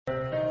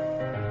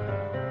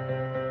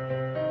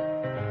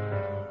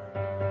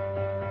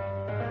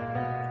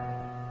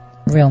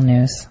Real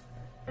news.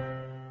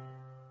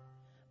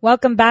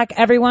 Welcome back,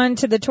 everyone,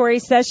 to the Tori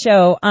Says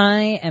Show.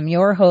 I am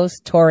your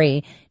host,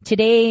 Tori.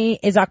 Today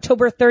is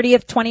October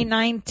 30th,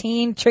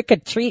 2019. Trick or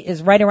Treat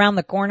is right around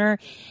the corner.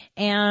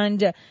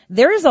 And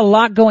there is a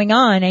lot going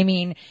on. I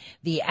mean,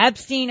 the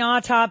Epstein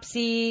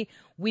autopsy.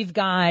 We've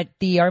got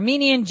the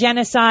Armenian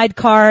genocide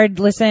card.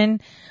 Listen,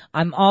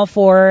 I'm all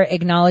for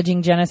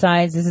acknowledging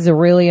genocides. This is a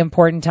really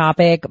important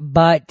topic,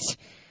 but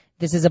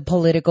this is a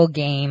political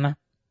game.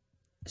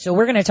 So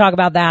we're going to talk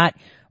about that.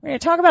 We're going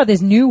to talk about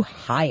this new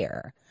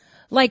hire.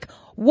 Like,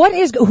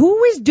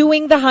 who is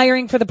doing the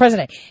hiring for the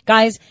president?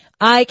 Guys,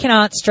 I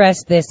cannot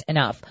stress this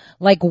enough.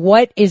 Like,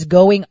 what is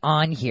going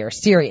on here?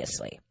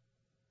 Seriously.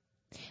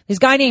 This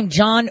guy named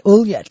John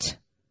Ullyott,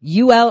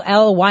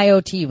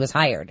 Ullyot, was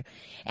hired.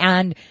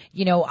 And,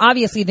 you know,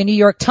 obviously the New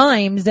York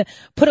Times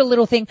put a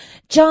little thing.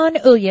 John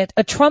Ullyott,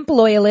 a Trump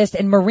loyalist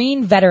and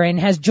Marine veteran,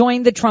 has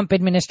joined the Trump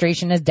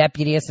administration as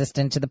deputy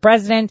assistant to the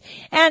president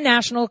and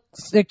National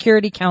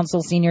Security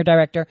Council senior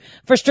director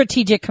for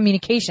strategic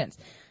communications.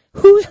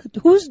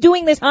 Who's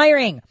doing this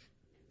hiring?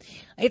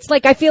 It's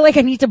like I feel like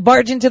I need to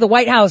barge into the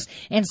White House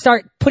and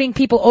start putting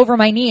people over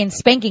my knee and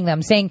spanking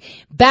them, saying,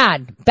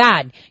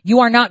 bad, you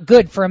are not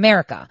good for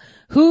America.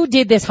 Who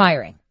did this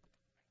hiring?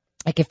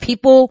 Like, if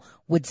people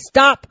would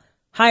stop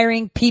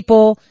hiring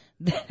people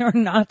that are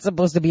not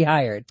supposed to be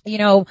hired. We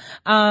saw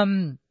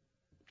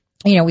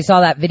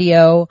that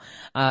video.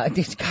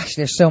 Gosh,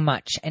 there's so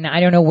much, and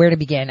I don't know where to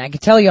begin. I could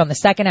tell you on the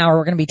second hour,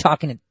 we're going to be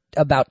talking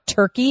about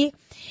Turkey.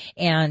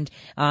 And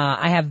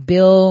I have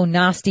Bill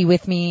Nasty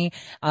with me,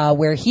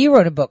 where he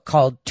wrote a book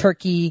called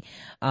Turkey,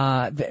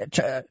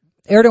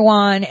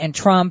 Erdogan and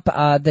Trump,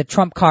 the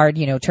Trump card,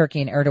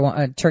 Turkey and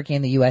Erdogan, Turkey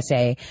and the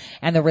USA,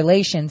 and the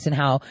relations and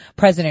how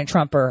President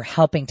Trump are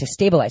helping to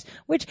stabilize,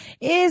 which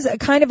is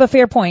kind of a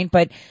fair point,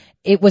 but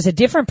it was a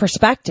different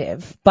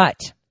perspective. But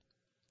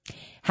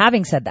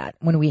having said that,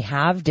 when we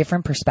have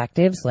different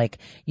perspectives, like,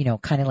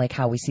 kind of like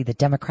how we see the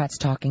Democrats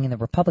talking and the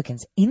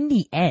Republicans, in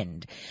the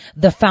end,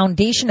 the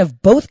foundation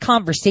of both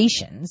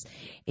conversations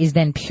is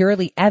then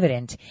purely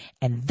evident.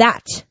 And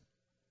that,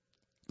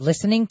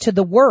 listening to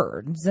the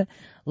words,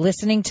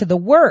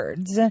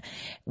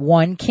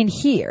 one can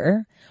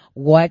hear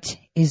what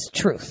is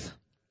truth.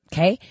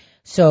 Okay?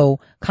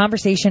 So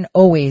conversation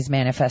always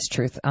manifests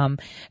truth.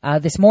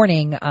 This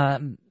morning,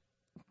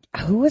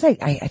 who was I?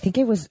 I think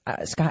it was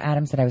Scott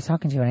Adams that I was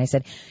talking to, and I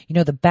said,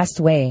 the best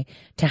way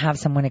to have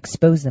someone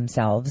expose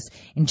themselves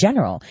in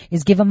general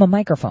is give them a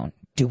microphone.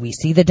 Do we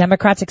see the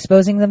Democrats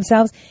exposing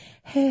themselves?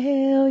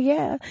 Hell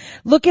yeah.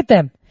 Look at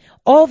them.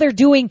 All they're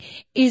doing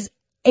is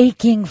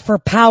aching for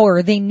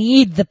power. They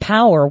need the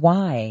power.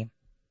 Why?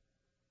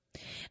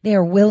 They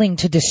are willing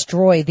to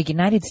destroy the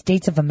United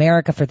States of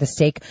America for the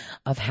sake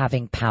of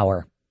having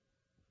power.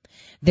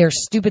 Their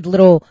stupid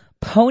little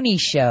pony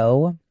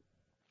show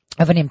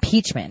of an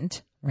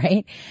impeachment,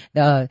 right?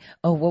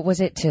 What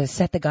was it, to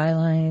set the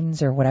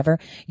guidelines or whatever?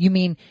 You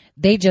mean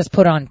they just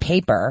put on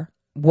paper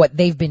what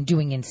they've been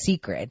doing in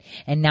secret,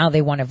 and now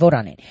they want to vote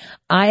on it.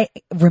 I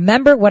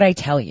remember what I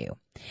tell you.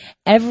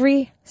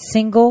 Every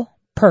single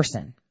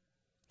person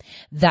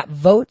that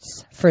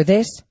votes for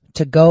this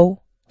to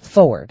go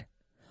forward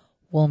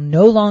will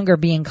no longer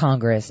be in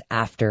Congress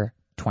after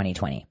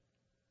 2020.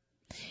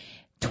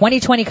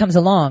 2020 comes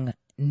along.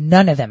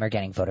 None of them are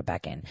getting voted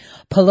back in.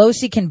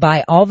 Pelosi can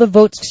buy all the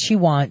votes she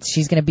wants.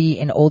 She's going to be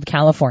in old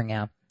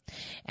California,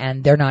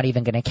 and they're not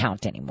even going to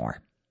count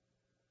anymore.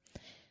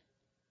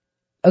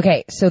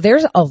 Okay, so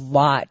there's a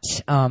lot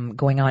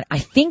going on. I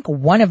think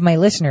one of my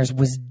listeners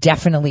was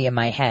definitely in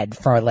my head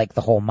for like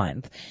the whole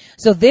month.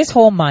 So this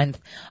whole month,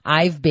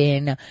 I've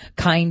been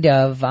kind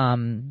of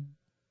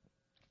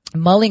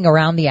mulling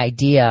around the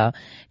idea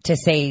to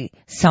say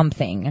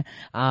something,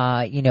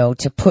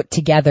 to put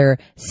together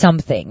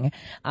something,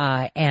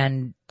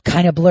 and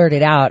kind of blurt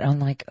it out. I'm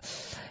like,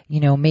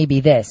 maybe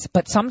this,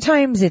 but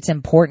sometimes it's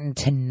important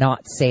to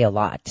not say a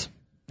lot.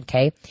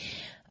 Okay.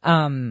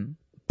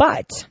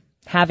 But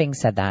having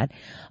said that,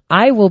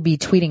 I will be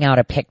tweeting out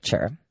a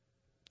picture.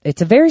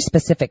 It's a very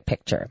specific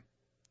picture.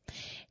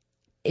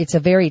 It's a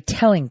very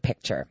telling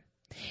picture.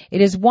 It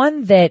is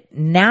one that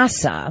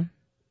NASA,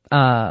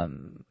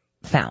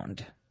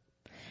 found.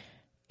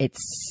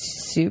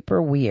 It's super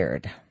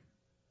weird.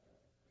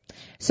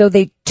 So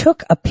they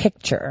took a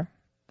picture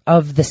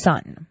of the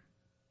sun.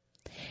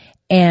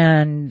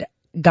 And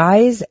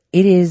guys,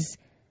 it is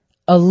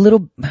not a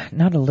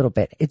little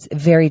bit, it's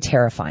very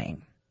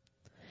terrifying.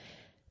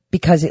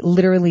 Because it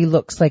literally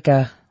looks like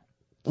a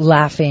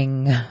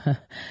laughing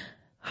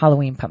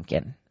Halloween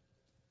pumpkin.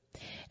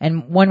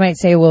 And one might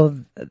say, well,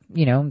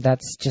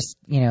 that's just,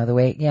 the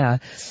way, yeah,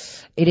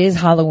 it is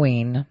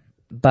Halloween.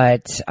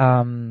 But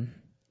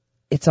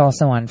it's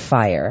also on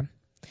fire.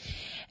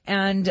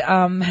 And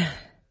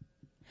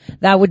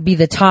that would be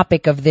the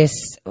topic of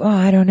this. Oh,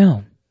 I don't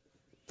know.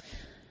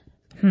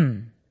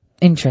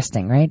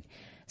 Interesting, right?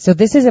 So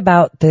this is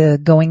about the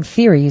going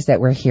theories that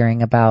we're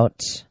hearing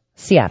about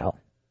Seattle.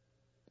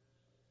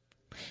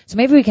 So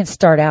maybe we can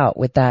start out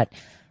with that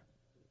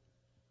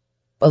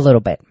a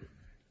little bit.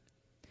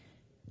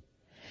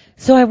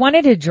 So I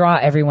wanted to draw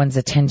everyone's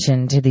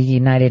attention to the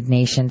United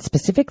Nations.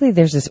 Specifically,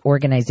 there's this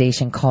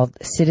organization called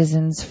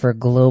Citizens for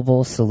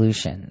Global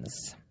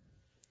Solutions.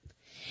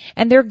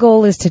 And their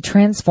goal is to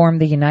transform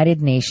the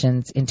United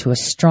Nations into a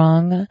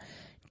strong,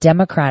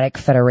 democratic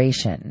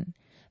federation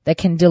that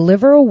can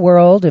deliver a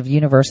world of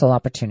universal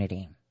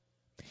opportunity.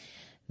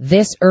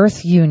 This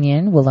Earth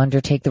Union will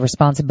undertake the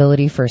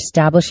responsibility for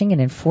establishing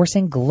and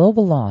enforcing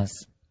global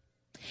laws.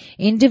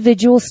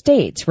 Individual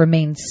states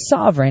remain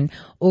sovereign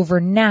over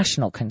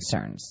national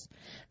concerns.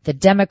 The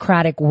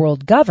democratic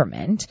world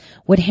government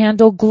would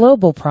handle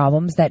global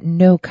problems that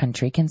no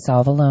country can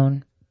solve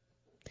alone.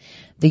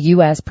 The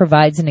U.S.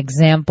 provides an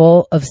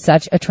example of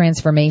such a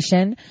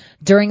transformation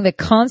during the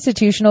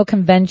Constitutional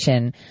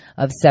Convention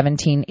of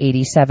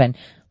 1787.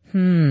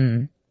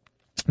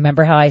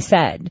 Remember how I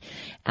said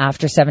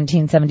after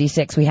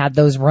 1776 we had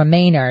those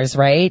Remainers,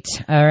 right?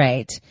 All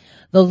right.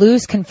 The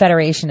loose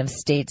confederation of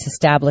states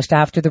established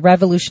after the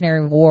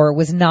Revolutionary War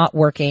was not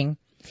working.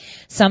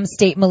 Some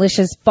state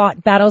militias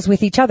fought battles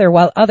with each other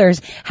while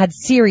others had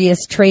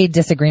serious trade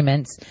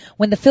disagreements.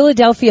 When the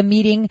Philadelphia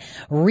meeting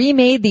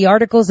remade the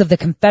Articles of the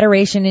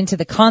Confederation into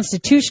the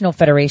Constitutional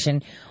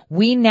Federation,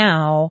 we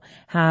now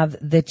have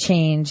the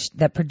change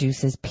that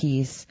produces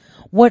peace.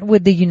 What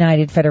would the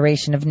United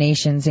Federation of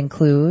Nations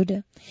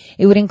include?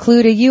 It would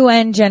include a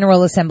UN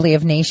General Assembly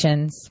of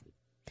Nations,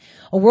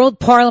 a World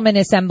Parliament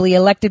Assembly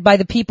elected by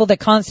the people that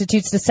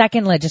constitutes the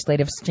second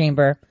legislative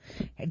chamber.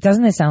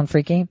 Doesn't it sound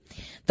freaky?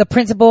 The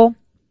principle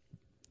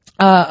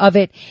of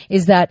it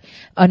is that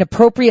an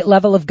appropriate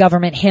level of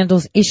government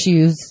handles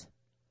issues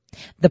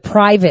the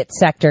private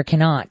sector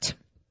cannot.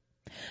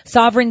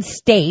 Sovereign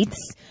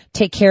states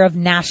take care of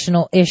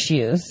national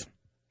issues.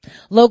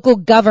 Local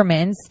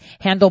governments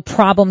handle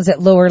problems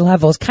at lower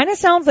levels. Kind of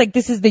sounds like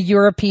this is the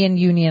European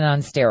Union on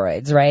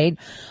steroids, right?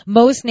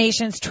 Most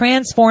nations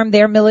transform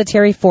their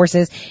military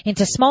forces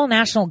into small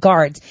national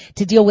guards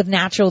to deal with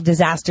natural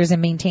disasters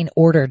and maintain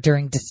order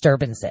during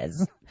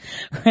disturbances,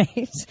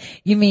 right?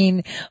 You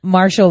mean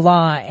martial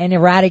law and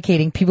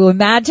eradicating people.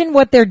 Imagine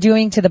what they're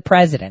doing to the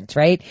president,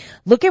 right?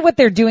 Look at what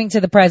they're doing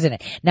to the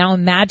president. Now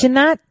imagine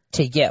that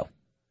to you,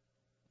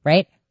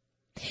 right?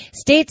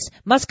 States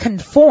must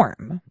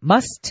conform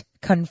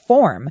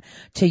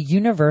to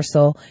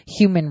universal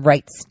human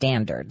rights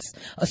standards.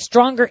 A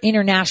stronger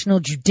international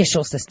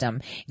judicial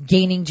system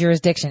gaining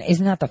jurisdiction.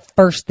 Isn't that the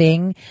first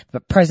thing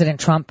that President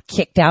Trump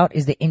kicked out,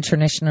 is the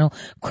international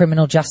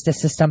criminal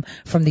justice system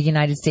from the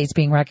United States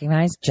being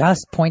recognized?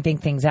 Just pointing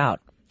things out.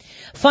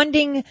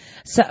 Funding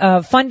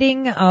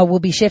will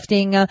be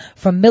shifting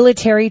from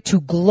military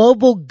to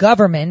global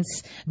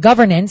governance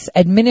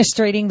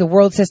administrating the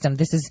world system.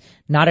 This is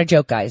not a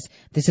joke, guys.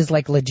 This is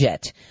like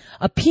legit.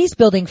 A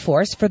peace-building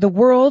force for the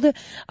world,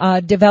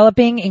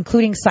 developing,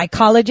 including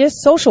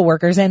psychologists, social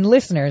workers, and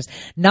listeners,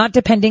 not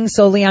depending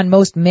solely on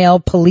most male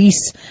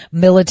police,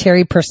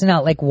 military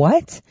personnel. Like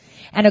what?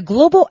 And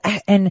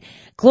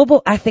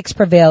global ethics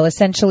prevail.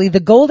 Essentially, the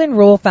golden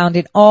rule found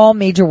in all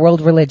major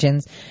world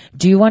religions: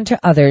 do unto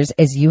others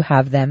as you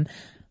have them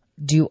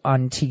do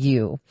unto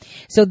you.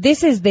 So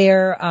this is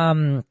their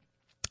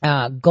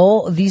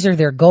goal. These are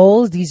their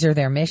goals. These are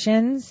their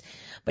missions.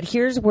 But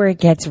here's where it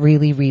gets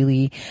really,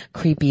 really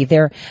creepy.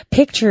 Their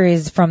picture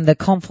is from the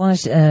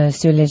Conférence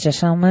sur le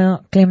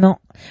changement climat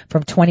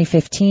from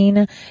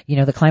 2015. You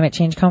know, the climate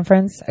change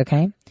conference.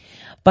 Okay.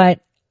 But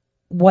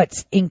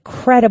what's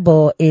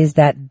incredible is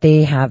that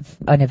they have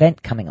an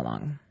event coming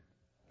along.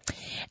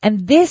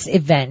 And this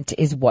event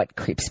is what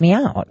creeps me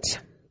out.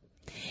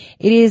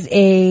 It is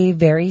a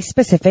very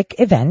specific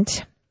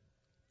event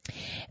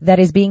that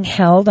is being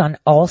held on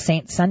All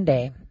Saints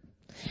Sunday.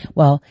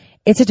 Well,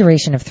 it's a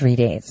duration of 3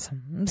 days.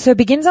 So it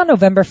begins on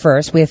November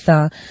 1st with,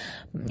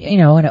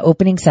 an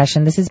opening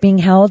session. This is being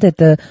held at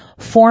the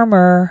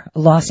former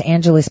Los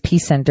Angeles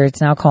Peace Center.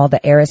 It's now called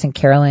the Eris and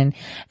Carolyn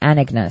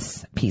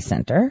Anagnos Peace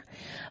Center,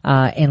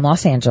 in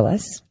Los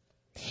Angeles.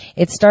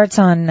 It starts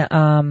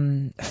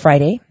on,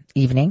 Friday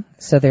evening.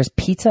 So there's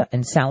pizza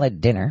and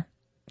salad dinner,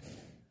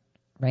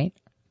 right?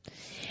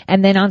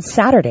 And then on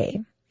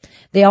Saturday,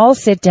 they all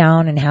sit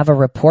down and have a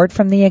report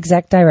from the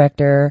exec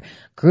director,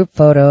 group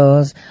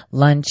photos,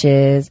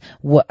 lunches,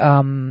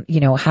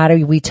 how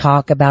do we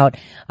talk about,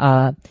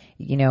 how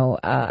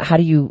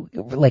do you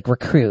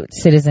recruit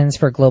Citizens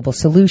for Global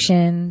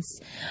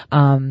Solutions,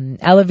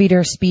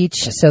 elevator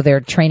speech. So they're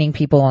training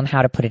people on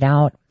how to put it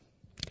out.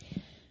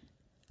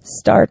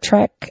 Star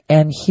Trek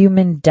and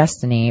human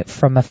destiny,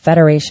 from a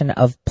federation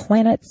of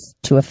planets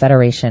to a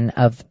federation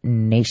of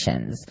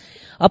nations.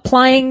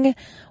 Applying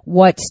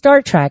what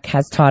Star Trek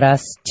has taught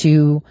us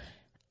to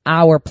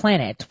our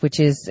planet,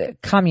 which is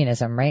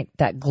communism, right?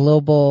 That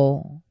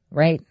global,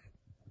 right?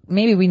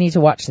 Maybe we need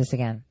to watch this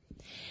again.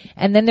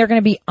 And then they're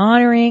going to be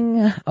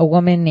honoring a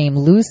woman named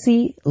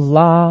Lucy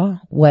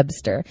Law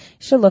Webster.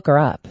 You should look her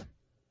up.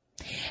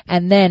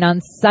 And then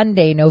on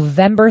Sunday,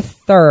 November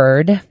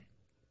 3rd,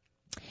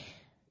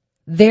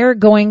 they're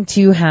going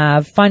to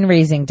have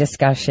fundraising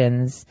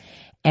discussions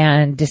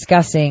and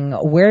discussing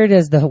where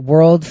does the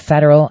World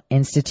Federal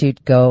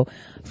Institute go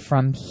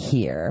from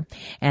here.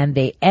 And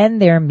they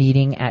end their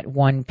meeting at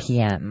 1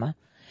 p.m.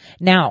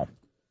 Now,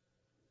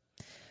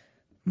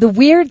 the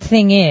weird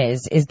thing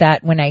is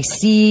that when I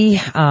saw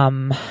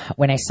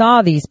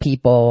these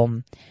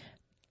people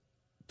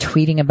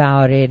tweeting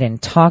about it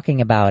and talking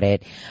about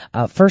it,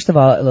 first of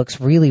all, it looks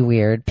really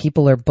weird.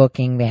 People are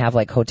booking. They have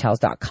like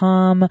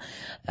hotels.com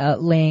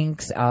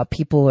links.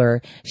 People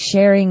are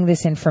sharing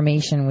this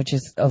information, which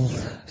is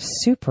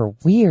super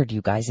weird,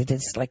 you guys. It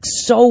is like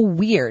so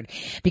weird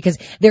because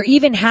they're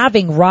even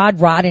having Rod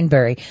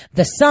Roddenberry,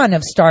 the son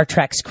of Star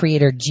Trek's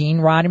creator Gene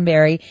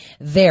Roddenberry,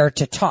 there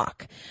to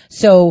talk.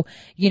 So,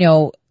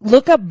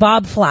 look up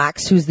Bob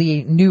Flax, who's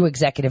the new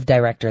executive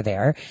director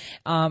there.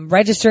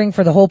 Registering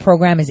for the whole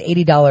program is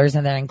 $80,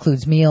 and that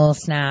includes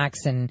meals,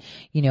 snacks, and,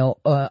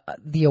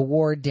 the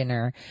award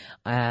dinner,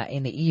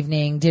 in the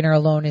evening. Dinner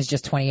alone is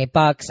just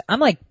 $28.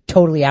 I'm like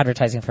totally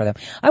advertising for them.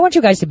 I want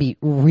you guys to be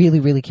really,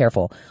 really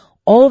careful.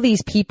 All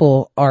these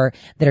people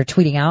that are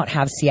tweeting out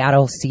have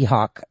Seattle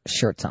Seahawk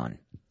shirts on.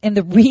 And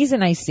the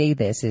reason I say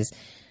this is,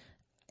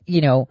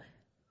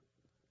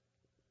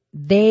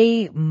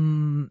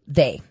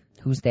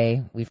 who's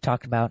they? We've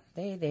talked about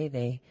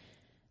they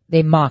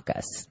mock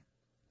us.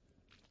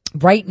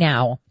 Right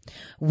now,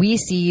 we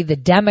see the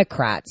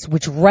Democrats,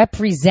 which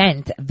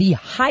represent the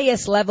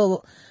highest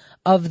level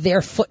of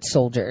their foot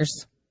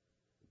soldiers,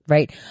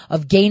 right?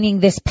 Of gaining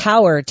this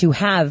power to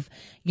have,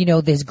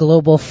 this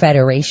global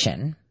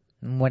federation.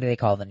 What do they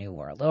call the New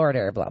World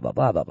Order? Blah, blah,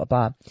 blah, blah, blah,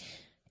 blah.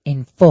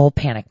 In full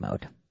panic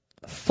mode.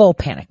 Full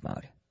panic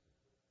mode.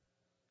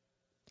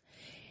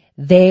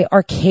 They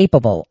are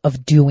capable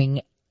of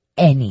doing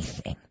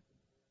anything.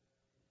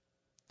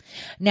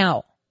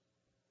 Now,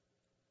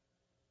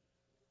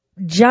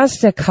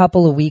 just a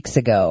couple of weeks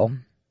ago,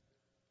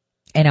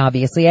 and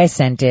obviously I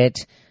sent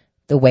it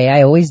the way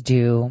I always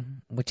do,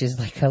 which is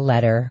like a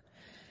letter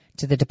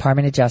to the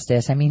Department of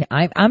Justice. I mean,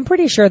 I'm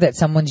pretty sure that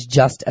someone's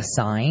just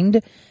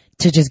assigned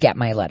to just get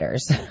my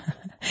letters.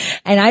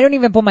 And I don't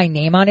even put my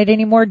name on it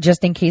anymore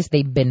just in case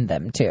they bin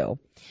them too.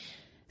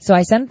 So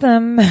I sent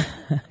them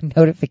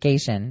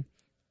notification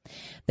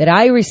that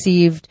I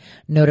received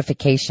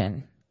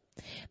notification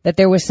that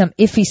there was some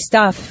iffy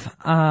stuff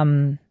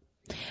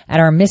at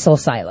our missile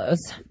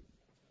silos.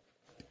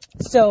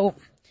 So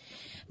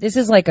this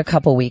is like a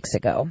couple weeks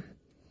ago.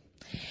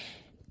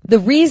 The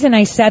reason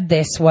I said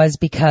this was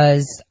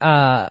because,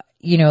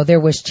 there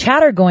was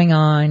chatter going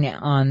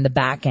on the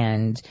back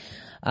end.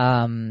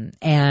 And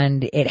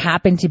it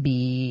happened to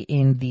be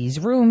in these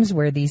rooms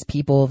where these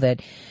people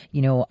that,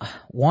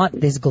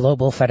 want this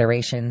global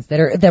federations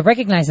that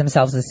recognize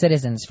themselves as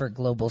citizens for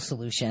global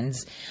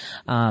solutions,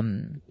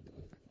 were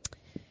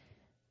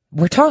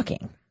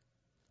talking.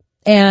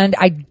 And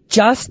I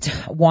just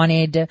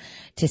wanted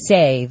to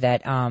say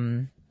that,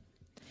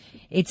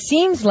 it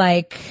seems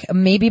like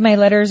maybe my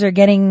letters are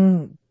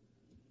getting,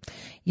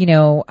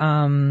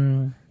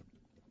 how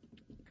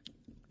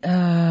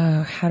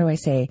do I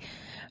say,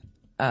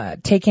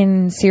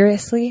 taken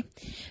seriously,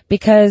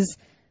 because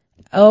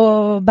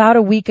about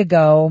a week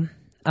ago,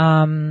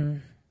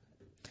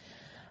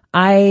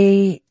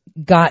 I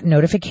got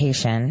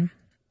notification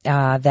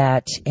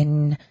that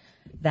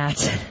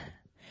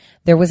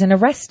there was an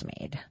arrest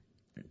made,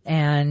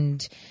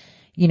 and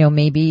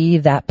maybe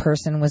that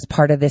person was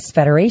part of this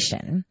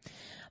federation.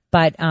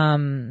 But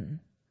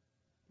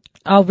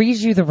I'll read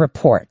you the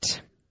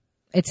report.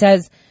 It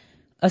says,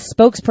 a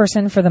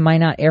spokesperson for the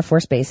Minot Air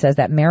Force Base says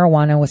that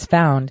marijuana was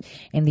found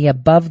in the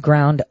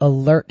above-ground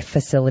alert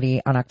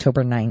facility on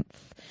October 9th.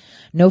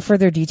 No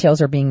further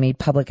details are being made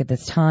public at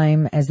this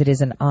time, as it is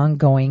an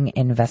ongoing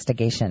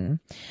investigation.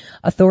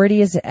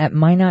 Authorities at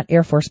Minot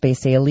Air Force Base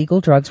say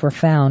illegal drugs were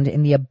found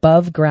in the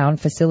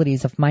above-ground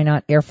facilities of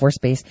Minot Air Force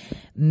Base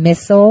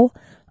Missile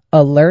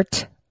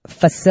Alert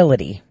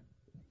Facility.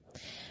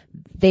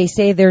 They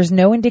say there's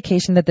no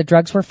indication that the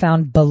drugs were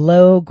found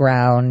below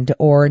ground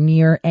or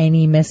near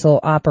any missile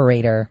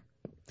operator.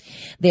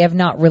 They have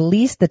not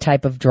released the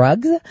type of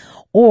drugs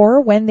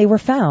or when they were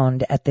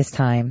found at this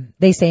time.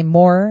 They say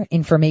more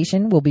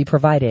information will be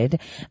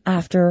provided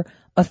after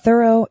a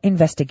thorough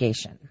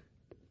investigation.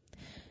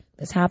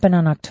 This happened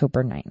on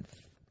October 9th.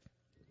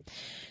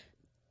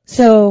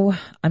 So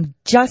I'm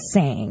just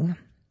saying,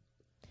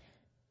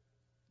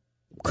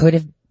 could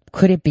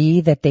it be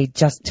that they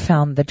just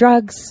found the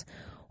drugs?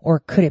 Or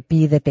could it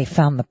be that they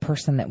found the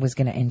person that was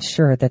going to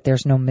ensure that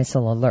there's no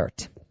missile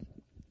alert?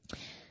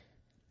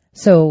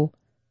 So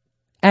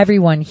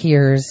everyone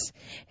hears,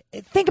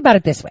 think about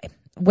it this way.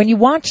 When you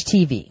watch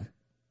TV,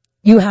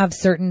 you have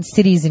certain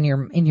cities in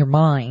your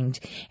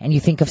mind and you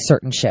think of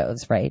certain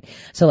shows, right?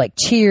 So like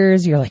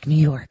Cheers, you're like New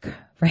York,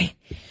 right?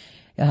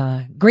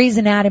 Grey's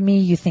Anatomy,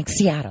 you think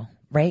Seattle,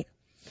 right?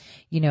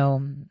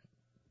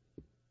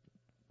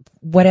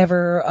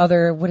 Whatever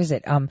other, what is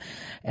it?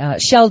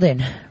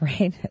 Sheldon,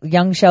 right?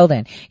 Young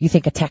Sheldon. You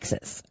think of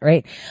Texas,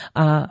 right?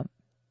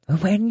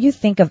 When you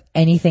think of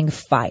anything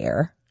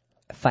fire,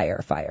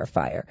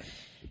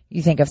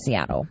 you think of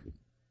Seattle.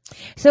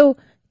 So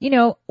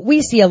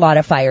we see a lot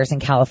of fires in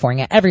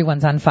California.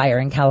 Everyone's on fire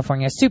in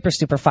California. Super,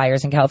 super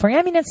fires in California.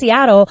 I mean, in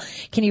Seattle,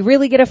 can you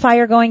really get a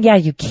fire going? Yeah,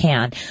 you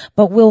can.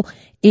 But will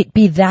it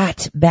be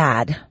that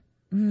bad?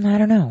 I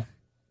don't know.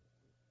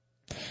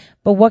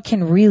 But what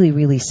can really,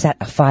 really set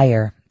a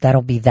fire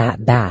that'll be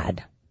that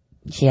bad?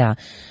 Yeah,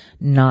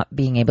 not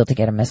being able to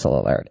get a missile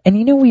alert. And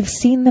we've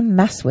seen them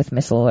mess with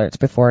missile alerts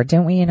before,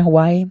 didn't we, in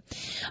Hawaii?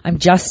 I'm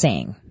just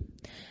saying.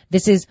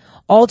 This is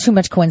all too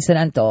much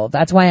coincidental.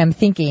 That's why I'm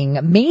thinking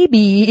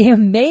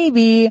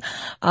maybe,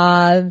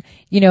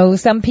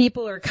 some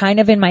people are kind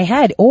of in my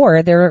head,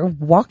 or they're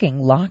walking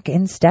lock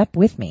in step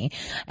with me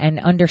and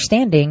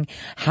understanding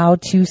how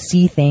to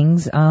see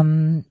things,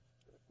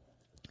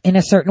 in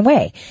a certain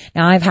way.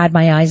 Now, I've had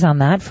my eyes on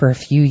that for a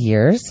few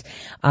years,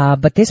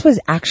 but this was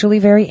actually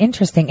very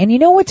interesting. And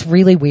what's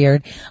really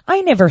weird?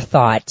 I never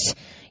thought,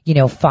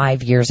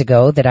 5 years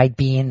ago that I'd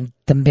be in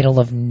the middle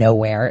of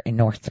nowhere in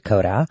North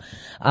Dakota,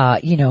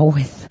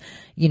 with,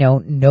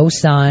 no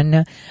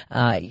sun,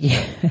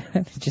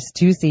 just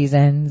 2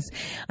 seasons.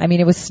 I mean,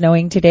 it was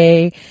snowing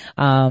today,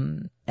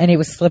 and it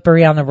was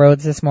slippery on the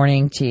roads this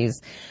morning.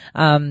 Jeez.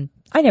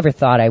 I never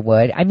thought I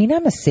would. I mean,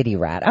 I'm a city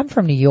rat. I'm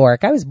from New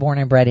York. I was born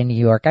and bred in New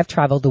York. I've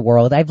traveled the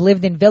world. I've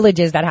lived in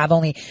villages that have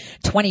only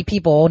 20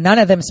 people. None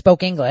of them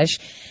spoke English.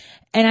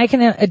 And I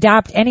can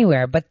adapt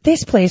anywhere. But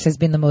this place has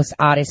been the most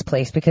oddest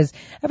place because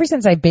ever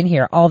since I've been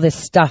here, all this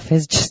stuff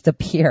has just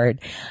appeared.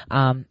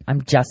 I'm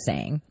just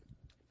saying.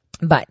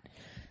 But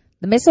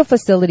the missile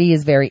facility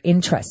is very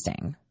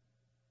interesting.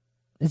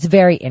 It's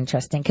very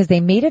interesting because they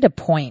made it a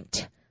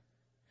point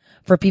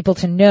for people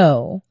to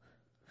know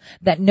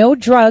that no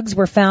drugs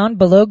were found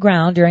below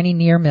ground or any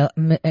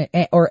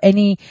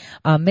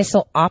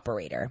missile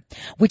operator,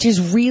 which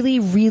is really,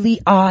 really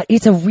odd.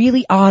 It's a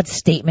really odd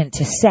statement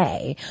to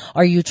say.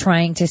 Are you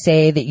trying to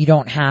say that you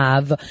don't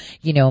have,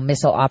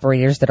 missile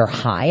operators that are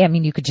high? I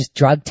mean, you could just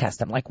drug test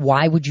them. Like,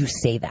 why would you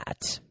say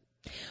that?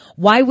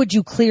 Why would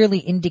you clearly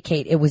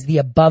indicate it was the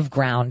above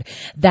ground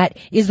that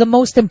is the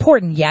most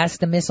important? Yes,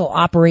 the missile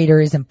operator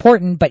is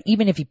important, but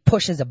even if he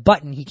pushes a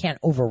button, he can't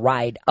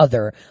override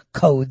other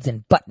codes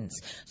and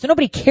buttons. So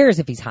nobody cares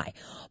if he's high.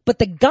 But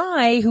the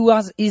guy who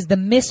is the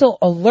missile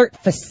alert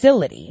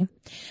facility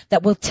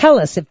that will tell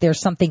us if there's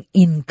something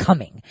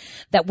incoming,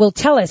 that will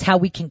tell us how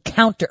we can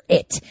counter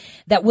it,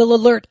 that will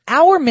alert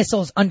our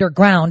missiles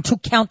underground to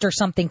counter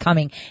something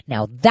coming.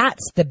 Now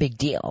that's the big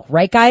deal,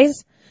 right,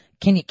 guys?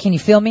 Can you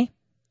feel me?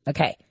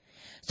 Okay.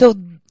 So,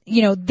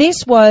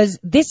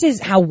 this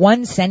is how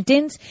one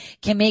sentence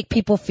can make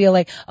people feel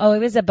like, oh, it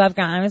was above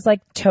ground. I was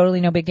like, totally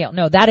no big deal.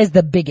 No, that is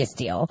the biggest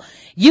deal.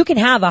 You can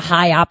have a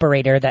high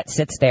operator that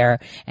sits there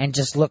and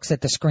just looks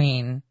at the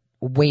screen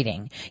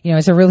waiting.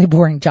 It's a really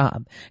boring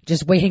job.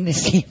 Just waiting to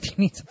see if he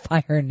needs to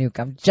fire a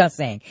nuke. I'm just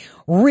saying.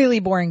 Really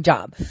boring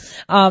job.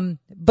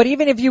 But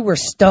even if you were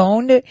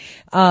stoned,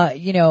 all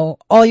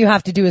you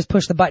have to do is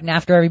push the button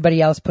after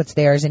everybody else puts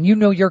theirs and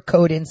your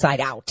code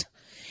inside out.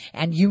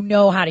 And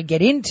how to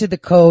get into the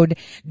code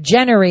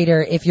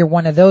generator if you're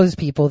one of those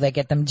people that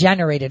get them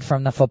generated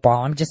from the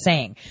football. I'm just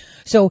saying.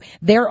 So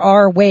there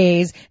are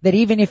ways that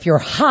even if you're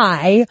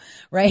high,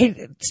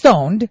 right,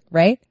 stoned,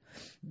 right,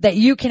 that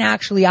you can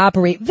actually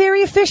operate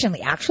very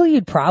efficiently. Actually,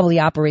 you'd probably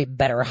operate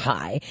better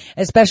high,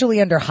 especially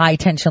under high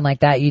tension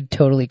like that. You'd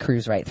totally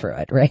cruise right through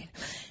it, right?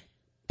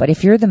 But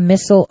if you're the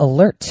missile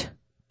alert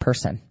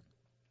person,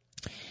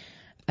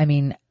 I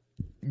mean,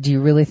 do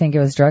you really think it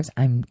was drugs?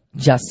 I'm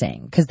just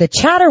saying. Because the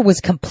chatter was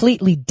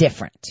completely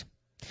different.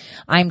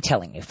 I'm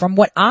telling you. From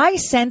what I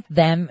sent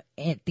them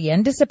at the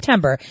end of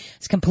September,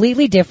 it's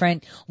completely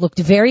different, looked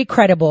very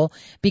credible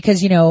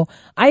because,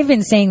 I've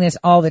been saying this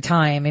all the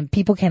time and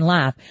people can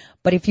laugh.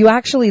 But if you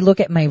actually look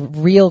at my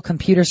real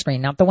computer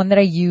screen, not the one that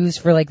I use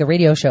for like the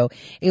radio show,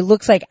 it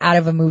looks like out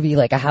of a movie,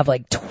 like I have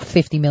like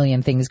 50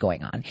 million things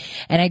going on.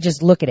 And I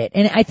just look at it.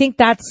 And I think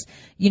that's,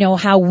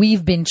 how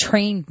we've been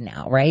trained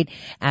now, right?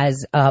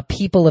 As,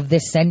 people of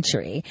this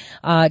century,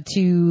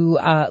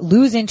 to,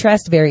 lose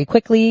interest very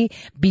quickly,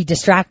 be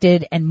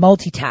distracted and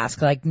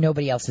multitask like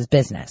nobody else's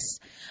business.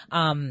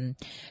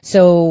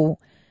 So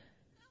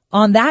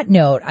on that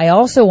note, I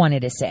also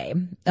wanted to say,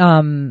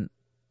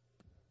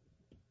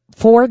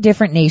 4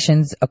 different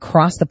nations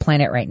across the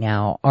planet right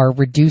now are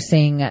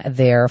reducing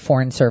their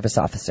foreign service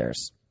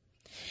officers.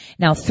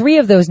 Now, 3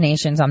 of those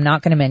nations I'm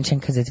not going to mention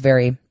because it's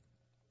very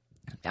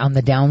on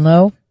the down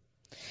low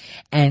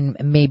and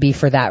maybe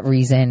for that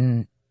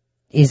reason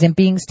isn't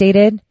being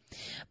stated.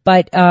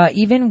 But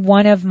even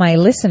one of my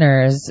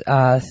listeners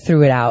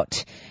threw it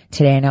out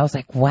today and I was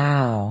like,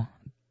 wow,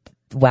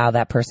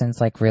 that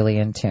person's like really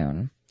in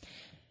tune.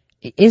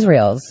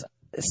 Israel's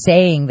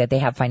saying that they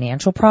have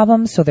financial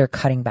problems, so they're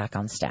cutting back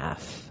on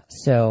staff.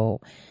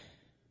 So,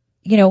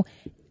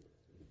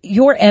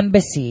 your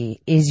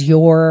embassy is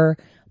your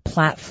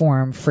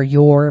platform for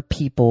your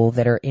people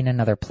that are in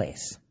another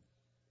place.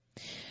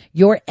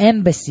 Your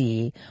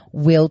embassy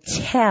will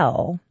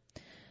tell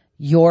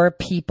your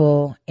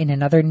people in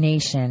another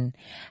nation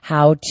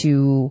how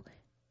to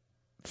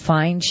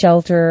find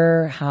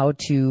shelter, how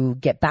to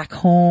get back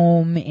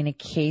home in a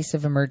case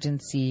of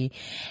emergency.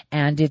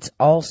 And it's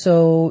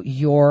also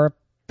your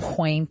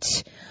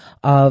point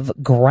of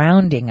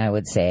grounding, I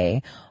would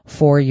say,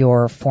 for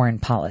your foreign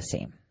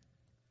policy.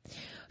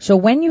 So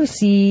when you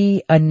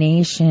see a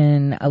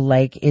nation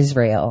like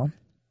Israel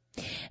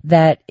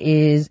that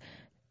is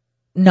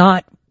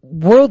not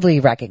worldly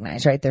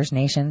recognized, right? There's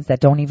nations that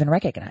don't even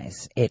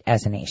recognize it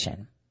as a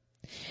nation.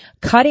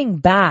 Cutting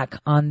back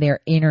on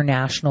their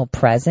international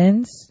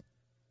presence,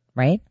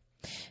 right?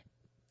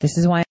 This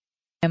is why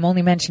I'm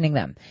only mentioning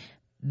them.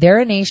 They're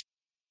a nation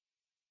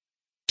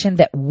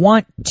that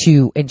want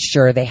to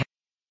ensure they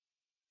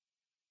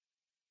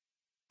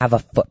have a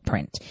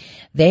footprint.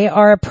 They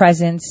are a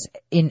presence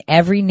in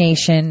every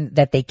nation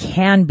that they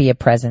can be a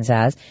presence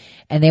as,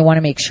 and they want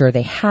to make sure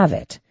they have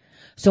it.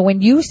 So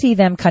when you see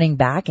them cutting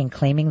back and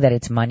claiming that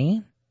it's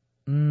money,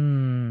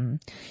 you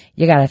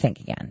got to think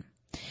again.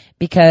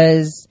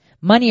 Because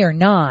money or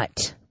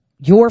not,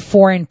 your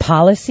foreign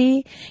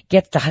policy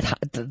gets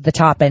the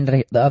top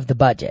end of the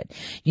budget.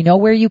 You know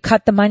where you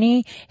cut the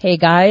money? Hey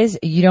guys,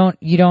 you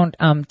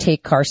don't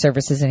take car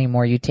services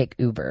anymore. You take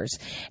Ubers.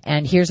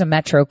 And here's a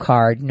Metro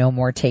card. No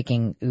more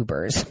taking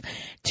Ubers.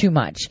 Too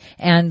much.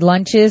 And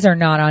lunches are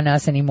not on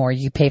us anymore.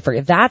 You pay for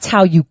it. That's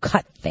how you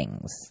cut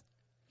things.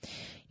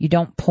 You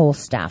don't pull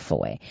staff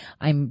away.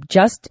 I'm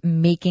just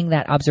making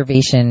that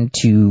observation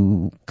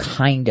to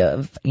kind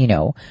of,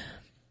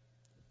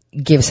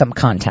 give some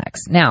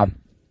context. Now,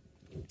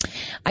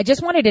 I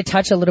just wanted to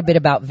touch a little bit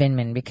about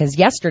Vindman because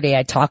yesterday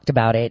I talked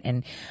about it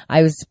and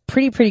I was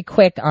pretty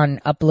quick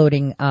on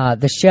uploading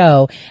the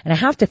show, and I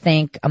have to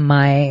thank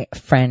my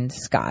friend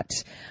Scott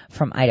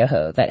from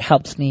Idaho that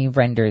helps me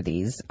render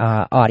these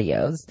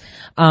audios.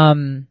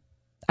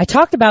 I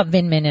talked about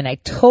Vindman and I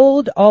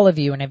told all of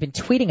you, and I've been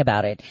tweeting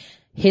about it,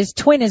 his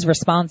twin is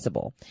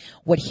responsible.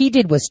 What he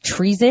did was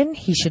treason.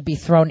 He should be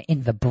thrown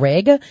in the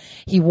brig.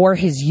 He wore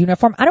his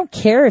uniform. I don't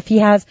care if he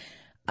has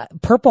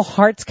purple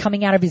hearts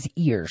coming out of his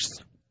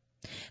ears.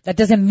 That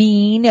doesn't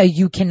mean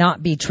you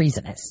cannot be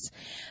treasonous.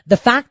 The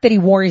fact that he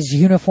wore his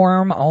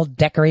uniform all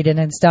decorated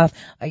and stuff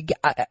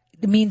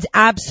means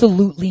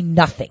absolutely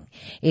nothing.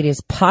 It is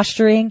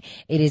posturing.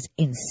 It is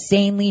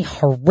insanely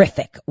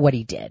horrific what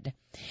he did.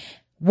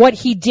 What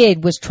he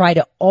did was try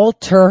to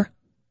alter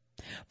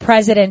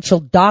presidential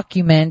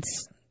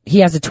documents. He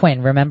has a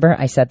twin, remember?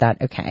 I said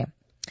that. Okay.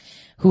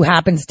 Who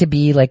happens to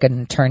be like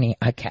an attorney.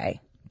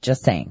 Okay.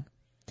 Just saying.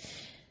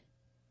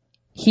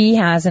 He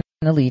has an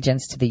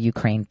allegiance to the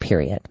Ukraine,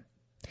 period.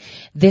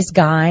 This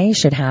guy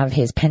should have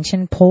his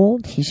pension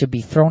pulled. He should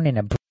be thrown in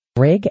a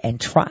brig and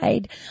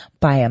tried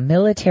by a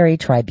military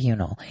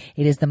tribunal.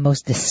 It is the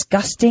most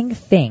disgusting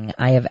thing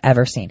I have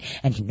ever seen.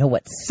 And you know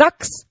what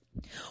sucks?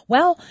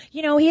 Well,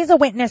 he's a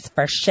witness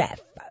for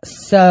Schiff.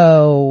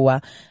 So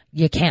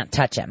you can't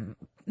touch him.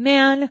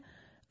 Man,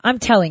 I'm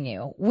telling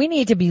you, we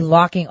need to be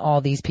locking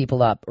all these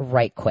people up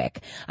right quick.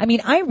 I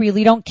mean, I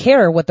really don't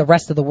care what the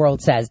rest of the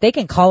world says. They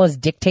can call us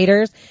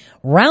dictators.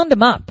 Round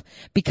them up,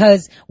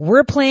 because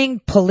we're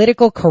playing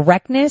political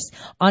correctness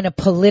on a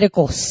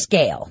political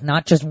scale,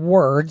 not just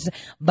words,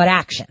 but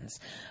actions.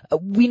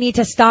 We need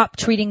to stop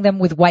treating them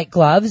with white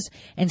gloves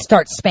and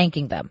start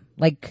spanking them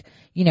like,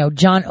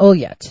 John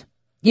Oliot.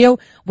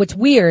 What's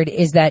weird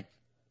is that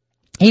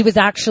he was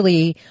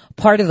actually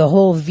part of the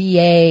whole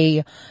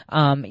VA,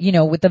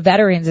 with the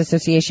Veterans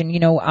Association,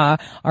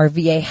 our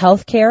VA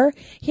healthcare.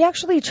 He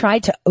actually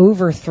tried to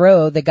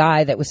overthrow the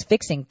guy that was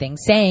fixing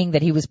things, saying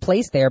that he was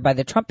placed there by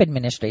the Trump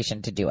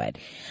administration to do it.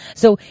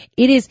 So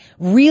it is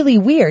really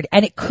weird.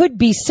 And it could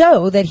be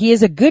so that he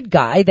is a good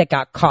guy that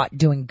got caught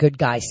doing good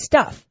guy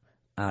stuff.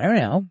 I don't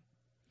know.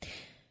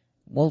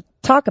 We'll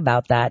talk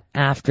about that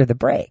after the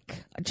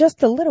break,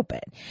 just a little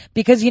bit,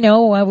 because,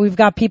 we've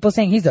got people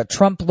saying he's a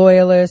Trump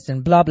loyalist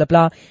and blah, blah,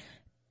 blah.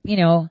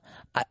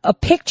 A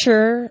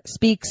picture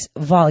speaks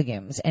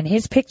volumes, and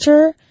his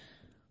picture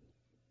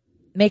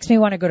makes me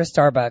want to go to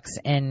Starbucks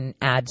and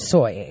add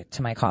soy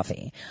to my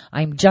coffee.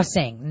 I'm just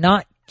saying,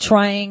 not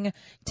trying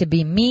to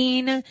be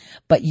mean,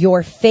 but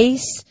your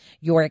face,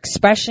 your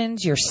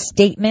expressions, your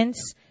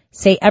statements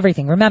say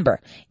everything.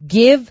 Remember,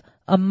 give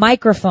a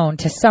microphone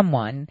to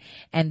someone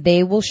and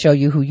they will show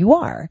you who you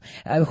are,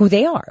 who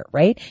they are,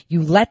 right?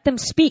 You let them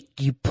speak.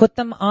 You put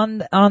them on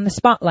the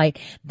spotlight.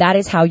 That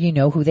is how you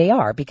know who they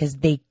are, because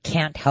they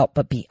can't help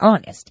but be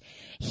honest.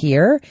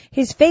 Here,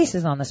 his face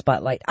is on the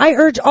spotlight. I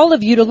urge all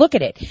of you to look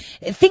at it.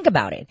 Think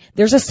about it.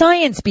 There's a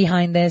science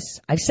behind this.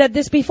 I've said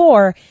this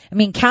before. I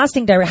mean,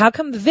 casting director, how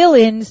come the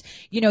villains,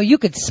 you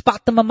could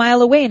spot them a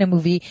mile away in a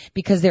movie,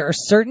 because there are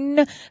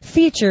certain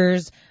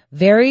features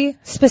very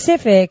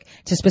specific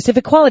to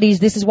specific qualities.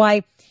 This is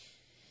why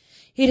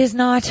it is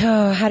not,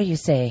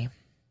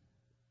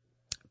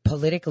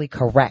 politically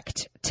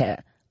correct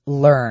to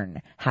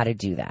learn how to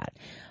do that.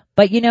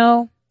 But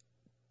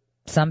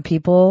some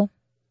people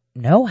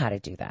know how to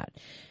do that.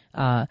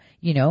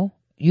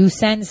 You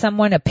send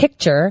someone a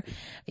picture,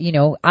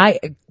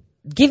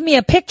 give me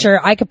a picture,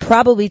 I could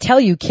probably tell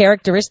you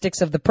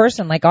characteristics of the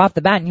person, like off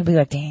the bat, and you'll be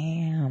like,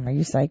 damn, are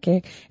you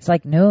psychic? It's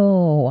like,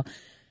 no,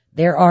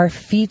 there are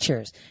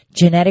features,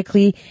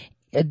 genetically,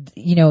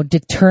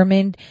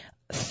 determined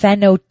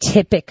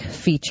phenotypic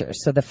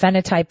features. So the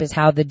phenotype is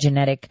how the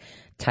genetic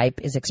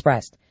type is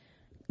expressed.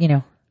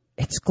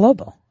 It's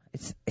global.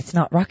 It's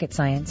not rocket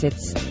science.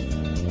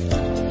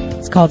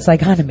 It's called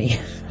psychonomy.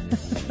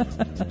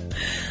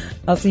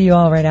 I'll see you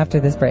all right after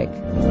this break.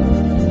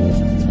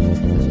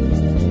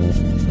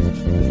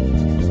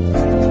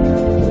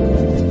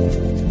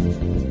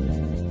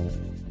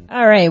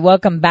 All right,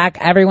 welcome back,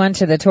 everyone,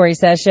 to the Tori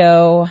Says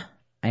Show.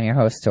 I'm your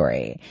host,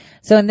 Tori.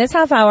 So in this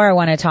half hour, I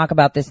want to talk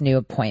about this new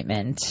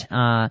appointment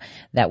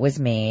that was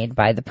made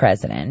by the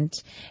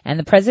president. And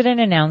the president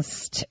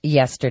announced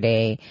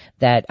yesterday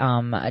that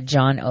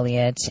John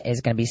Elliott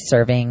is going to be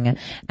serving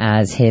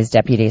as his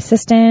deputy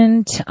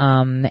assistant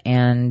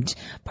and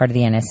part of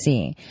the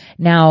NSC.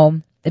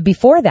 Now,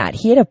 before that,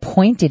 he had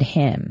appointed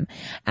him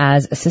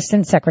as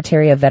Assistant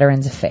Secretary of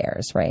Veterans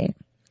Affairs, right?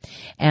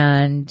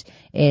 And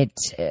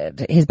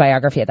his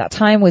biography at that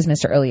time was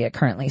Mr. Elliott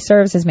currently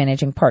serves as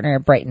managing partner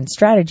at Brighton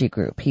Strategy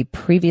Group. He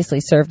previously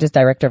served as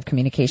director of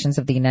communications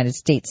of the United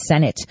States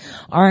Senate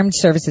Armed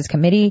Services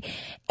Committee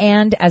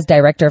and as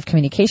director of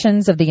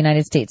communications of the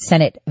United States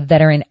Senate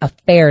Veteran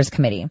Affairs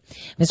Committee.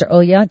 Mr.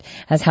 Elliott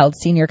has held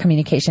senior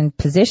communication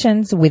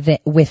positions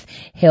with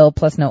Hill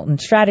plus Knowlton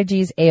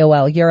Strategies,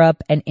 AOL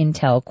Europe, and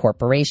Intel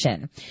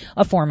Corporation.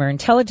 A former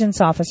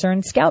intelligence officer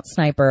and scout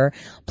sniper,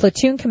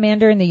 platoon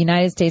commander in the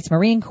United States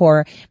Marine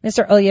Corps,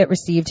 Mr. Elliott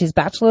received his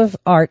Bachelor of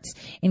Arts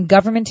in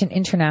Government and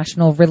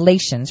International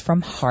Relations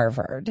from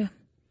Harvard.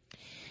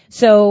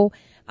 So,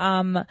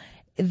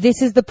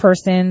 this is the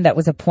person that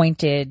was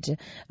appointed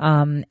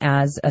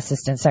as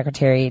assistant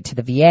secretary to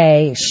the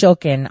VA.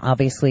 Shulkin,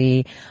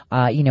 obviously,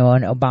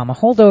 an Obama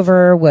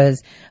holdover,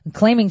 was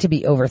claiming to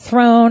be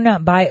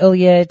overthrown by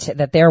Elliott,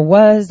 that there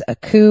was a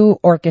coup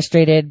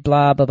orchestrated,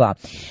 blah, blah, blah.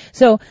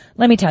 So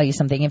let me tell you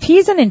something. If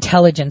he's an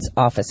intelligence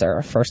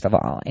officer, first of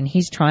all, and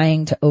he's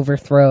trying to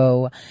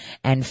overthrow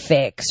and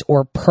fix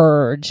or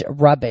purge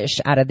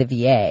rubbish out of the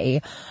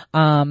VA,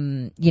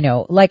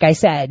 like I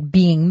said,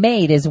 being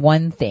made is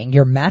one thing.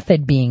 Your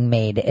method being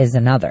made is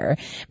another.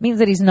 It means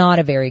that he's not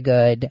a very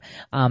good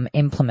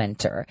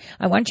implementer.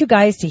 I want you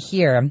guys to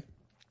hear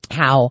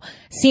how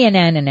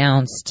CNN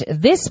announced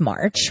this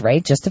March,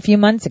 right, just a few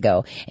months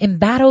ago,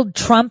 embattled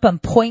Trump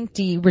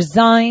appointee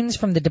resigns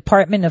from the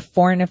Department of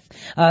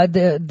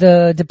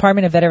the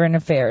Department of Veteran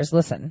Affairs.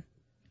 Listen.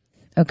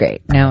 Okay,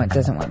 now it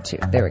doesn't want to.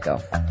 There we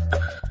go.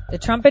 The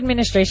Trump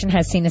administration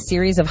has seen a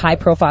series of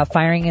high-profile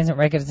firings and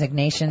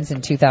resignations in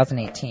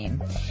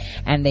 2018.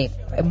 And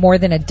more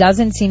than a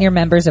dozen senior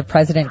members of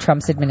President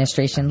Trump's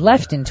administration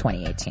left in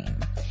 2018.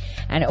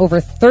 And over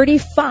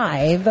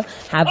 35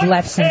 have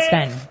left since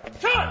then.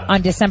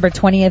 On December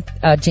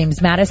 20th, James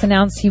Mattis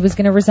announced he was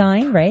going to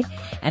resign, right?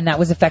 And that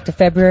was effective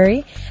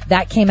February.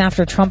 That came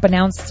after Trump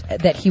announced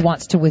that he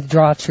wants to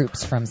withdraw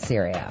troops from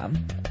Syria.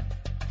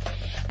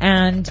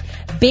 And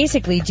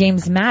basically,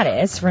 James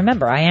Mattis,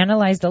 remember, I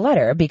analyzed the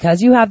letter because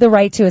you have the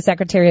right to a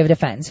Secretary of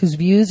Defense whose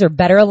views are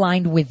better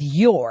aligned with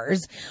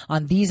yours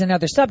on these and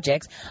other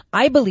subjects.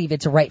 I believe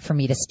it's right for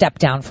me to step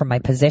down from my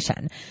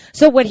position.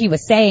 So what he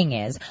was saying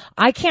is,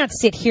 I can't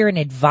sit here and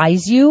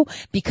advise you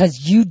because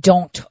you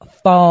don't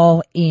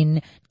fall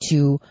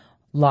into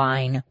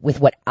line with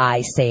what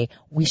I say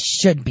we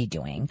should be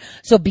doing.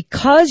 So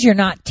because you're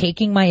not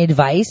taking my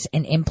advice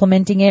and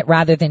implementing it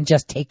rather than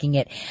just taking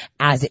it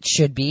as it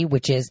should be,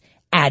 which is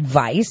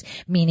advice,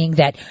 meaning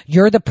that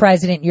you're the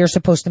president, you're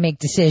supposed to make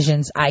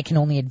decisions, I can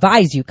only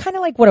advise you, kind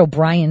of like what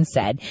O'Brien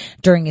said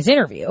during his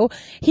interview.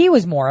 He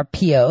was more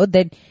PO'd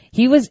that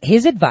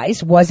his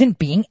advice wasn't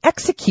being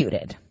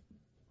executed.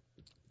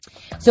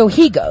 So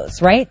he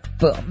goes, right?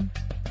 Boom.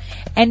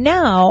 And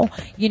now,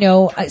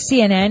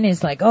 CNN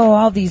is like, oh,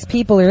 all these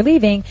people are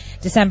leaving.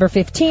 December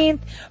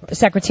 15th,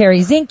 Secretary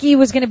Zinke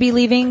was going to be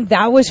leaving.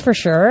 That was for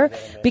sure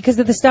because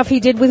of the stuff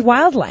he did with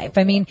wildlife.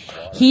 I mean,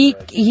 he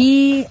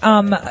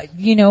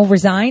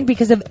resigned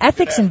because of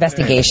ethics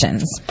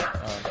investigations.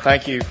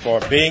 Thank you for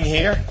being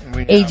here.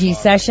 AG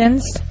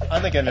Sessions.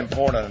 I think an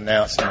important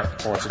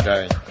announcement for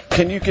today.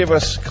 Can you give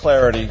us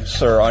clarity,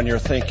 sir, on your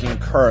thinking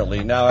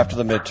currently, now after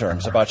the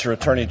midterms, about your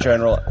Attorney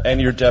General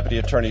and your Deputy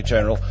Attorney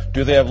General?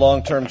 Do they have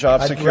long-term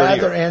job security?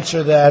 I'd rather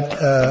answer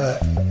that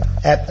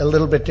at a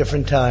little bit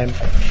different time.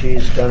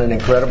 She's done an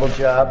incredible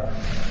job.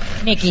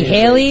 Nikki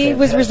Haley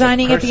was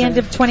resigning at the end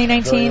of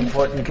 2019.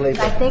 Importantly,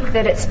 I think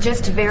that it's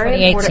just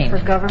very important for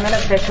government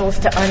officials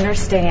to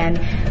understand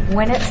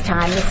when it's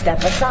time to step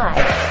aside.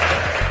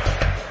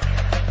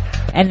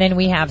 And then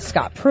we have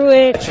Scott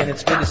Pruitt. And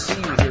it's good to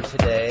see you here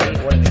today.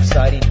 What an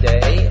exciting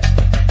day.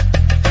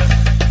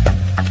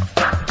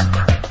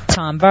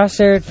 Tom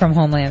Bossert from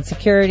Homeland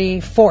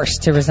Security,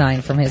 forced to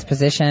resign from his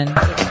position.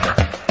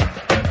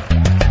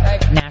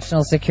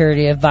 National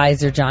Security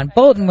Advisor John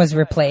Bolton was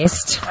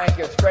replaced. Thank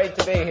you. It's great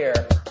to be here.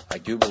 I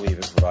do believe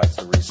it provides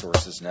the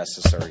resources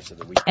necessary so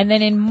that we. And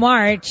then in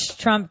March,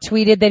 Trump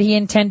tweeted that he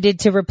intended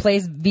to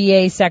replace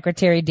VA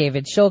Secretary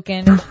David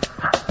Shulkin.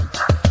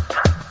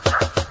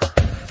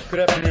 Good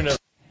afternoon.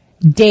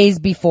 Days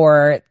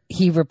before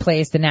he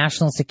replaced the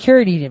National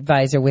Security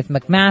Advisor with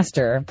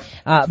McMaster,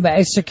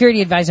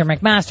 Security Advisor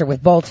McMaster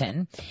with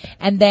Bolton.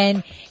 And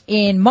then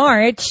in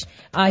March,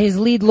 his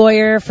lead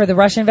lawyer for the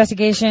Russia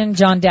investigation,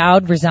 John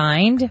Dowd,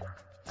 resigned.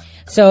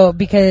 So,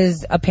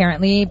 because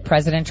apparently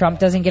President Trump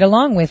doesn't get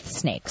along with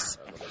snakes.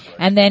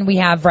 And then we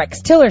have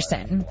Rex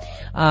Tillerson.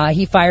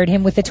 He fired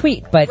him with a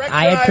tweet, but Rex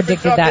I had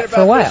predicted that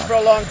for a while. For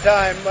a long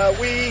time.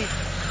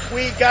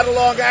 We got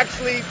along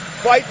actually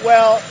quite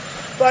well,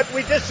 but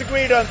we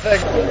disagreed on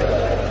things.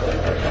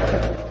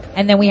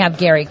 And then we have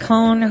Gary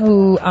Cohn,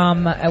 who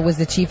was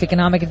the chief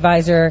economic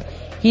advisor.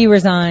 He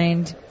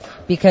resigned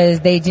because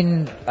they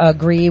didn't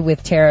agree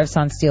with tariffs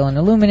on steel and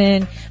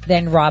aluminum.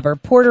 Then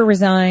Robert Porter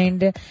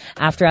resigned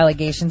after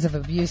allegations of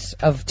abuse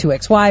of two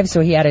ex-wives,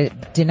 so he had to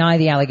deny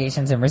the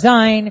allegations and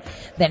resign.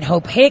 Then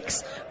Hope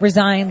Hicks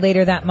resigned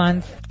later that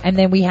month. And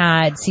then we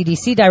had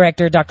CDC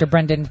director Dr.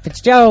 Brendan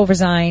Fitzgerald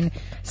resign.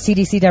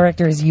 CDC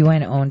director is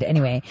UN-owned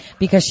anyway,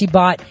 because she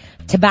bought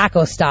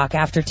tobacco stock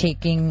after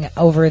taking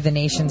over the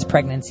nation's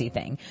pregnancy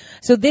thing.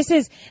 So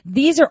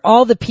these are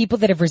all the people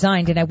that have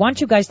resigned, and I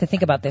want you guys to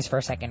think about this for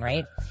a second,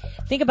 right?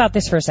 Think about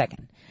this for a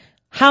second.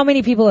 How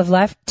many people have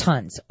left?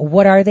 Tons.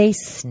 What are they?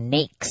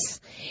 Snakes.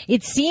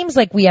 It seems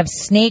like we have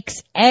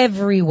snakes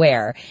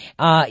everywhere.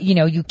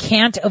 You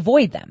can't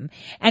avoid them.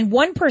 And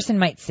one person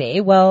might say,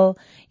 well,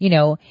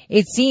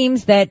 it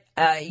seems that,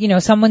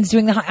 someone's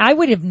doing I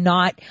would have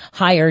not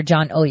hired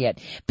John Elliott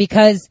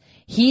because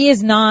he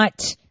is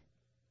not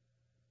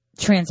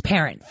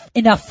transparent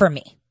enough for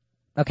me.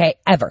 Okay?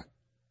 Ever.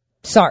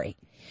 Sorry.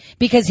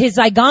 Because his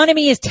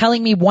zygonomy is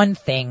telling me one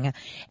thing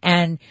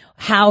and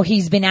how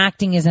he's been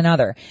acting is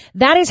another.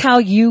 That is how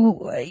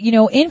you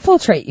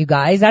infiltrate, you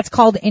guys. That's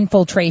called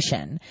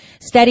infiltration.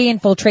 Steady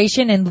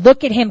infiltration, and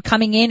look at him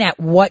coming in at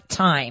what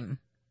time.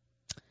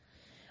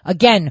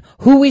 Again,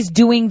 who is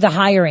doing the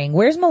hiring?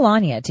 Where's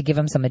Melania to give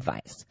him some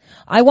advice?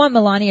 I want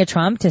Melania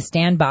Trump to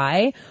stand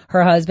by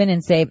her husband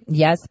and say,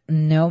 yes,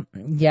 no,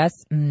 yes,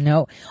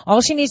 no.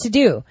 All she needs to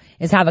do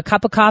is have a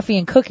cup of coffee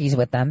and cookies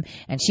with them,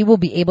 and she will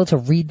be able to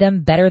read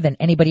them better than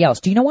anybody else.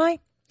 Do you know why?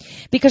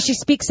 Because she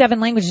speaks 7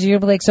 languages. You'll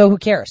be like, so who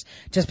cares?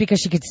 Just because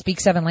she could speak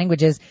 7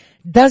 languages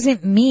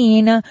doesn't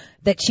mean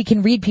that she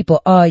can read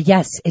people.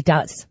 Yes, it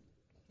does.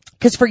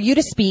 Because for you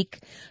to speak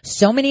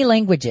so many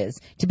languages,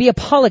 to be a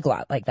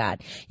polyglot like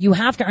that, you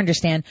have to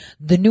understand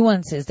the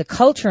nuances, the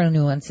cultural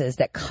nuances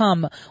that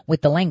come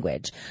with the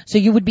language. So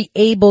you would be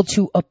able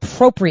to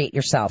appropriate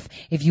yourself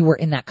if you were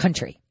in that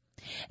country.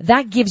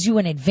 That gives you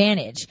an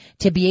advantage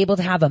to be able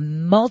to have a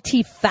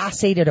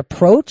multifaceted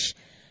approach,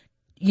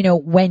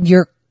 when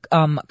you're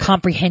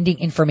comprehending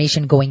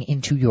information going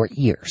into your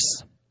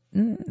ears.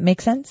 Make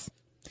sense?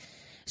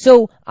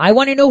 So I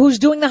want to know who's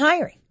doing the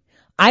hiring.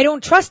 I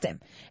don't trust him.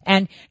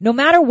 And no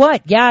matter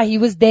what, yeah, he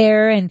was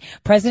there and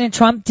President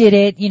Trump did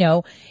it,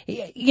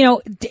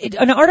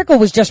 an article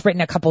was just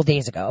written a couple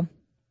days ago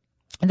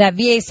that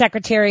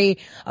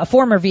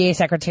former VA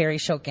Secretary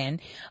Shulkin,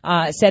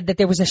 said that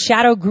there was a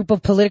shadow group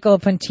of political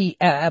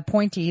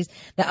appointees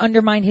that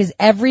undermined his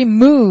every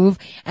move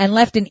and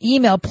left an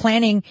email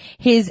planning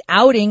his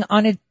outing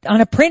on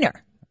a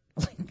printer.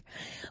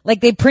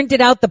 Like they printed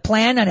out the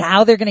plan on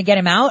how they're going to get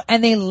him out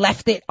and they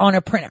left it on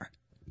a printer.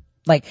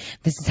 Like,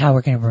 this is how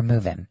we're going to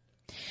remove him.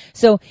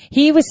 So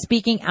he was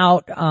speaking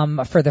out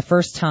for the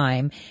first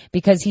time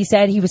because he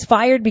said he was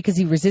fired because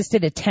he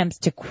resisted attempts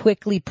to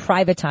quickly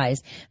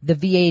privatize the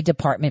VA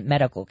department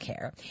medical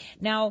care.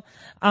 Now,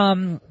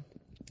 in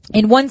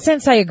one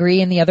sense I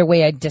agree, in the other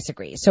way I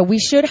disagree. So we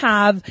should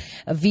have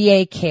a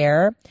VA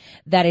care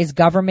that is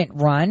government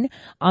run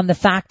on the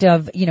fact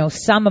of,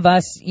 some of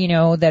us,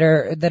 that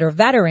are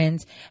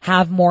veterans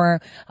have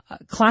more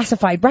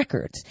classified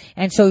records.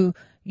 And so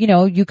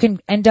you can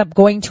end up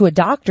going to a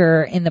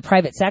doctor in the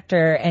private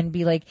sector and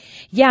be like,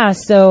 yeah,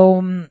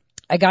 so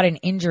I got an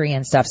injury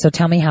and stuff. So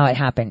tell me how it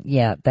happened.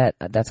 Yeah,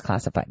 that's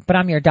classified. But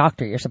I'm your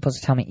doctor. You're supposed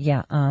to tell me.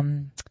 Yeah,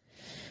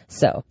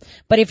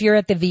 but if you're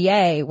at the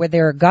VA where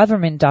there are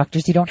government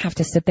doctors, you don't have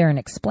to sit there and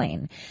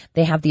explain.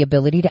 They have the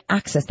ability to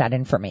access that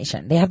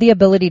information. They have the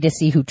ability to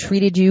see who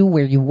treated you,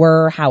 where you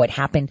were, how it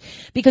happened.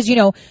 Because,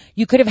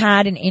 you could have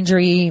had an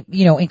injury,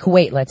 in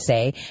Kuwait, let's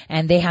say,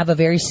 and they have a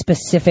very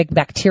specific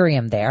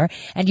bacterium there.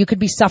 And you could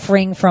be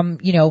suffering from,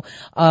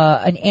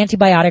 an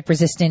antibiotic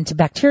resistant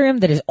bacterium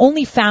that is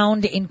only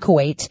found in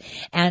Kuwait.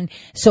 And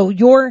so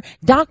your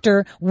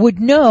doctor would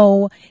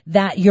know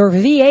that your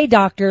VA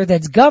doctor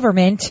that's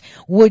government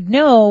would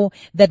know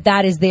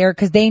that is there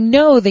because they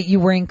know that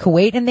you were in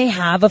Kuwait and they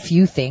have a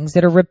few things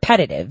that are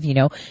repetitive,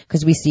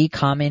 because we see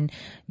common,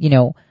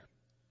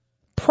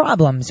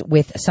 problems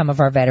with some of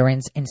our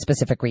veterans in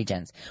specific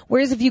regions.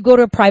 Whereas if you go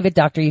to a private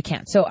doctor, you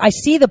can't. So I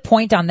see the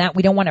point on that.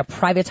 We don't want to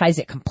privatize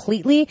it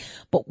completely,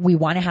 but we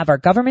want to have our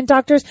government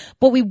doctors,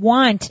 but we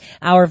want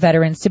our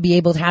veterans to be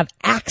able to have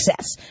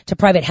access to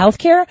private health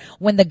care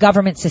when the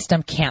government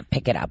system can't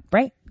pick it up,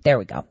 right? There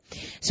we go.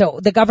 So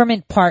the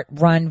government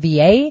part-run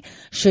VA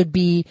should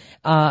be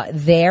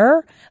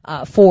there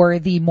for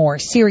the more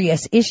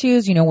serious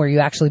issues, where you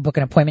actually book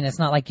an appointment. It's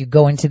not like you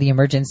go into the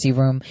emergency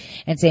room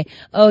and say,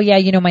 oh yeah,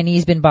 my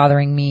knee's been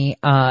bothering me,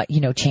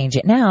 change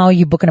it now.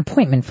 You book an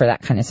appointment for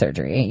that kind of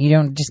surgery. You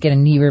don't just get a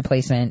knee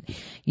replacement,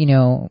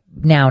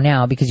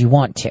 now because you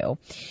want to.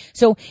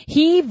 So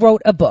he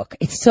wrote a book.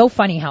 It's so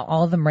funny how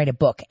all of them write a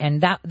book.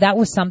 And that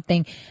was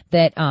something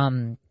that,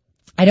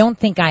 I don't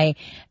think I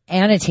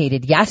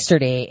annotated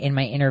yesterday in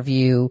my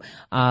interview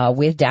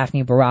with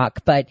Daphne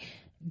Barak, but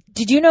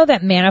did you know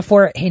that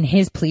Manafort, in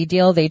his plea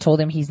deal, they told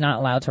him he's not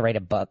allowed to write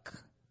a book?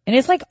 And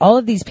it's like all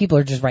of these people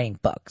are just writing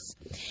books.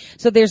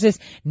 So there's this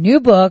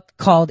new book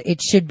called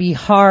It Shouldn't Be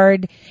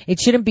Hard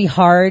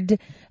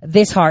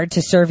This Hard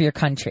to Serve Your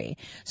Country.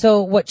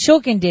 So what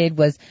Shulkin did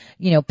was,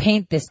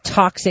 paint this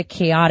toxic,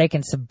 chaotic,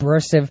 and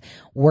subversive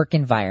work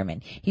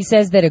environment. He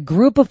says that a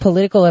group of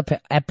political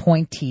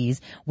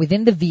appointees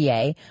within the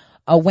VA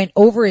went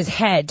over his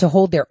head to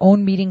hold their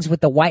own meetings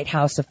with the White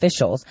House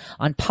officials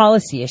on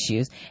policy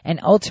issues and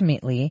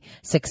ultimately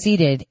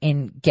succeeded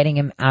in getting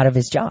him out of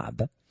his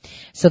job.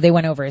 So they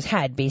went over his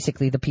head.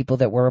 Basically, the people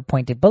that were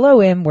appointed below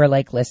him were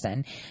like,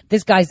 listen,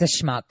 this guy's a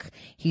schmuck.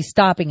 He's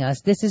stopping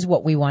us. This is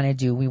what we want to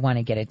do. We want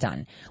to get it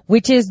done,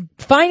 which is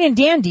fine and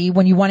dandy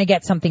when you want to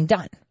get something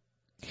done.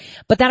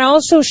 But that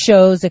also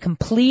shows a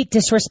complete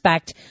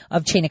disrespect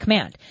of chain of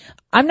command.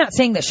 I'm not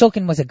saying that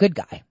Shulkin was a good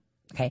guy.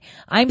 Okay.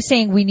 I'm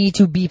saying we need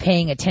to be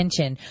paying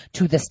attention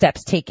to the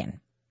steps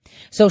taken.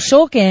 So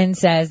Shulkin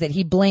says that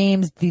he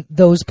blames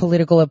those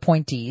political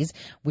appointees,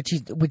 which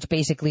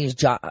basically is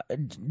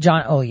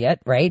John Olliott,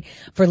 right,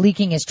 for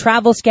leaking his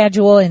travel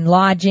schedule and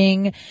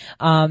lodging,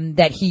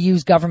 that he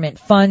used government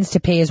funds to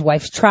pay his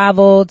wife's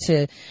travel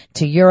to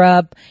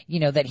Europe,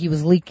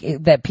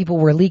 that people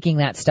were leaking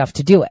that stuff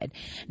to do it.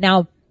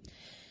 Now,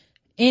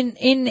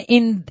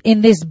 in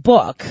this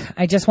book,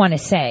 I just want to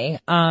say,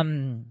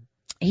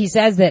 he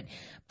says that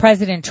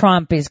President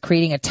Trump is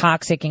creating a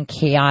toxic and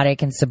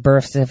chaotic and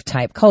subversive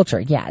type culture.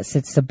 Yes,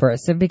 it's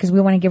subversive because we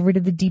want to get rid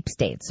of the deep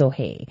state. So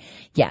hey,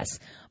 yes.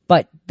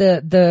 But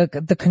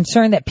the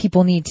concern that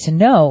people need to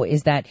know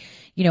is that,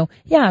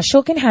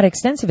 Shulkin had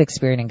extensive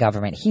experience in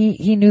government.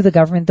 He knew the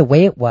government the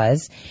way it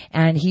was,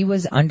 and he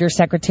was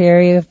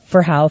Undersecretary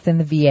for Health in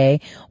the VA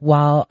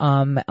while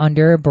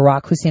under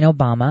Barack Hussein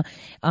Obama.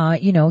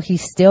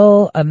 He's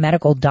still a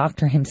medical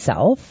doctor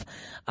himself.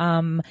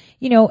 And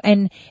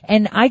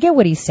I get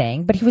what he's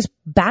saying, but he was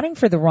batting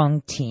for the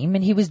wrong team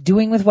and he was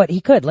doing with what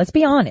he could. Let's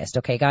be honest,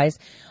 okay, guys?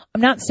 I'm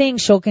not saying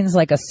Shulkin's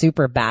like a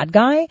super bad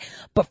guy,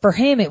 but for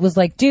him it was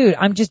like, dude,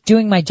 I'm just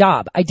doing my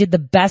job. I did the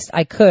best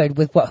I could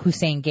with what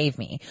Hussein gave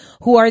me.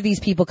 Who are these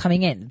people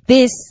coming in?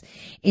 This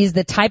is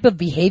the type of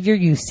behavior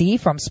you see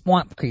from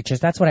swamp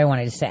creatures. That's what I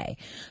wanted to say.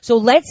 So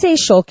let's say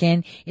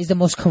Shulkin is the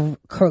most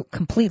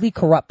completely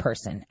corrupt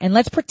person. And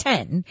let's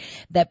pretend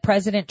that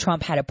President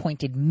Trump had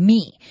appointed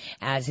me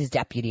as his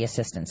deputy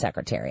assistant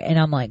secretary. And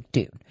I'm like,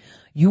 dude,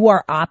 you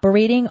are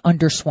operating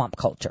under swamp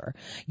culture.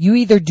 You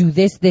either do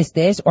this,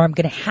 or I'm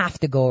going to have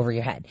to go over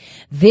your head.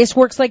 This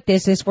works like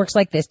this works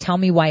like this. Tell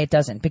me why it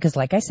doesn't. Because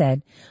like I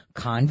said,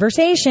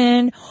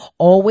 conversation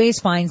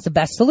always finds the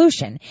best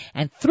solution.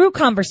 And through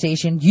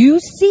conversation, you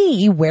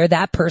see where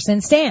that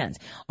person stands.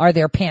 Are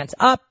their pants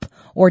up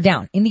or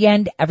down? In the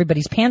end,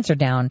 everybody's pants are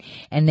down.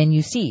 And then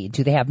you see,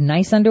 do they have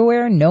nice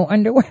underwear? No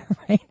underwear,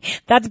 right?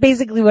 That's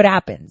basically what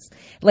happens.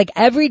 Like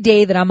every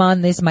day that I'm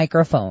on this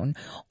microphone,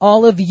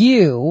 all of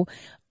you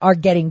are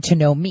getting to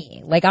know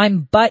me. Like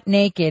I'm butt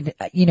naked,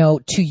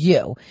 to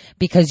you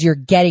because you're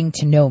getting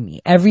to know me.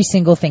 Every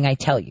single thing I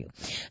tell you.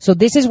 So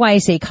this is why I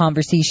say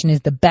conversation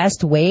is the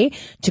best way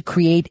to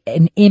create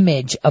an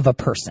image of a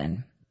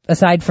person.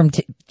 Aside from,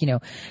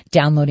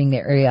 downloading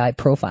their AI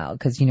profile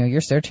because,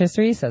 your search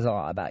history says a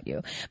lot about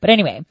you. But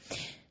anyway,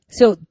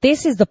 so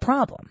this is the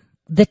problem.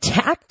 The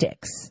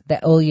tactics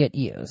that Olliott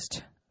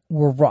used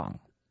were wrong.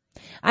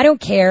 I don't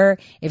care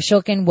if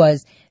Shulkin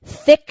was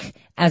thick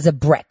as a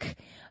brick,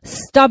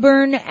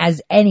 stubborn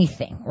as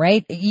anything,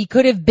 right? He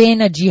could have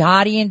been a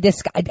jihadi in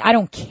disguise. I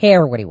don't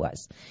care what he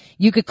was.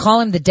 You could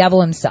call him the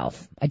devil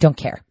himself. I don't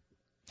care.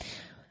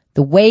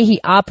 The way he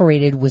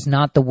operated was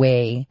not the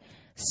way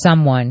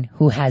someone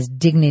who has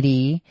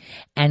dignity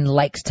and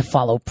likes to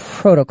follow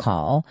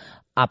protocol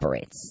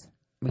operates.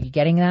 Are you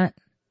getting that?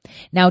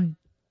 Now,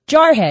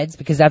 jarheads,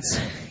 because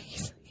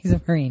he's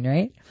a Marine,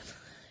 right?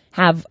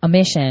 Have a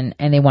mission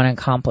and they want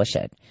to accomplish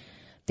it.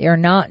 They are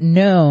not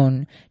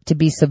known to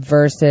be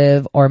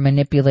subversive or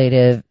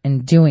manipulative in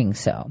doing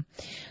so.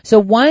 So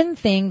one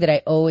thing that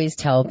I always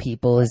tell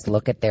people is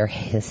look at their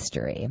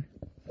history.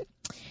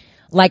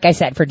 Like I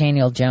said, for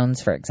Daniel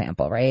Jones, for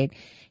example, right?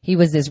 He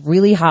was this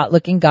really hot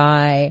looking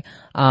guy,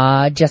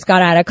 just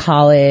got out of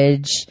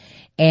college,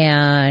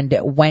 and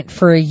went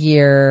for a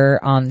year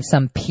on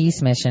some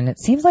peace mission. It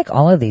seems like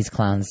all of these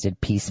clowns did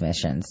peace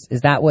missions.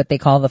 Is that what they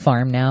call the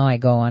farm now? I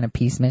go on a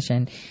peace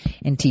mission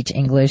and teach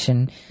English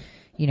in,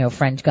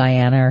 French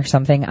Guiana or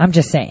something. I'm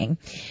just saying.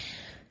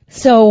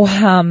 So,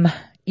 he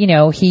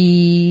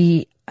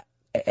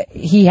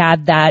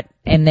had that,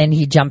 and then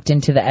he jumped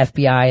into the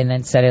FBI, and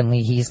then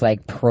suddenly he's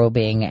like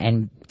probing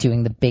and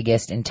doing the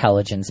biggest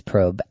intelligence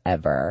probe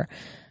ever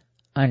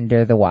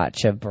under the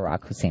watch of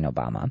Barack Hussein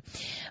Obama.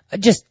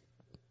 Just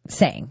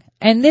saying.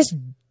 And this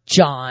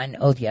John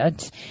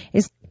Elliott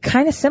is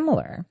kind of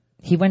similar.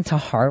 He went to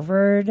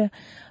Harvard,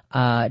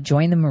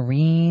 joined the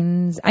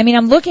Marines. I mean,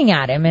 I'm looking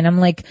at him and I'm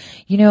like,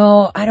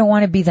 I don't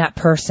want to be that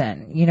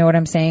person. You know what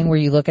I'm saying? Where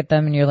you look at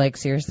them and you're like,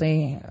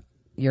 seriously,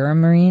 you're a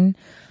Marine?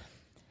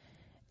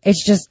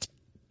 It's just,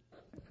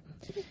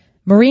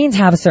 Marines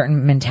have a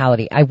certain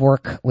mentality. I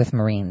work with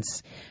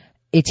Marines.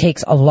 It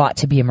takes a lot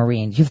to be a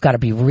Marine. You've got to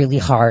be really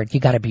hard. You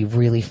got to be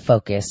really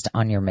focused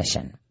on your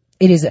mission.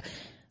 It is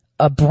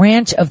a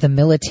branch of the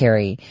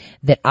military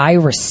that I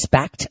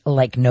respect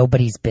like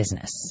nobody's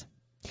business.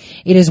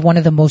 It is one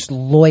of the most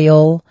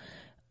loyal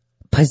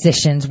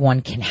positions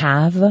one can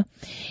have.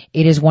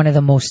 It is one of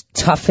the most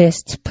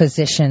toughest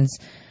positions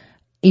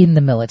in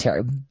the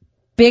military.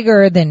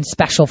 Bigger than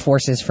special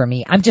forces for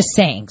me. I'm just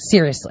saying,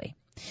 seriously,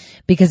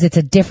 because it's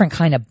a different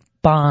kind of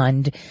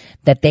bond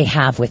that they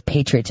have with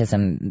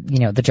patriotism,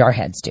 the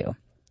jarheads do.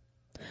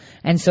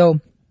 And so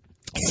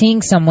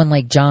seeing someone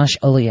like Josh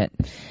Elliott,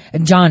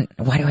 John,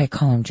 why do I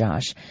call him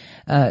Josh?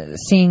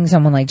 Seeing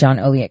someone like John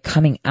Elliott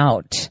coming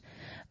out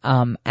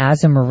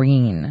as a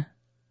Marine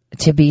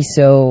to be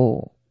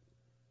so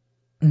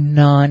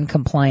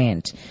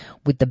non-compliant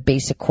with the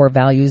basic core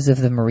values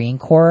of the Marine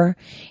Corps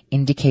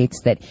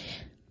indicates that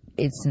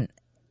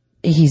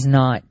he's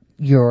not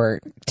your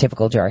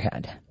typical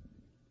jarhead.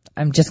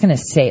 I'm just going to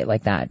say it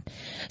like that.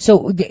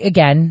 So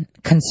again,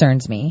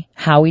 concerns me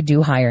how we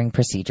do hiring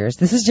procedures.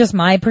 This is just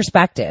my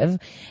perspective,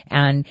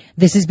 and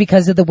this is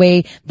because of the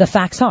way the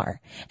facts are.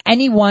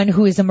 Anyone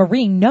who is a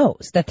Marine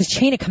knows that the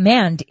chain of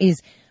command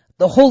is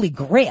the holy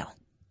grail.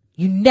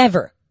 You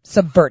never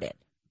subvert it.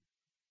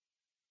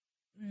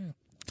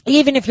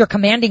 Even if your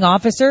commanding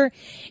officer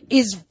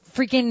is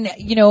freaking,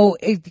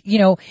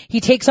 he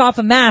takes off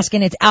a mask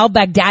and it's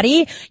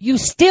al-Baghdadi, you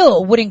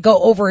still wouldn't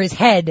go over his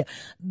head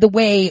the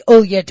way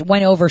Elliott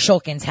went over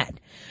Shulkin's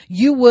head.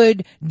 You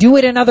would do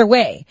it another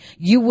way.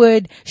 You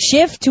would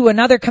shift to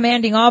another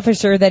commanding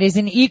officer that is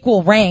in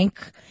equal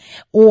rank,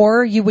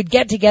 or you would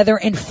get together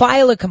and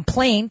file a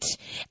complaint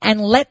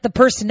and let the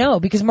person know.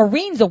 Because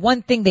Marines, the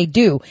one thing they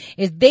do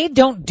is they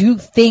don't do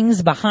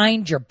things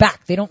behind your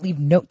back. They don't leave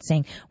notes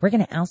saying, we're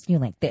going to oust you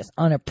like this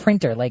on a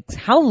printer. Like,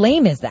 how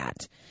lame is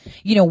that?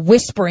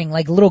 Whispering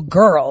like little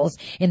girls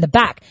in the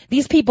back.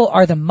 These people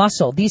are the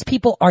muscle. These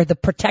people are the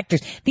protectors.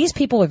 These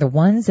people are the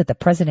ones that the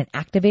president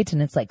activates,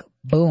 and it's like,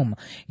 boom,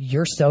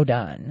 you're so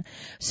done.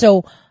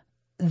 So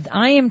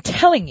I am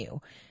telling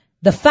you,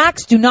 the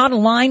facts do not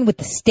align with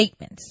the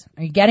statements.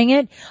 Are you getting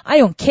it? I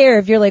don't care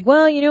if you're like,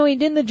 well, he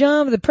did the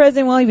job of the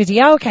president while he was,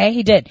 yeah, okay,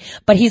 he did.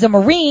 But he's a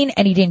Marine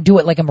and he didn't do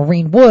it like a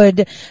Marine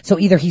would. So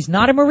either he's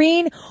not a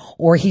Marine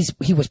or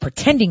he was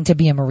pretending to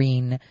be a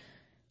Marine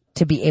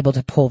to be able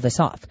to pull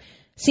this off.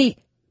 See,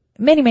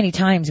 many, many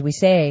times we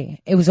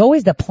say it was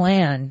always the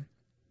plan.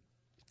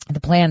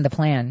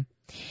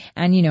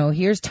 And,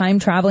 here's time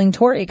traveling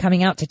Tori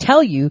coming out to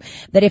tell you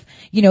that if,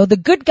 the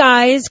good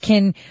guys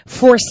can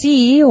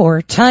foresee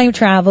or time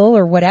travel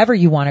or whatever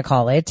you want to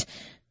call it,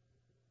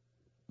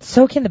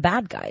 so can the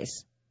bad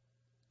guys.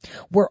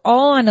 We're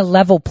all on a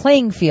level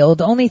playing field.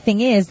 The only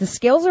thing is the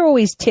scales are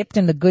always tipped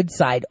in the good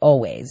side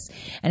always.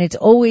 And it's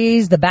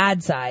always the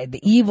bad side, the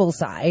evil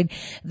side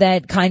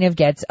that kind of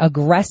gets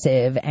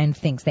aggressive and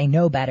thinks they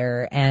know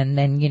better. And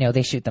then,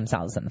 they shoot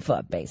themselves in the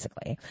foot,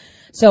 basically.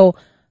 So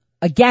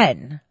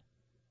again,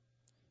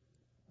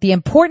 the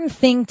important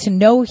thing to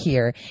know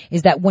here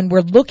is that when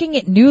we're looking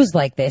at news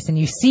like this and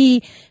you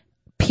see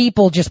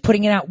people just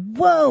putting it out,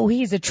 whoa,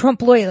 he's a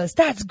Trump loyalist,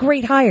 that's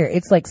great hire.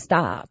 It's like,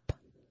 stop.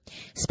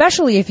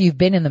 Especially if you've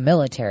been in the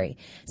military.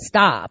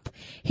 Stop.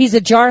 He's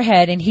a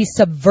jarhead and he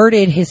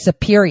subverted his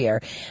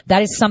superior.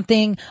 That is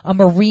something a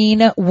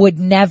Marine would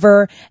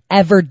never,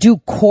 ever do.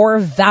 Core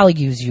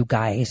values, you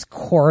guys.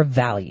 Core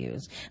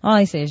values. All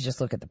I say is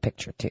just look at the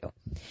picture too.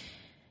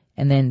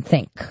 And then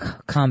think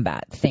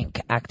combat,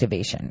 think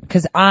activation.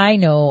 Because I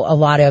know a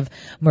lot of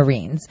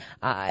Marines.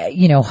 I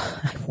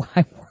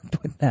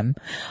worked with them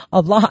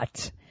a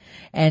lot.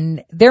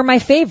 And they're my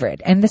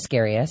favorite and the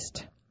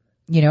scariest.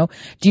 Do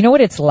you know what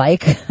it's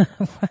like?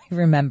 I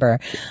remember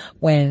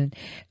when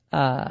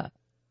I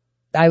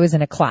was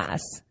in a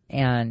class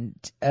and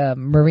a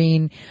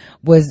Marine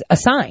was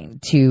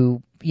assigned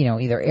to,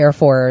 either Air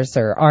Force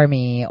or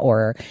Army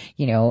or,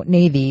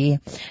 Navy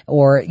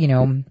or,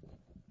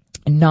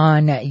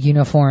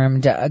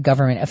 non-uniformed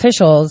government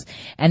officials,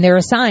 and they're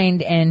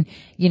assigned, and,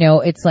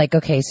 it's like,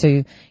 okay,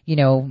 so,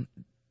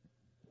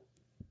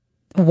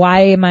 why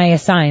am I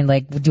assigned?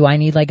 Like, do I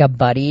need like a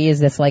buddy? Is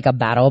this like a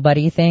battle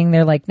buddy thing?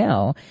 They're like,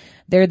 no,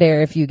 they're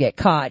there. If you get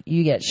caught,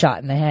 you get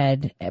shot in the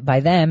head by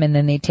them, and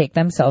then they take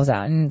themselves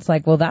out. And it's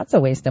like, well, that's a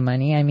waste of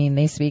money. I mean,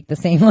 they speak the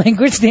same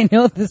language. They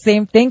know the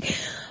same thing,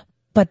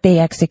 but they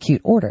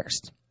execute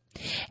orders.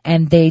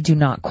 And they do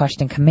not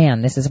question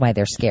command. This is why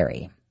they're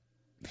scary.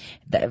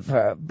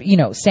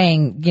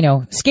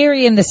 Saying,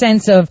 scary in the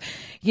sense of,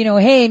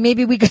 hey,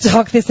 maybe we could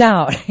talk this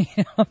out.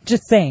 I'm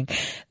just saying.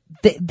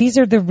 This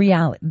is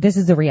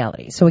the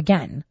reality. So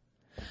again,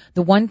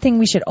 the one thing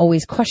we should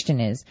always question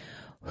is,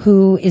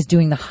 who is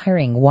doing the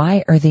hiring?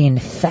 Why are they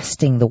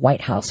infesting the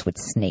White House with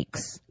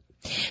snakes?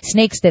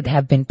 Snakes that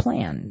have been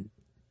planned,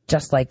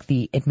 just like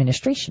the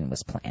administration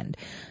was planned.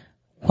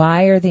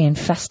 Why are they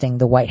infesting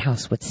the White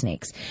House with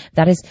snakes?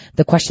 That is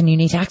the question you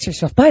need to ask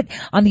yourself. But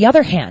on the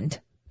other hand,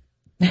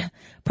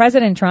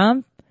 President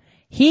Trump,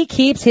 he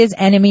keeps his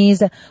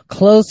enemies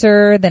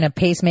closer than a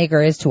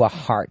pacemaker is to a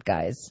heart,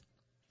 guys.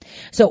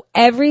 So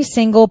every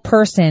single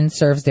person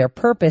serves their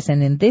purpose.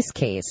 And in this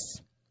case,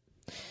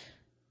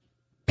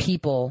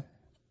 people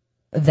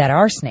that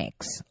are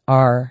snakes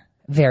are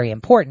very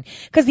important.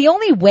 Because the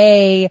only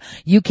way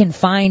you can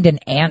find an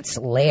ant's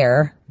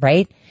lair,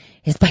 right,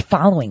 is by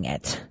following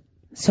it.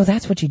 So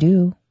that's what you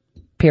do,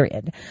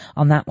 period,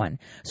 on that one.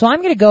 So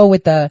I'm going to go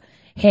with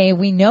hey,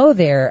 we know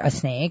they're a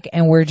snake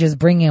and we're just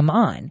bringing them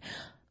on.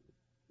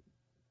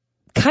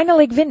 Kind of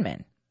like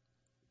Vindman.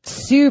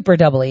 Super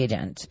double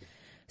agent.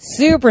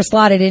 Super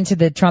slotted into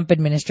the Trump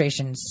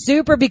administration.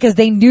 Super because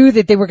they knew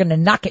that they were going to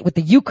knock it with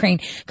the Ukraine,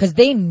 because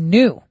they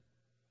knew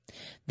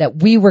that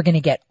we were going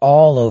to get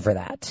all over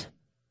that.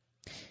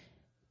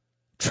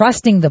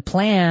 Trusting the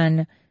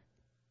plan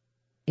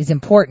is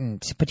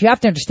important, but you have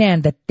to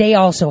understand that they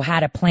also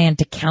had a plan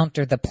to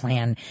counter the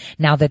plan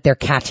now that they're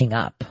catching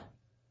up.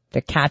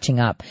 They're catching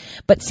up.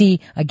 But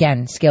see,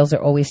 again, scales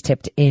are always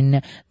tipped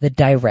in the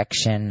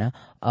direction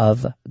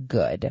of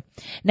good.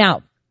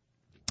 Now,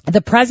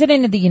 the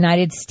President of the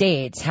United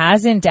States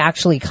hasn't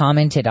actually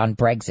commented on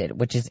Brexit,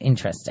 which is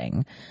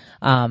interesting.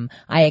 I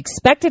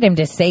expected him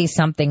to say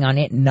something on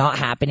it not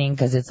happening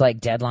because it's like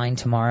deadline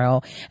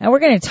tomorrow. And we're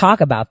going to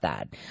talk about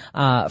that,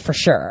 for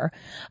sure.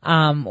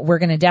 We're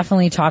going to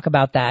definitely talk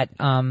about that,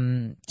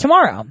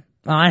 tomorrow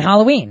on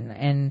Halloween.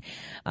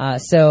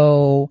 And,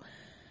 so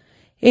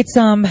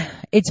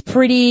it's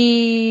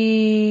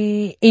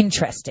pretty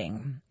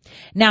interesting.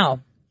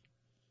 Now,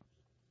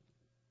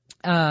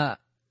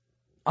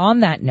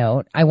 on that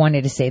note, I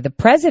wanted to say the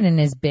president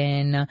has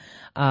been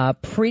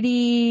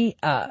pretty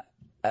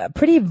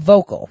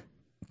vocal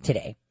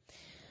today.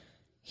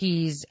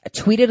 He's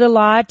tweeted a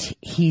lot,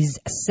 he's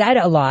said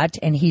a lot,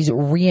 and he's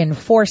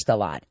reinforced a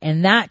lot.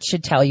 And that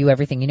should tell you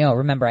everything you know.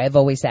 Remember, I've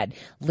always said,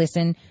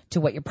 listen to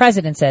what your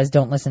president says,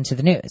 don't listen to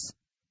the news.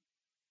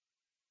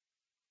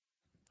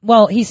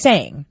 Well, he's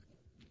saying,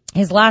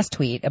 his last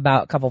tweet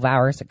about a couple of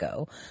hours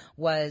ago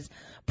was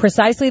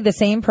precisely the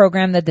same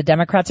program that the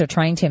Democrats are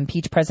trying to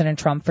impeach President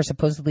Trump for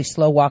supposedly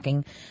slow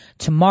walking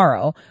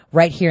tomorrow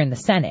right here in the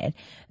Senate.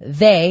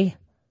 They,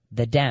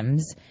 the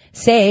Dems,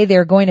 say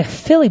they're going to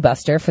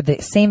filibuster for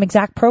the same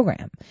exact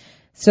program.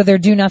 So they're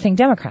do-nothing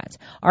Democrats.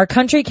 Our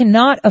country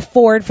cannot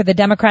afford for the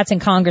Democrats in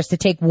Congress to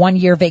take 1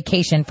 year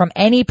vacation from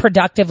any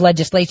productive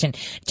legislation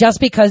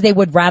just because they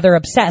would rather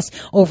obsess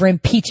over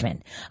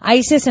impeachment.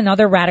 ISIS and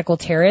other radical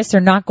terrorists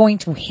are not going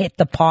to hit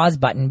the pause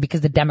button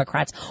because the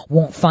Democrats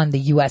won't fund the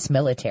U.S.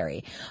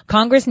 military.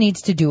 Congress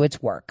needs to do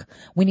its work.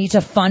 We need to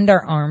fund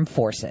our armed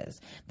forces.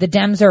 The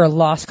Dems are a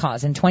lost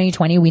cause. In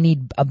 2020, we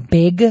need a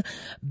big,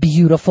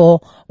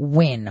 beautiful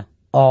win.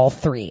 All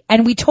three.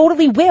 And we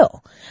totally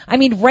will. I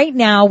mean, right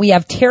now we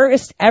have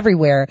terrorists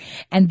everywhere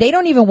and they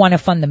don't even want to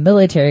fund the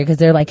military because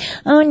they're like,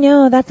 oh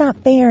no, that's not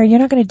fair. You're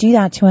not going to do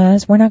that to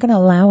us. We're not going to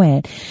allow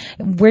it.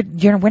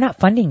 We're not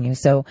funding you.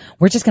 So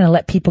we're just going to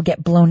let people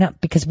get blown up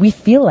because we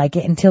feel like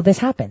it until this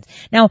happens.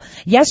 Now,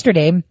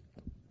 yesterday,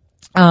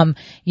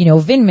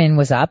 Vindman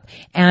was up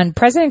and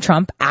President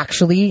Trump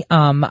actually,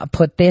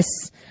 put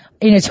this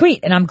in a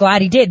tweet, and I'm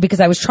glad he did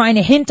because I was trying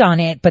to hint on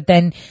it, but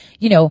then,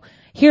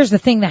 here's the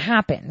thing that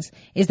happens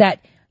is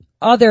that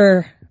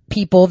other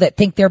people that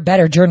think they're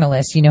better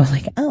journalists,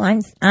 like, oh,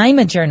 I'm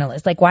a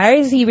journalist. Like, why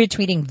is he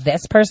retweeting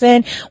this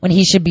person when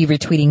he should be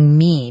retweeting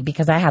me?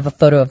 Because I have a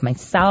photo of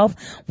myself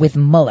with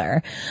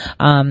Mueller.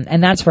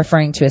 And that's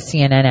referring to a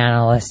CNN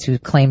analyst who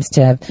claims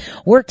to have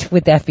worked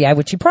with the FBI,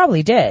 which he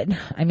probably did.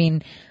 I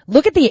mean,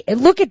 look at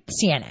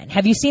CNN.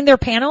 Have you seen their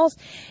panels?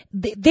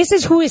 This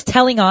is who is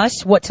telling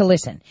us what to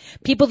listen.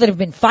 People that have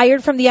been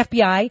fired from the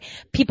FBI,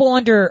 people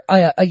under,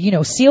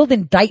 sealed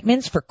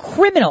indictments for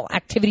criminal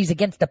activities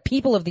against the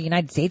people of the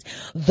United States.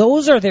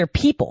 Those are their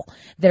people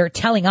that are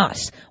telling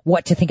us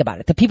what to think about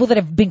it. The people that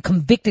have been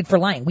convicted for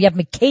lying. We have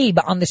McCabe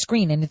on the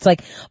screen and it's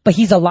like, but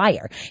he's a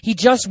liar. He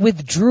just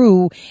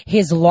withdrew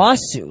his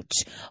lawsuit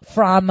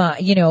from,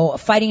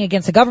 fighting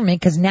against the government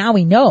because now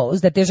he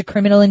knows that there's a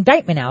criminal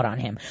indictment out on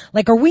him.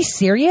 Like, are we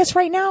serious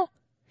right now?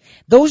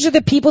 Those are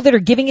the people that are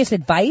giving us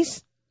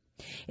advice.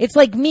 It's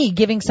like me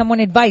giving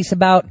someone advice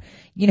about,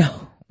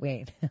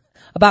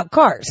 about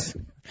cars.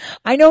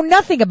 I know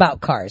nothing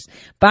about cars,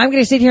 but I'm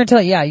going to sit here and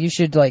tell you, yeah, you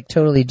should like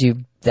totally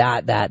do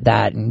that,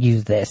 and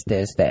use this.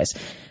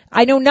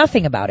 I know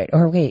nothing about it.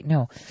 Or wait,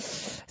 no,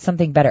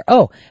 something better.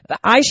 Oh,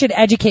 I should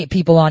educate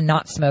people on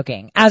not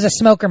smoking. As a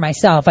smoker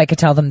myself, I could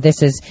tell them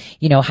this is,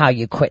 how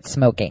you quit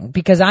smoking,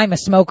 because I'm a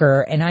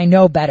smoker and I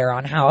know better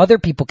on how other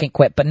people can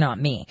quit, but not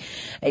me.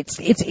 It's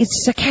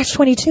a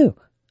catch-22,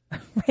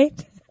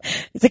 right?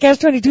 It's a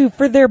catch-22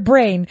 for their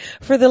brain,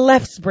 for the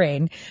left's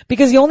brain,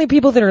 because the only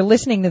people that are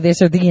listening to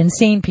this are the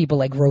insane people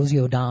like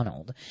Rosie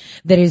O'Donnell,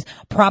 that is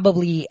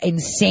probably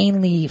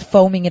insanely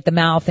foaming at the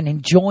mouth and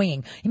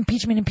enjoying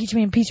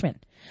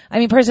impeachment. I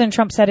mean, President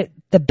Trump said it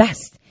the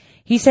best.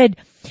 He said,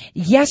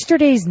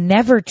 yesterday's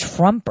never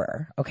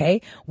Trumper,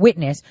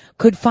 witness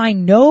could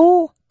find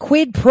no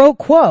quid pro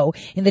quo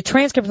in the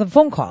transcript of the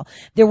phone call.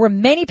 There were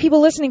many people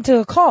listening to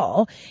the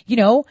call.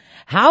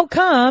 How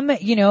come,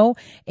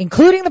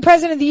 including the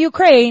president of the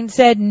Ukraine,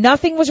 said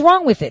nothing was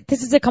wrong with it?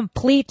 This is a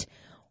complete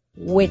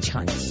witch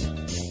hunt.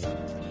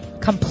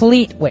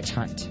 Complete witch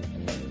hunt.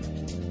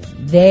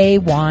 They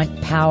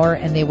want power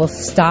and they will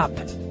stop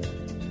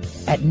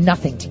at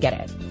nothing to get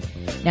it.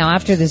 Now,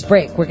 after this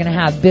break, we're going to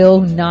have Bill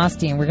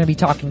Nasty and we're going to be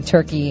talking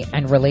Turkey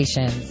and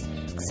relations,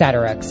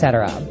 etc.,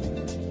 etc.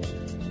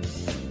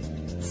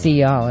 See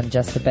y'all in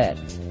just a bit.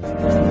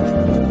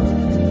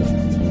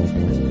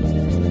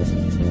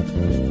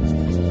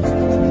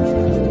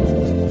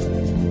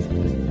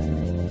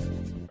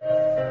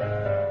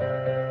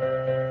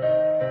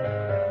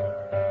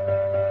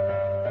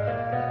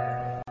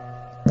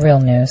 Real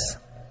news.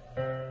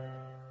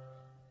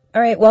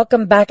 All right,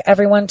 welcome back,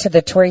 everyone, to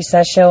the Tori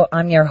Says Show.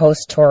 I'm your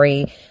host,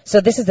 Tori. So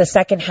this is the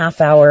second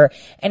half hour,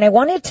 and I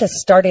wanted to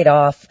start it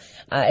off.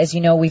 As you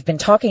know, we've been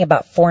talking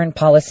about foreign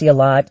policy a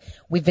lot.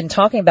 We've been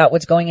talking about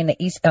what's going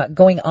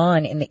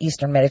on in the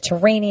Eastern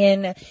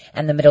Mediterranean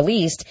and the Middle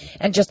East,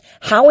 and just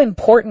how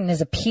important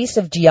as a piece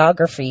of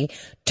geography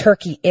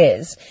Turkey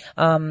is.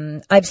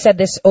 I've said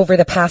this over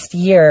the past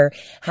year,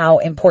 how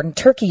important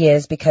Turkey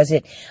is because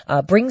it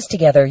brings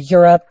together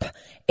Europe,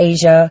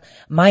 Asia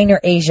Minor,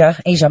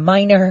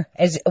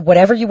 as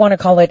whatever you want to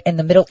call it, in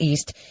the Middle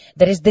East,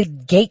 that is the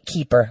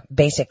gatekeeper,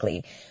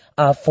 basically,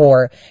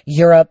 for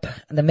Europe,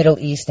 the Middle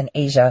East, and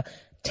Asia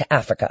to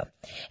Africa.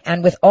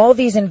 And with all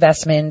these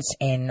investments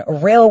in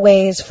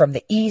railways from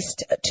the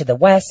east to the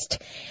west,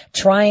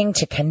 trying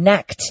to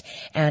connect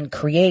and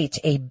create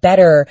a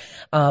better,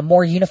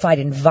 more unified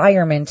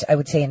environment, I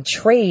would say, in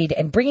trade,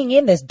 and bringing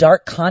in this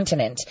dark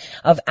continent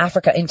of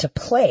Africa into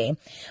play,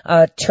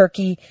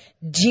 Turkey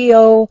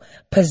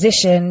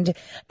geo-positioned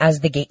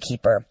as the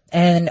gatekeeper,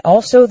 and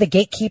also the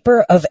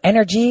gatekeeper of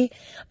energy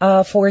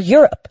for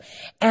Europe.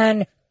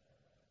 And,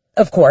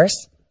 of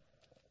course,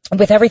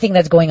 with everything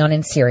that's going on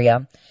in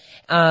Syria,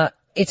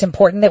 it's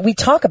important that we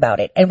talk about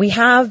it. And we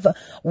have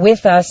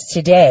with us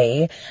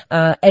today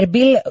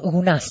Erbil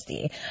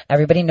Gunasti.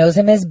 Everybody knows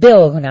him as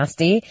Bill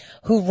Gunasti,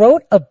 who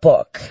wrote a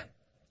book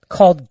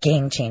called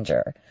Game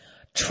Changer,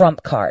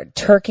 Trump Card,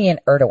 Turkey and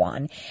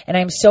Erdogan. And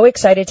I'm so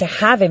excited to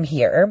have him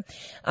here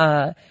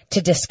to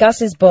discuss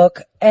his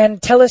book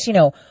and tell us,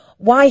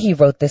 why he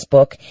wrote this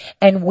book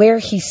and where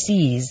he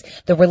sees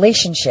the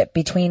relationship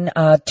between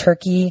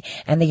Turkey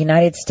and the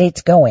United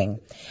States going.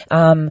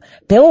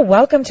 Bill,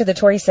 welcome to the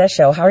Tori Says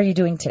Show. How are you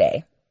doing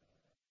today?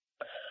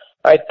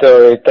 Hi,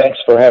 Tori. Thanks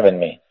for having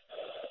me.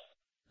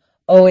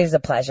 Always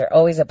a pleasure.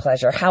 Always a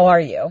pleasure. How are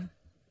you?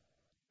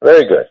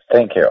 Very good.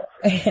 Thank you.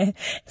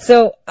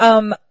 So,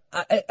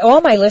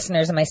 all my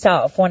listeners and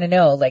myself want to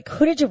know,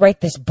 who did you write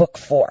this book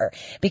for?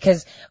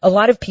 Because a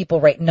lot of people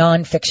write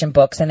nonfiction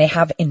books and they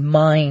have in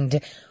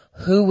mind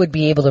who would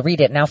be able to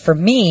read it. Now, for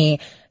me,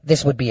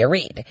 this would be a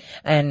read.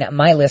 And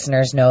my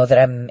listeners know that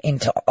I'm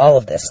into all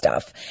of this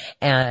stuff.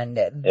 And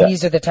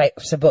these are the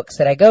types of books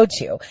that I go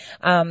to.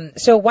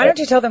 So why don't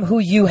you tell them who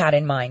you had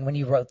in mind when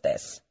you wrote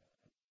this?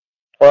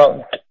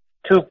 Well,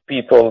 two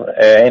people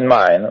in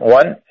mind.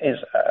 One is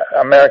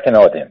American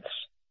audience.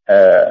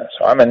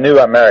 So I'm a new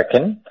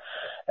American.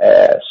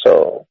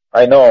 So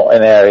I know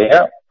an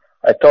area.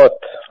 I thought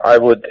I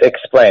would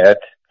explain it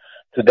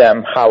to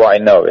them how I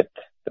know it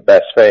the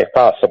best way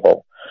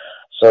possible,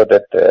 so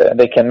that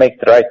they can make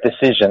the right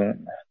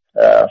decision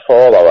for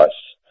all of us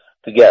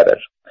together.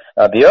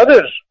 Now, the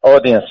other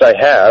audience I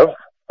have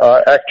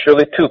are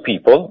actually two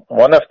people.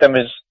 One of them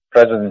is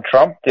President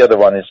Trump. The other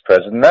one is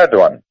President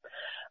Erdogan.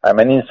 I'm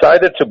an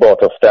insider to both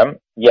of them,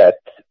 yet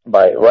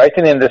by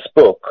writing in this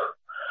book,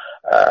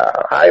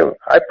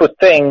 I put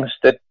things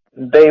that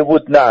they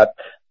would not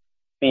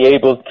be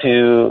able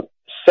to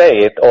say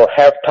it, or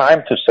have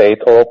time to say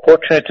it, or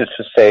opportunity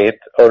to say it,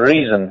 or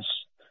reasons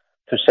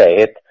to say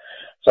it.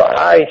 So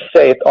I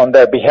say it on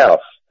their behalf.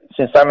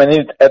 Since I'm a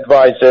new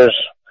advisor,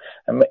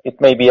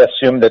 it may be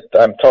assumed that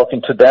I'm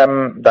talking to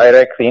them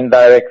directly,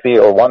 indirectly,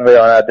 or one way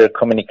or another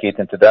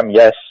communicating to them.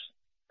 Yes,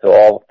 to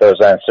all those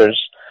answers.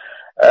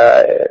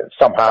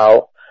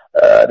 Somehow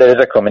there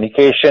is a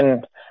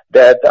communication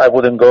that I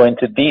wouldn't go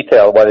into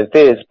detail what it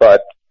is,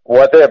 but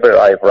whatever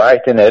I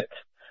write in it,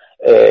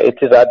 it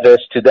is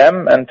addressed to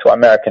them and to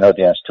American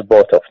audience, to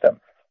both of them.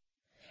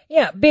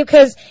 Yeah,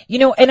 because,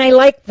 and I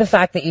like the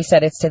fact that you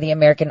said it's to the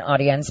American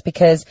audience,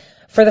 because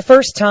for the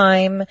first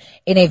time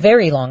in a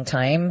very long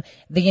time,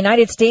 the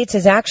United States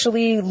is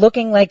actually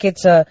looking like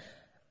it's a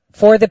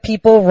for the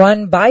people,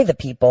 run by the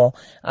people.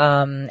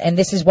 And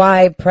this is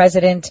why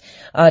President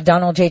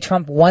Donald J.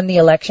 Trump won the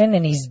election,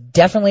 and he's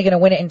definitely going to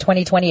win it in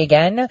 2020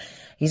 again.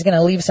 He's going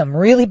to leave some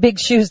really big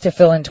shoes to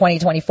fill in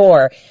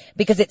 2024,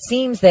 because it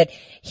seems that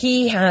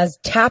he has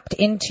tapped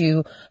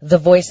into the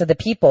voice of the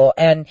people.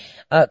 And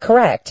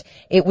correct,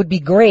 it would be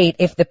great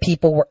if the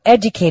people were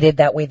educated,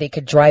 that way they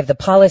could drive the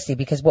policy,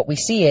 because what we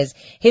see is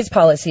his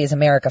policy is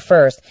America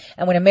first.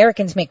 And when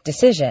Americans make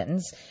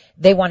decisions,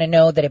 they want to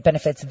know that it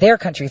benefits their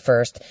country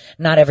first,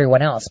 not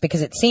everyone else,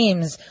 because it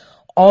seems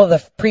all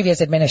the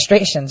previous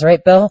administrations,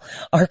 right, Bill,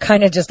 are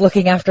kind of just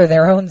looking after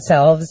their own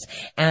selves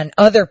and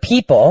other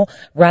people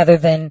rather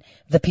than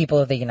the people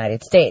of the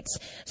United States.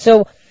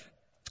 So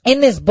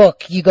in this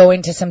book, you go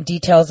into some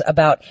details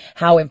about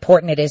how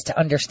important it is to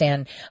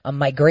understand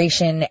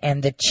migration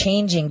and the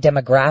changing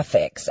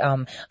demographics.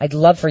 I'd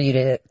love for you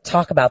to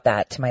talk about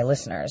that to my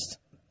listeners.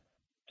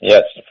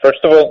 Yes. First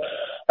of all,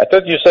 I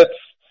thought you said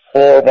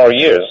 4 more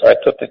years. I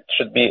thought it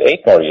should be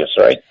 8 more years,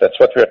 right? That's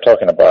what we're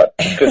talking about.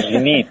 Because you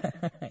need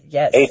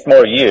yes. 8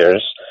 more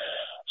years.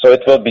 So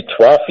it will be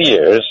 12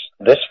 years.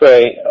 This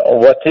way,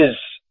 what is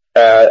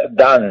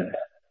done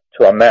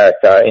to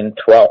America in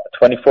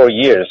 24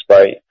 years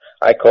by,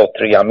 I call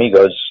 3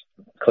 amigos,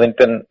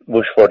 Clinton,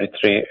 Bush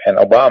 43, and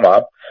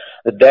Obama,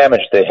 the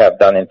damage they have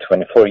done in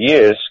 24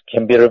 years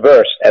can be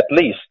reversed at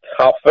least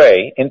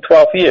halfway in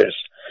 12 years.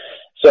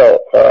 So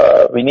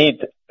we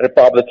need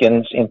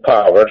Republicans in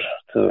power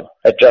to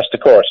adjust the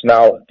course.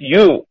 Now,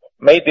 you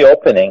made the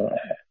opening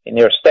in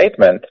your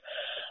statement.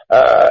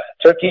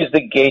 Turkey is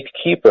the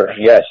gatekeeper,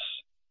 yes.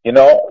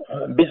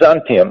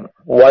 Byzantium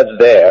was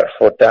there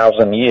for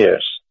 1,000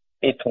 years.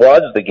 It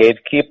was the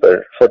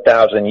gatekeeper for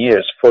 1,000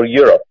 years for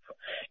Europe.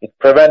 It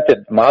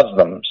prevented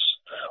Muslims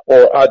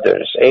or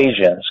others,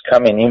 Asians,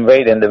 coming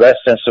invading the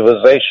Western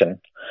civilization.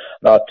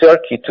 Now,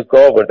 Turkey took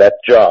over that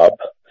job.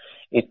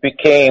 It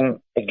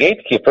became a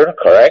gatekeeper,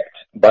 correct,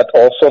 but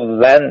also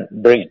land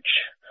bridge.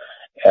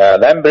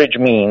 Land bridge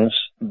means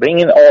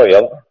bringing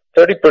oil.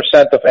 30%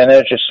 of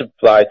energy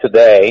supply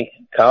today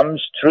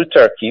comes through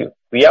Turkey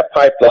via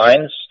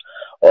pipelines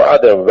or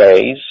other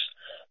ways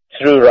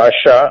through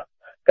Russia,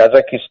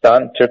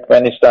 Kazakhstan,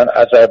 Turkmenistan,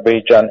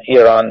 Azerbaijan,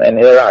 Iran,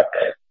 and Iraq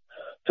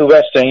to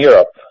Western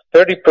Europe.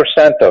 30%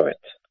 of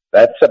it.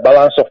 That's a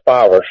balance of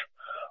power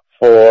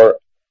for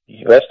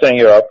Western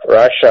Europe,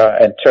 Russia,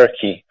 and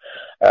Turkey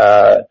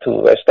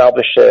to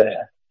establish a,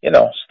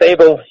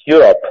 stable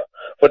Europe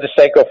for the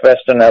sake of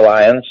Western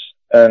alliance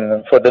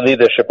and for the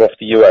leadership of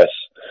the U.S.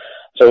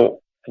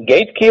 So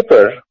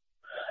gatekeeper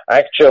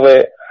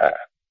actually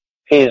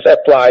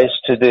applies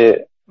to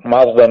the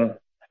Muslim,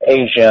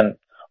 Asian,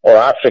 or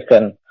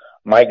African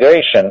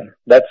migration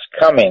that's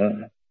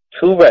coming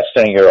to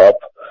Western Europe.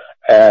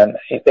 And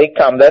if they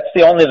come, that's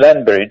the only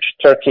land bridge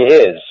Turkey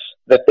is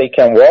that they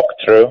can walk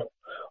through,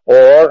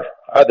 or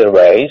other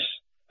ways.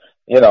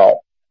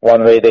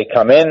 One way they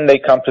come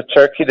to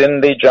Turkey,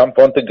 then they jump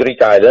onto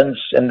Greek islands,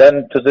 and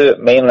then to the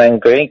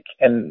mainland Greek,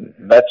 and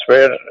that's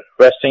where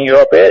Western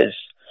Europe is.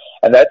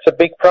 And that's a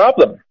big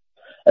problem.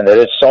 And there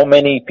is so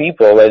many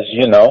people, as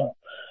you know,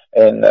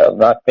 and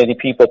not many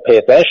people pay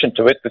attention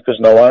to it because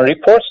no one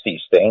reports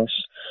these things,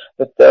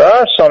 but there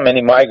are so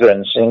many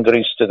migrants in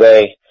Greece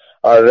today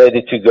are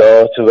ready to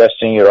go to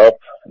Western Europe.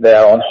 They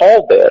are on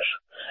hold there.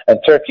 And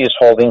Turkey is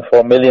holding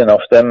 4 million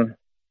of them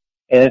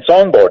in its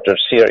own border,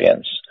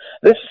 Syrians.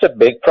 This is a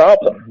big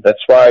problem.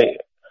 That's why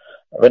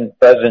when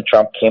President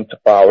Trump came to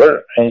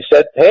power and he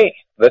said, hey,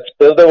 let's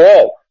build a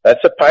wall.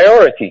 That's a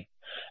priority.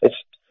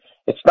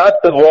 It's not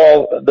the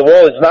wall. The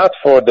wall is not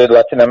for the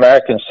Latin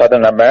Americans,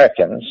 Southern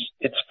Americans.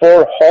 It's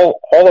for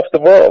all of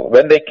the world.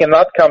 When they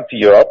cannot come to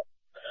Europe,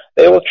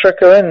 they will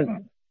trickle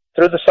in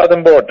through the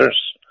southern borders.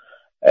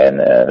 And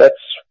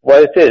that's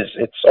what it is.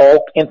 It's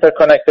all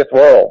interconnected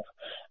world.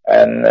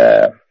 And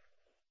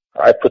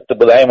I put the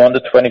blame on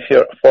the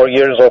 24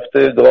 years of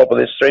the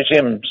globalist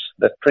regimes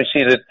that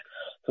preceded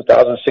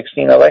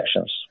 2016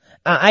 elections.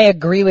 I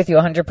agree with you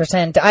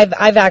 100%.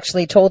 I've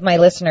actually told my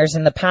listeners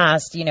in the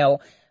past,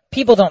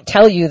 people don't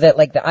tell you that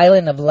like the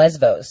island of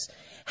Lesbos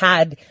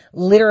had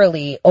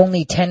literally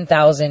only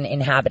 10,000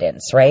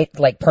 inhabitants, right?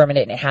 Like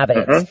permanent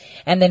inhabitants. Mm-hmm.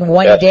 And then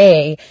one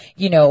day,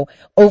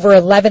 over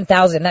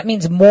 11,000. That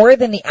means more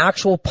than the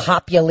actual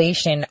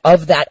population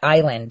of that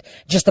island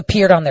just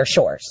appeared on their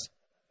shores.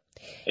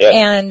 Yeah.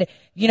 And,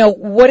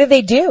 what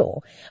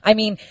do? I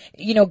mean,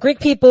 Greek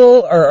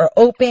people are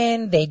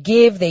open, they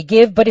give,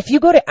 but if you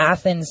go to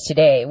Athens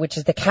today, which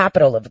is the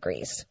capital of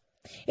Greece,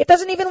 it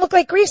doesn't even look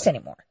like Greece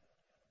anymore.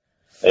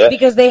 Yes.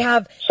 Because they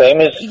have same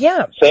as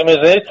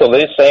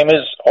Italy, same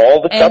as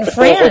all the capitals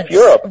France, of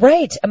Europe.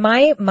 Right.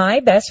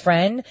 My best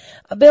friend,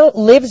 Bill,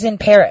 lives in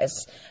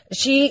Paris.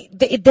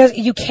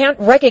 You can't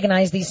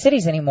recognize these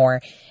cities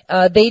anymore.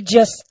 They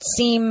just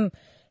seem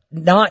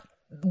not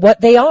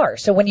what they are.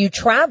 So when you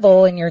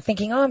travel and you're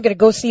thinking, oh, I'm going to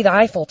go see the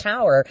Eiffel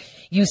Tower,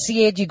 you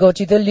see it, you go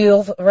to the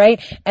Louvre,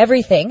 right?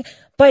 Everything.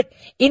 But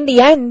in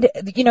the end,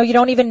 you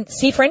don't even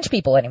see French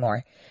people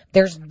anymore.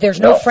 There's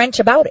no French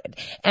about it.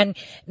 And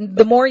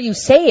the more you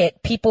say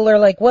it, people are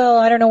like, well,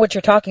 I don't know what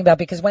you're talking about,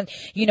 because when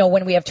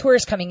we have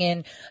tourists coming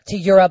in to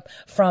Europe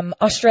from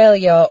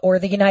Australia or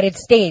the United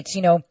States,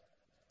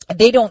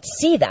 they don't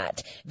see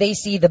that. They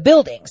see the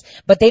buildings,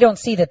 but they don't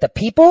see that the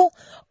people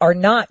are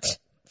not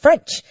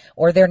French,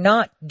 or they're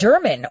not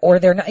German, or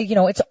they're not,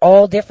 it's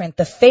all different.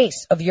 The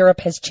face of Europe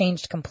has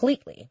changed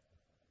completely.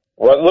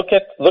 Well, look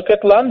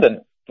at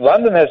London.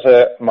 London has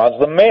a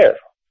Muslim mayor.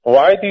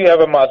 Why do you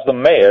have a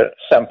Muslim mayor?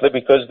 Simply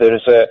because there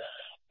is a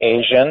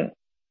Asian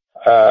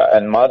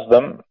and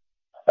Muslim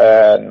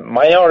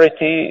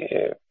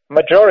majority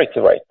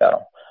right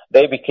now.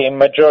 They became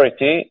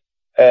majority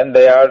and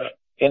they are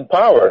in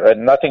power,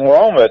 and nothing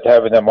wrong with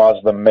having a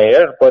Muslim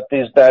mayor, but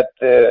that's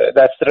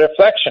the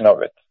reflection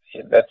of it.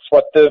 That's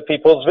what the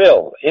people's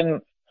will.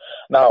 Would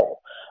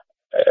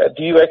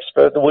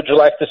you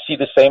like to see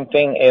the same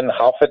thing in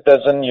half a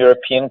dozen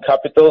European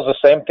capitals, the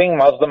same thing,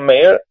 Muslim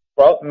mayor?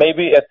 Well,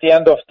 maybe at the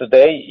end of the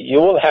day, you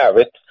will have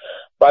it,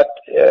 but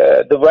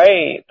the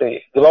way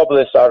the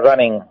globalists are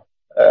running,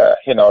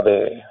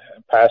 the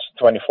past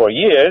 24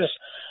 years,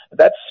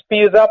 that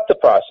speeds up the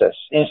process.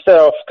 Instead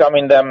of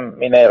coming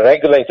them in a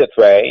regulated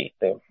way,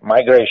 the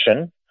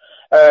migration,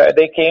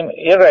 they came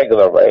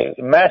irregular way,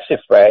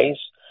 massive ways,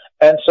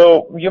 and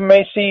so you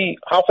may see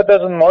half a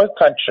dozen more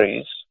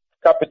countries,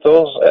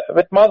 capitals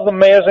with Muslim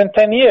mayors in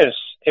 10 years,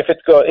 if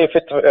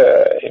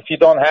you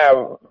don't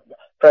have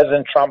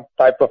President Trump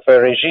type of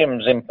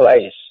regimes in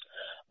place,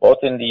 both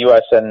in the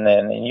U.S. and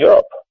in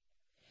Europe.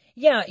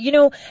 Yeah,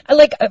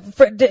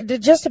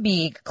 just to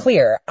be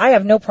clear, I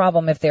have no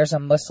problem if there's a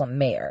Muslim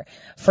mayor,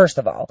 first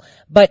of all.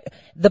 But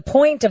the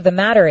point of the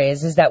matter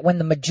is that when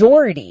the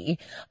majority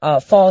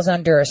falls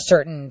under a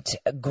certain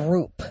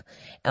group,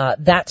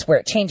 that's where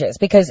it changes.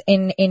 Because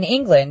in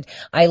England,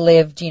 I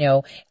lived,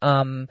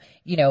 down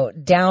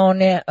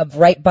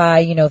right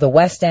by, the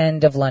West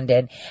End of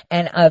London.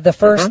 And the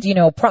first,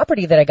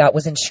 property that I got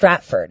was in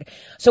Stratford.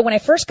 So when I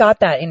first got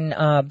that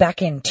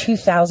back in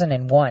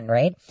 2001,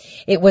 right,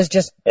 it was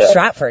just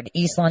Stratford,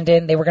 East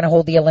London. They were going to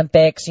hold the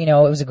Olympics. It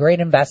was a great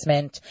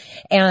investment.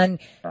 And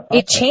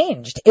it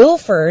changed.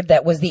 Ilford,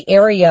 that was the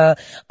area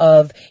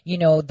of,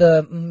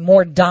 the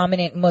more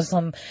dominant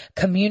Muslim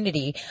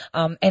community.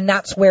 And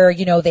that's where,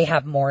 they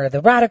have more of the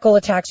radical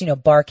attacks,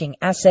 Barking,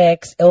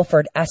 Essex,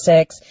 Ilford,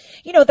 Essex.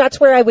 That's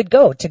where I would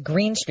go to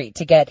Green Street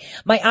to get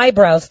my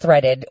eyebrows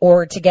threaded,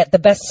 or to get the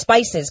best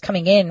spices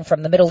coming in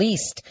from the Middle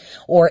East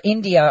or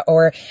India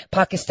or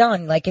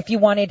Pakistan. Like if you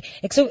wanted,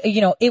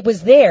 it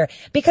was there,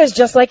 because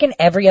just like in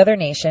every other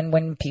nation,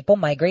 when people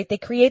migrate, they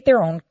create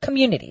their own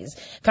communities.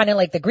 Kind of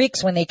like the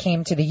Greeks, when they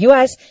came to the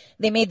U.S.,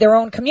 they made their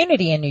own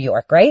community in New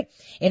York, right?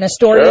 In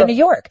Astoria, New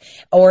York,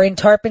 or in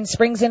Tarpon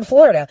Springs in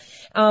Florida.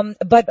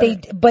 But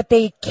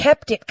they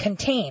kept it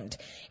contained.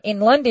 In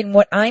London,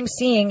 what I'm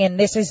seeing, and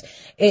this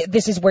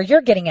is where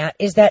you're getting at,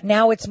 is that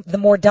now it's the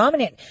more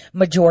dominant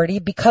majority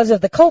because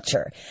of the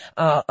culture.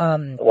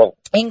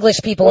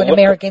 English people and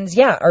Americans,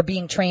 are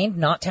being trained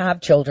not to have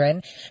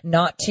children,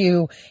 not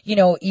to,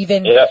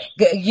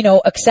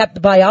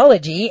 accept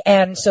biology.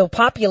 And so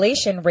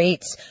population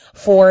rates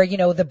for,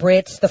 the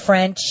Brits, the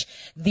French,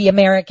 the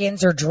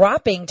Americans are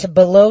dropping to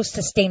below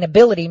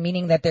sustainability,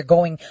 meaning that they're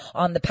going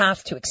on the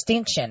path to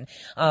extinction,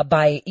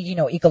 by,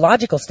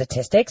 ecological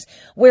statistics.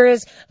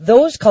 Whereas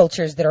those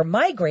cultures that are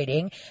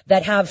migrating,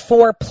 that have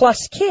 4+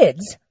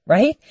 kids,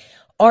 right,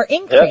 are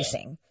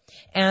increasing.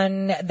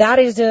 And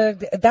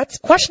that's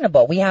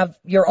questionable. We have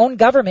your own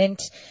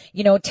government,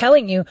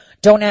 telling you,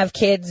 don't have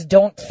kids,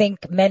 don't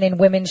think men and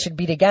women should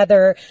be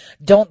together,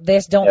 don't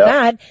this, don't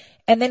that.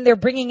 And then they're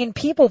bringing in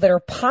people that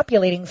are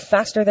populating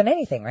faster than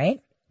anything,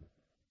 right?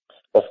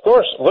 Of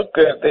course. Look,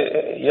 there's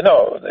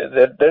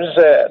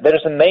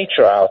a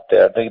nature out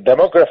there. The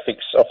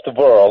demographics of the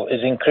world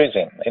is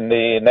increasing. In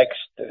the next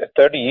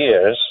 30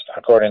 years,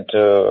 according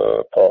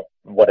to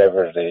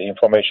whatever the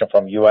information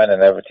from UN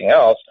and everything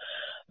else,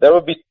 there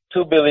will be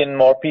 2 billion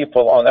more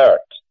people on Earth.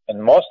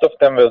 And most of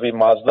them will be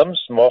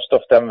Muslims, most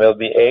of them will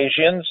be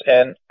Asians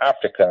and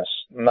Africans.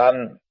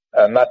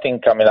 Nothing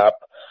coming up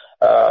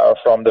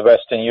from the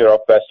Western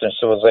Europe, Western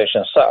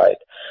civilization side.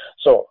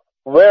 So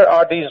where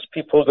are these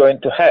people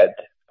going to head?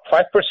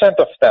 5%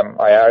 of them,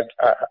 I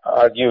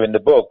argue in the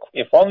book,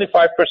 if only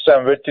 5%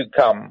 were to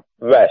come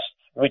west,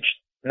 which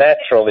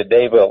naturally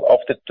they will, of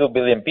the 2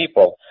 billion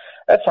people,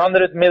 that's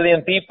 100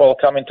 million people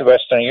coming to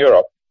Western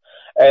Europe.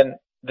 And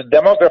the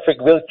demographic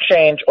will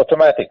change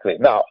automatically.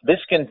 Now,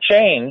 this can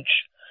change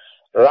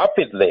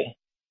rapidly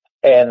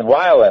and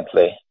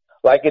violently,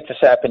 like it is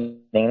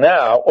happening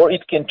now, or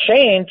it can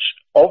change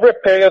over a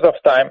period of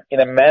time in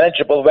a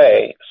manageable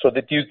way, so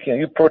that you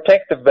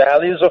protect the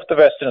values of the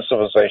Western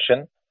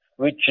civilization,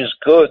 which is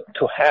good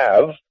to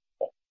have,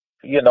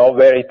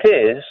 where it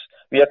is.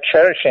 We are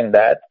cherishing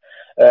that,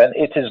 and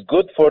it is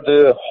good for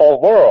the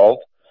whole world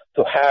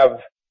to have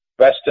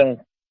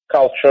Western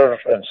culture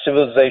and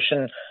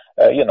civilization,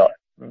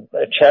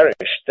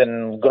 cherished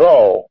and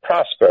grow,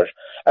 prosper,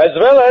 as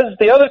well as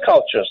the other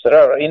cultures. There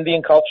are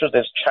Indian cultures,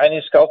 there's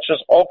Chinese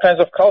cultures, all kinds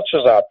of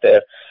cultures out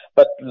there,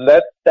 but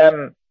let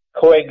them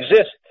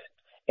coexist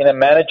in a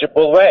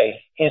manageable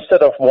way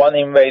instead of one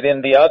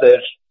invading the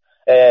other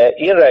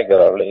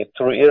irregularly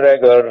through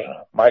irregular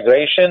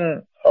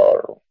migration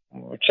or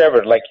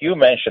whichever, like you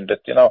mentioned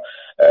it,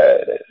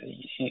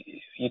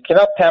 you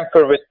cannot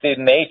tamper with the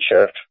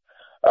nature.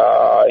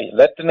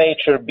 Let the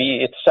nature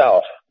be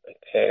itself,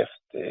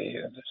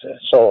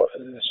 so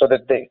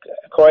that the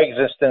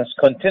coexistence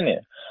continue.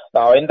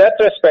 Now, in that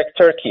respect,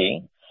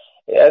 Turkey,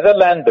 as a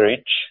land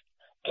bridge,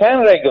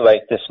 can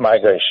regulate this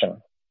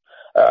migration.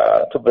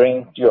 To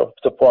bring you to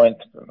the point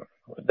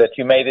that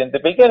you made in the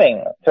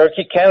beginning,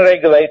 Turkey can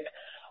regulate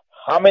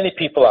how many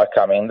people are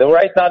coming.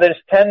 Right now,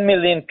 there's 10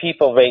 million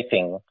people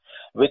waiting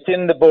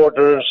within the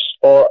borders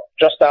or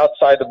just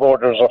outside the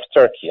borders of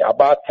Turkey,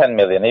 about 10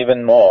 million,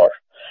 even more.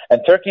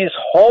 And Turkey is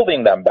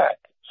holding them back.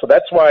 So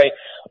that's why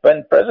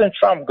when President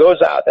Trump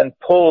goes out and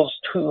pulls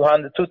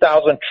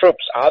 2,000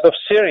 troops out of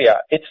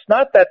Syria, it's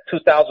not that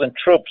 2,000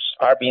 troops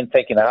are being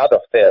taken out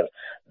of there.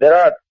 There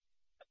are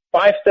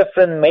 5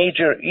 different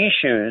major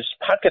issues,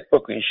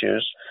 pocketbook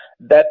issues,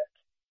 that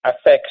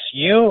affects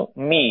you,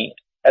 me,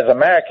 as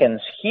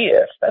Americans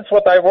here. That's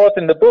what I wrote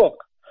in the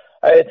book.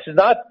 It's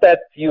not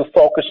that you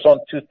focus on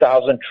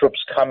 2,000 troops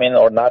coming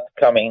or not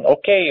coming.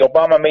 Okay,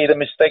 Obama made a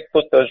mistake,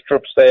 put those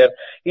troops there.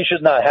 He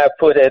should not have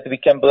put it. We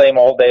can blame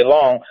all day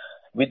long.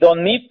 We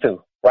don't need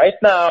to. Right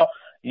now,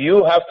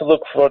 you have to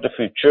look for the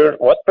future.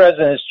 What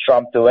President is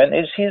Trump doing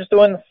is he's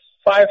doing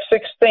 5,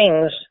 6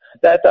 things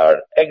that are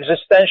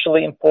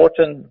existentially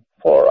important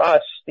for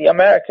us, the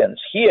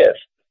Americans, here,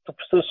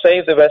 to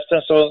save the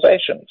Western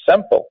civilization.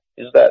 Simple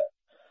is that.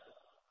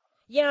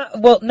 Yeah,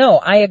 well, no,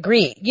 I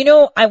agree.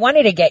 I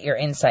wanted to get your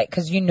insight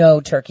because you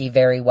know Turkey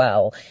very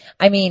well.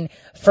 I mean,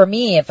 for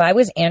me, if I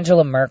was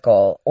Angela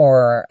Merkel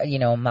or,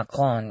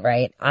 Macron,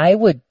 right, I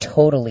would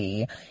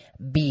totally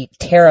be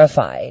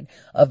terrified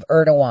of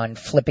Erdogan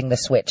flipping the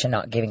switch and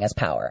not giving us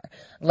power.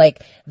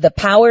 Like, the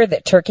power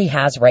that Turkey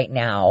has right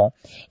now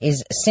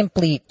is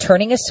simply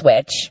turning a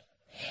switch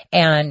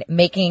and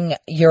making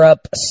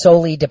Europe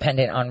solely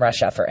dependent on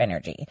Russia for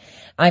energy.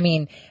 I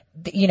mean,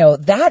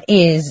 that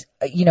is,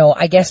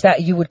 I guess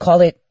that you would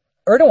call it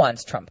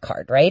Erdogan's trump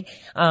card, right?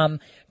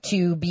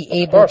 To be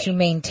able to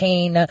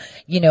maintain,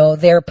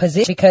 their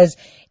position, because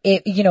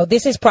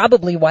this is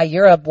probably why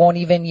Europe won't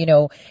even,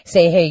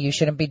 say, hey, you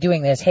shouldn't be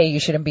doing this. Hey, you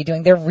shouldn't be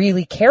doing. They're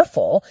really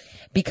careful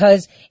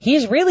because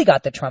he's really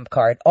got the trump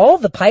card. All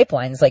the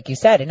pipelines, like you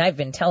said, and I've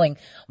been telling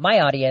my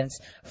audience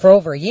for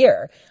over a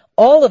year,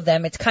 all of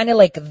them, it's kind of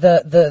like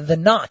the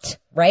knot,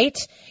 right,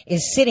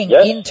 is sitting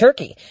in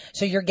Turkey.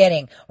 So you're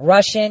getting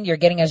Russian, you're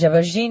getting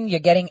Azerbaijan, you're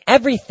getting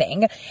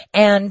everything,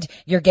 and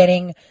you're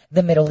getting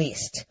the Middle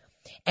East.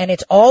 And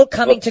it's all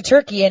coming to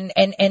Turkey, and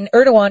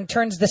Erdogan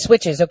turns the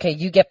switches. Okay,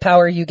 you get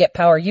power, you get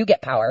power, you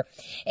get power.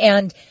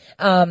 And,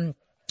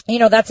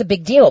 that's a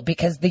big deal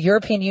because the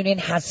European Union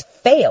has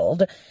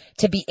failed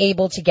to be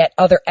able to get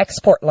other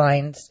export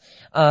lines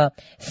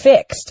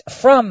fixed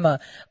from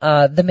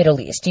the Middle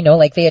East.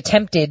 Like they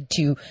attempted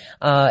to,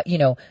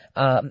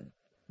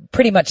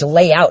 pretty much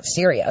lay out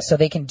Syria so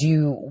they can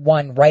do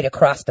one right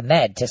across the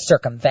Med to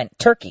circumvent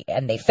Turkey,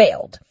 and they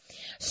failed.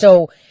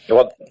 So,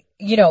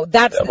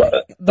 that's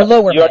the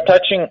lower. You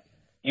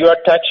are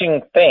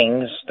touching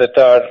things that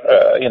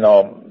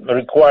are,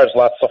 requires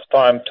lots of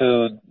time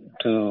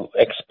to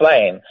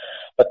explain.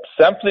 But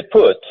simply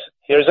put,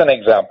 here's an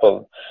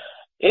example.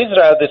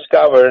 Israel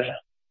discovered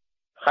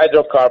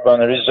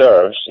hydrocarbon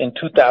reserves in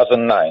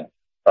 2009,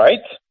 right?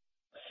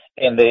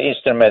 In the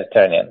Eastern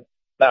Mediterranean.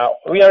 Now,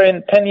 we are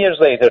in 10 years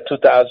later,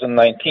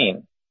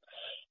 2019.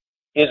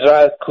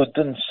 Israel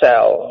couldn't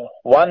sell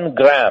 1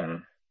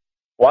 gram,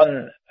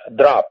 1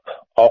 drop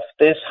of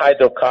this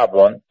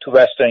hydrocarbon to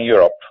Western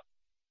Europe.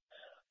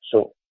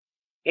 So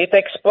it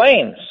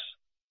explains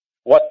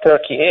what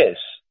Turkey is.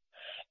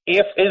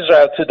 If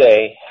Israel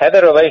today had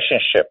a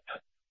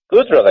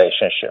good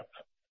relationship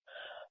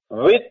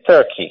with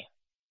Turkey,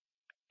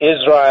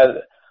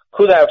 Israel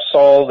could have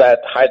sold that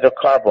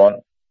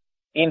hydrocarbon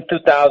in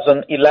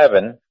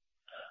 2011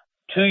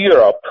 to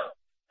Europe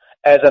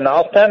as an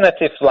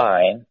alternative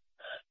line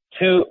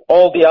to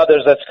all the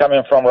others that's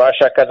coming from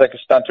Russia,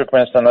 Kazakhstan,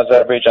 Turkmenistan,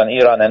 Azerbaijan,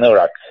 Iran, and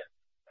Iraq,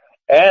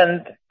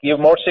 and give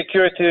more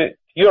security to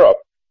Europe.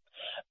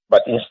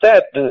 But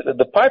instead,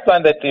 the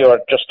pipeline that you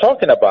are just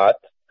talking about,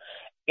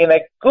 in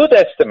a good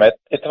estimate,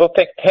 it will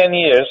take 10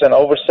 years and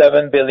over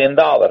 $7 billion.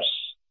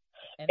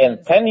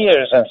 In 10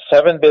 years and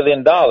 $7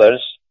 billion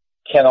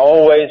can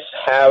always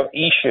have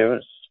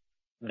issues,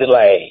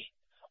 delay,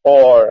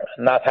 or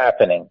not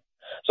happening.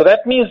 So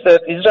that means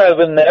that Israel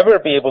will never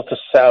be able to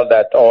sell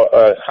that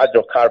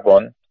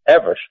hydrocarbon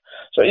ever.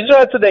 So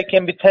Israel today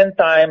can be 10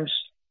 times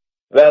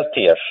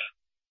wealthier,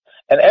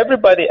 and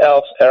everybody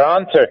else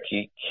around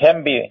Turkey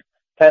can be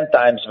 10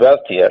 times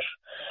wealthier,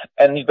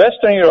 and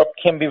Western Europe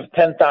can be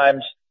 10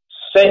 times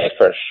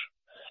safer,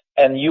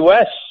 and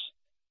U.S.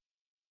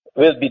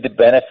 will be the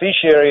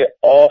beneficiary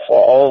of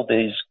all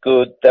these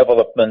good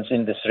developments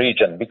in this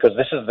region, because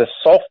this is the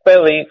soft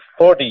belly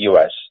for the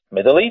U.S.,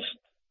 Middle East,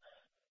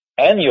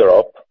 and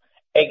Europe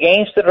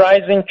against the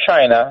rising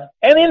China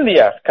and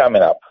India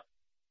coming up.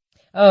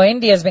 Oh,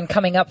 India's been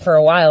coming up for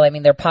a while. I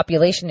mean, their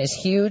population is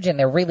huge and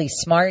they're really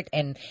smart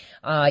and,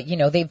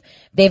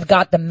 they've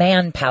got the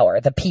manpower,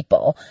 the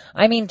people.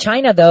 I mean,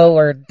 China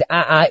though,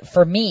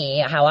 for me,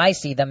 how I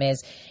see them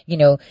is,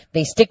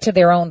 they stick to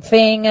their own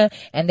thing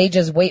and they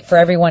just wait for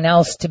everyone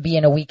else to be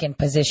in a weakened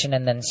position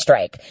and then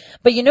strike.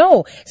 But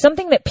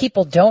something that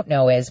people don't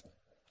know is,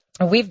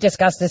 we've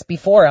discussed this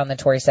before on the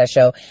Tori Says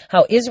Show,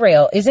 how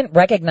Israel isn't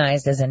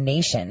recognized as a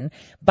nation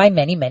by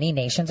many, many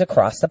nations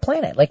across the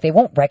planet. Like, they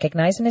won't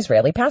recognize an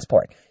Israeli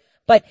passport.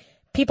 But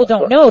people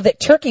don't know that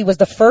Turkey was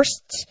the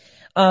first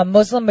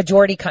Muslim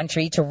majority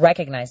country to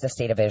recognize the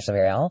state of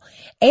Israel.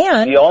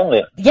 And the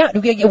only. Yeah,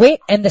 wait.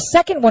 And the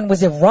second one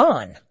was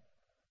Iran.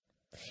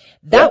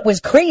 That was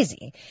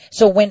crazy.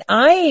 So when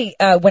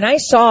I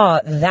saw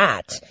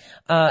that,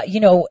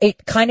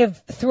 it kind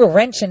of threw a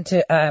wrench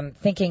into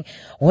thinking,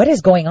 what is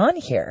going on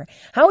here?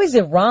 How is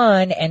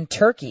Iran and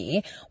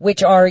Turkey,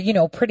 which are,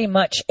 pretty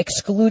much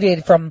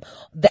excluded from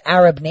the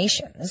Arab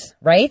nations,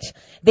 right?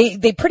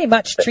 They pretty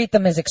much treat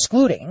them as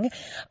excluding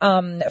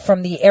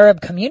from the Arab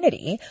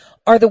community,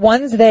 are the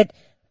ones that,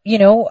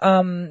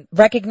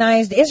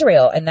 recognized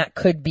Israel, and that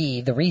could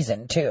be the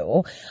reason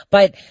too.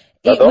 But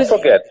don't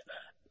forget,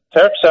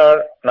 Turks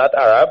are not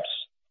Arabs,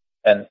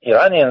 and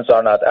Iranians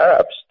are not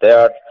Arabs.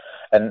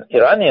 And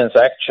Iranians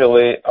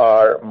actually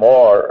are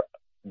more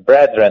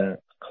brethren,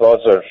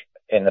 closer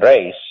in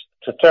race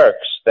to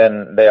Turks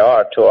than they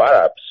are to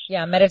Arabs.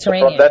 Yeah,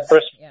 Mediterranean.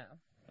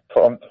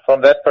 So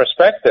from that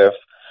perspective,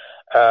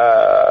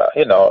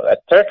 a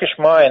Turkish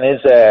mind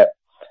is a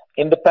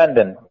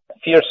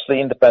fiercely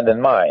independent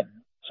mind.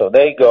 So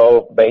they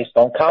go based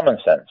on common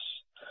sense.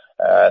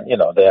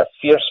 They are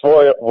fierce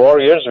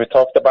warriors. We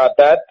talked about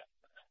that.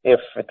 If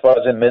it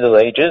was in Middle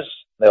Ages,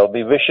 they'll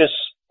be vicious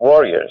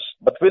warriors.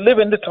 But we live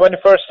in the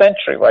 21st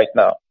century right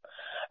now.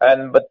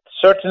 But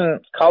certain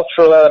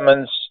cultural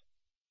elements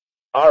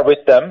are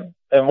with them,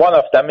 and one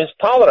of them is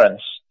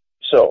tolerance.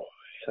 So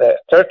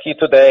Turkey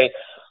today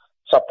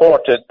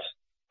supported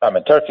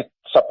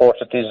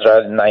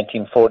Israel in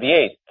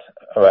 1948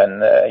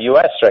 when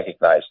U.S.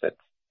 recognized it.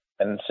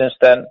 And since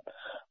then,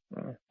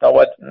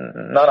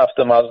 none of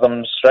the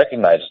Muslims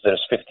recognize it.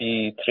 There's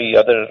 53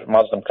 other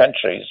Muslim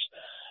countries.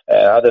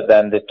 Other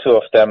than the two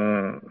of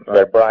them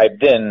were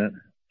bribed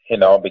in,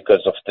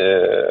 because of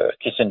the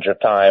Kissinger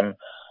time,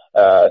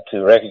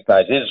 to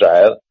recognize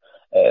Israel.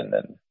 And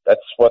that's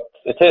what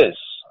it is,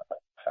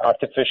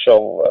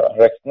 artificial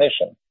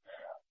recognition.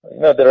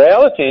 The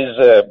reality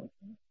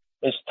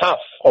is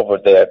tough over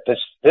there.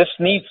 This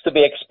needs to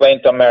be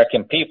explained to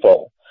American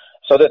people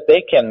so that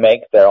they can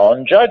make their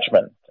own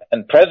judgment.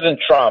 And President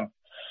Trump,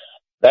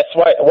 that's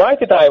why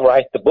did I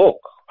write the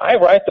book? I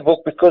write the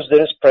book because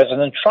there is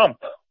President Trump.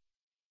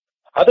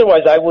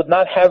 Otherwise, I would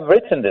not have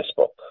written this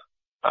book.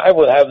 I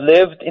would have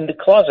lived in the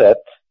closet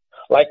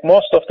like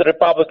most of the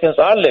Republicans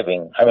are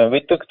living. I mean,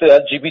 we took the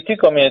LGBT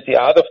community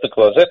out of the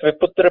closet. We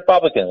put the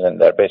Republicans in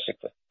there,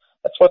 basically.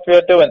 That's what we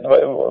are doing.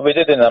 We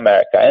did in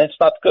America, and it's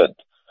not good.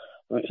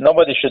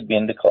 Nobody should be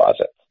in the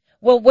closet.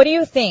 Well, what do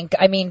you think?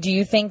 I mean, do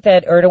you think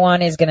that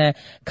Erdogan is going to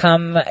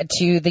come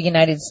to the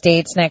United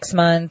States next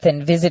month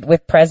and visit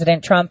with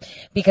President Trump?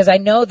 Because I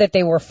know that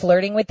they were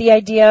flirting with the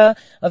idea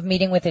of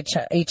meeting with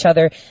each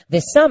other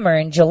this summer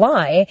in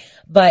July.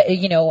 But,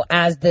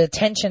 as the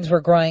tensions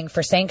were growing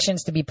for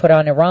sanctions to be put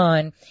on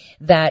Iran,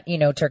 that,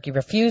 Turkey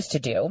refused to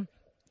do.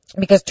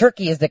 Because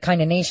Turkey is the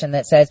kind of nation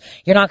that says,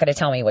 you're not going to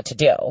tell me what to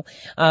do.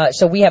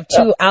 So we have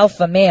two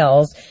alpha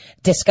males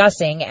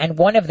discussing, and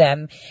one of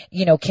them,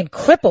 can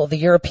cripple the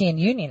European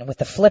Union with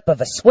the flip of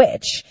a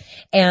switch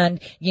and,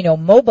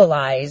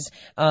 mobilize,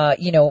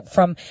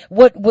 from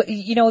what,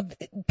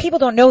 people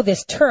don't know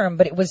this term,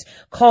 but it was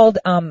called,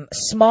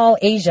 small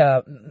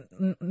Asia,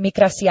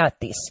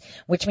 Mikrasiatis,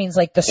 which means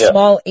like the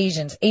small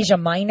Asians. Asia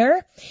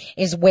Minor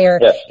is where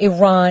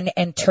Iran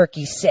and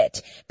Turkey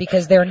sit,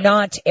 because they're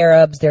not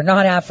Arabs, they're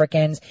not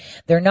Africans,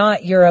 they're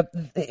not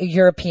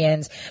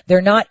Europeans,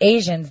 they're not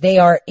Asians, they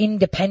are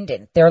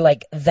independent. They're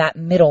like that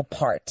middle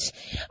part.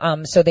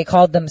 So they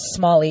called them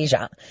Small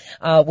Asia,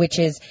 which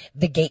is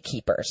the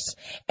gatekeepers.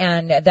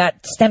 And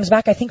that stems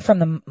back, I think, from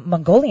the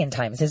Mongolian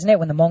times, isn't it?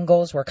 When the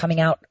Mongols were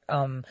coming out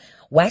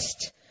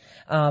west,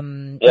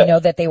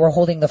 that they were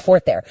holding the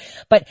fort there.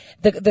 But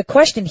the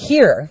question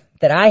here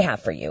that I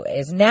have for you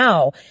is,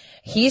 now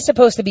he's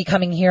supposed to be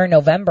coming here in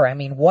November. I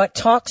mean, what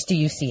talks do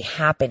you see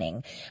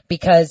happening?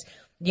 Because,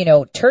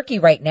 Turkey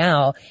right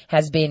now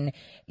has been,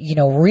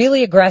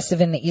 really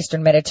aggressive in the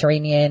Eastern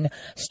Mediterranean,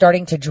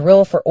 starting to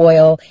drill for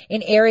oil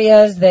in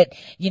areas that,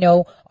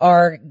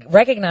 are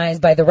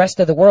recognized by the rest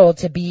of the world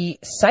to be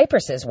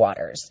Cyprus's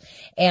waters.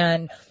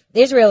 And,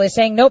 Israel is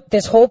saying, nope,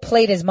 this whole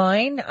plate is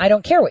mine. I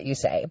don't care what you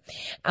say.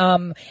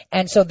 And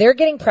so they're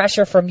getting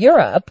pressure from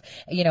Europe,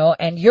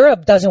 and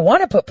Europe doesn't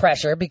want to put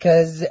pressure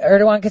because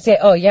Erdogan could say,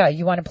 oh yeah,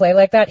 you want to play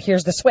like that?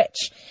 Here's the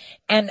switch.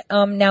 And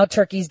now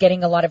Turkey's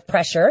getting a lot of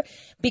pressure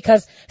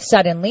because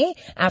suddenly,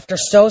 after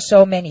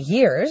so many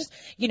years,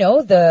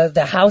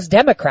 the House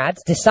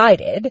Democrats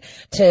decided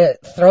to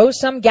throw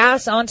some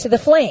gas onto the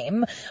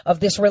flame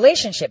of this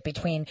relationship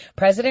between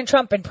President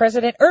Trump and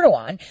President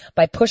Erdogan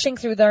by pushing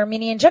through the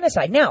Armenian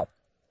genocide. Now,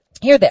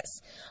 hear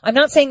this. I'm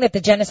not saying that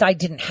the genocide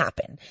didn't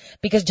happen,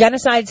 because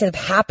genocides have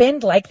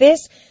happened like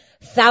this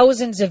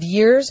thousands of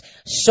years,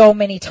 so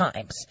many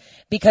times.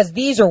 Because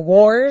these are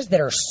wars that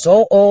are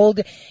so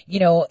old,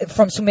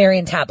 from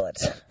Sumerian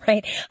tablets,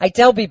 right? I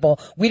tell people,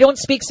 we don't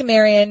speak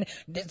Sumerian.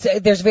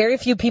 There's very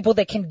few people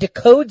that can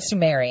decode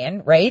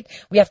Sumerian, right?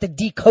 We have to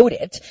decode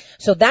it.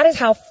 So that is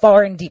how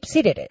far and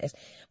deep-seated it is.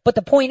 But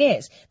the point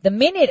is, the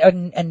minute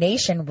a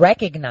nation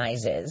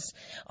recognizes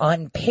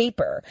on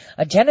paper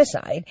a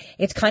genocide,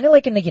 it's kind of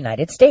like in the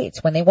United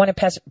States. When they want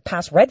to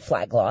pass red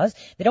flag laws,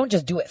 they don't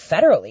just do it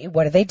federally.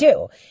 What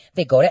do?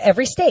 They go to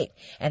every state.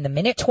 And the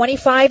minute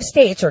 25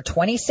 states or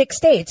 26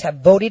 states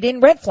have voted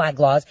in red flag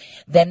laws,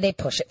 then they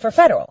push it for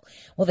federal.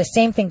 Well, the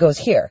same thing goes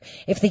here.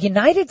 If the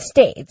United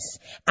States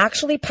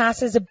actually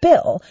passes a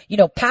bill,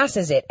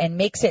 passes it and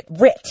makes it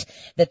writ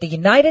that the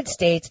United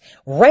States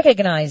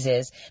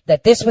recognizes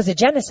that this was a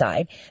genocide,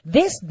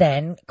 this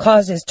then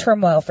causes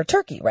turmoil for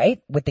Turkey,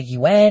 right? With the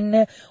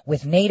UN,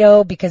 with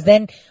NATO, because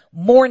then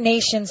more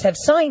nations have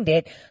signed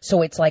it,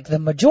 so it's like the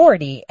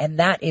majority, and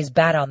that is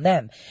bad on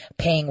them.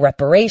 Paying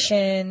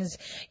reparations,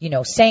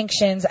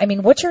 sanctions. I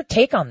mean, what's your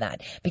take on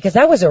that? Because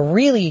that was a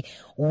really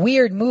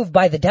weird move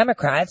by the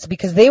Democrats,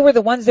 because they were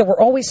the ones that were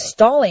always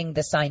stalling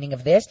the signing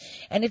of this,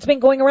 and it's been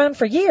going around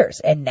for years,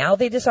 and now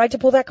they decide to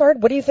pull that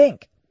card? What do you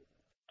think?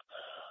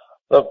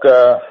 Look,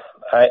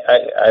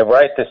 I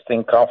write this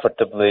thing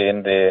comfortably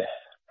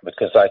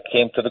because I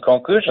came to the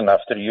conclusion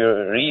after you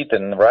read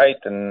and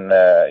write and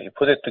you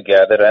put it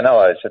together,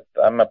 analyze it.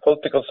 I'm a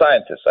political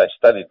scientist. I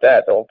studied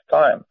that all the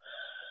time.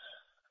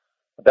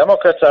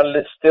 Democrats are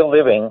still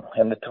living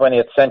in the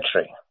 20th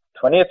century.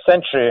 20th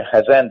century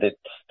has ended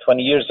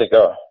 20 years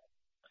ago.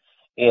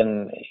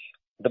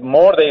 The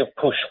more they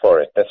push for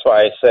it, that's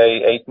why I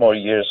say 8 more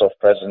years of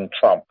President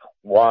Trump.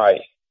 Why?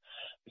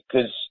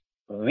 Because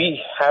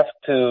we have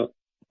to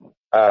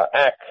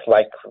act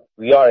like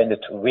we are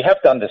we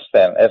have to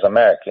understand as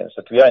Americans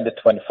that we are in the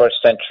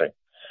 21st century.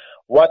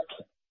 What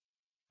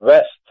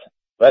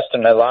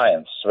Western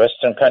Alliance,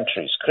 Western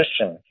countries,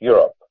 Christian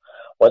Europe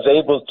was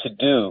able to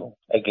do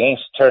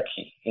against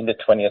Turkey in the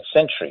 20th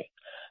century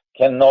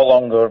can no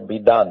longer be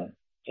done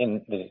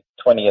in the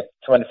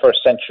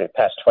 21st century,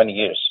 past 20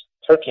 years.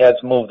 Turkey has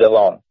moved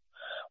along.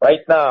 Right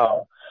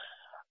now,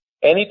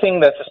 anything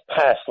that is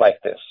passed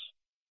like this,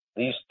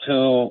 these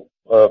two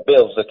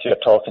bills that you're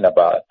talking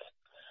about,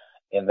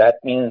 and that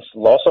means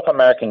loss of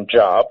American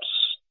jobs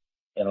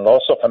and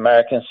loss of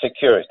American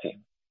security.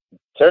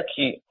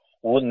 Turkey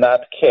would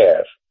not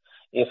care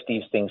if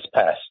these things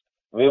passed.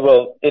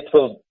 It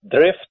will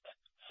drift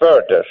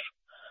further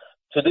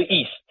to the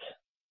east,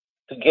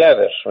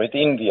 together with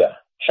India,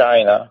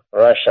 China,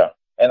 Russia,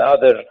 and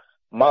other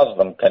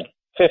Muslim countries,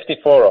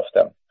 54 of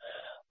them.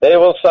 They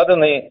will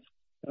suddenly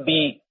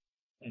be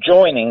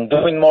joining,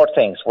 doing more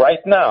things.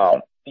 Right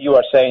now, you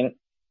are saying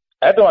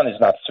Erdogan is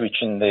not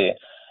switching the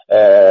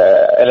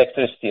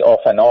electricity off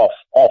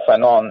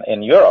and on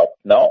in Europe.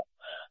 No,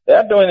 they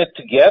are doing it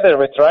together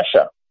with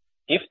Russia.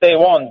 If they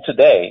want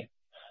today,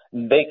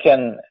 they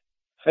can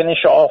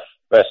finish off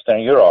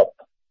Western Europe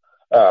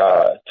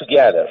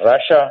together,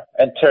 Russia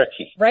and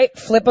Turkey. Right,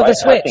 flip of the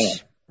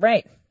switch.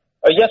 Right.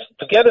 Yes,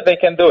 together they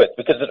can do it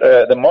because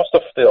the most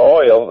of the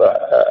oil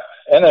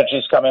energy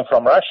is coming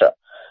from Russia,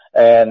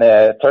 and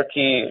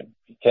Turkey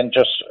can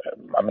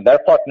their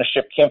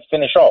partnership can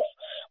finish off.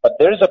 But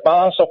there is a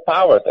balance of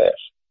power there.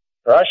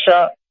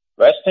 Russia,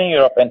 Western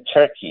Europe, and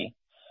Turkey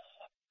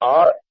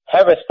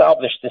have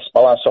established this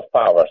balance of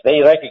power.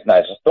 They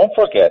recognize it. Don't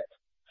forget,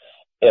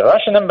 a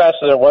Russian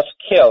ambassador was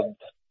killed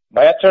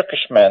by a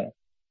Turkish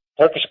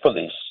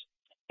police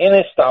in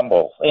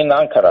Istanbul, in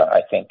Ankara,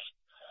 I think,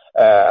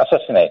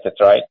 assassinated,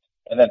 right?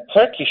 And then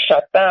Turkey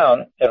shut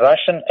down a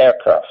Russian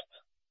aircraft.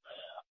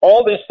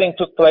 All this thing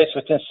took place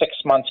within 6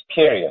 months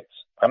period.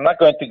 I'm not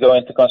going to go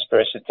into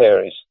conspiracy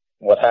theories,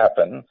 what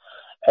happened.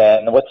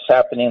 And what's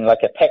happening, like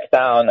a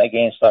takedown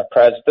against our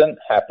president,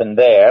 happened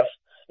there.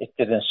 It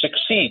didn't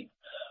succeed.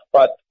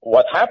 But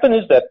what happened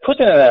is that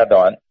Putin and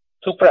Erdogan,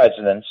 two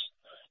presidents,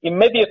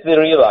 immediately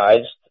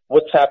realized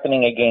what's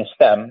happening against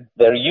them,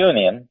 their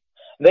union.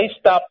 They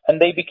stopped and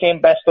they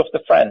became best of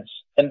the friends.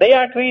 And they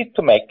agreed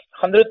to make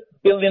 $100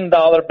 billion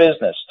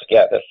business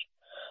together,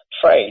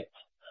 trade,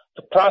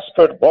 to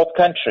prosper both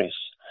countries.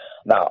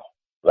 Now,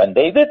 when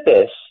they did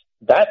this,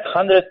 that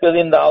 $100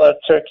 billion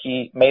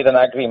Turkey made an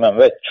agreement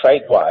with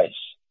trade-wise,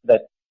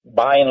 that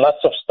buying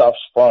lots of stuff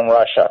from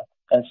Russia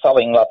and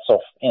selling lots of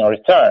in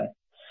return.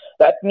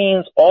 That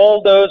means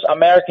all those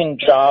American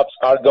jobs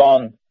are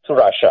gone to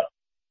Russia.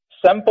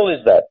 simple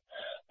as that.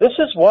 This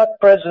is what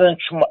President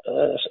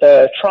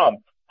Trump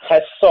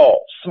has saw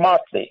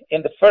smartly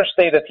in the first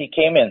day that he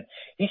came in.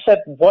 He said,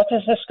 what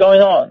is this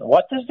going on?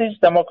 What is these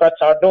Democrats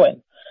are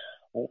doing?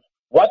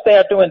 What they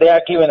are doing, they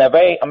are giving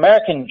away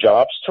American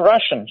jobs to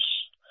Russians.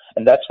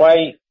 And that's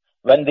why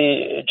when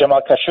the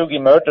Jamal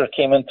Khashoggi murder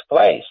came into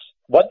place,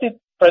 what did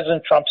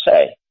President Trump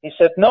say? He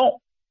said, no,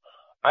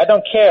 I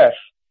don't care.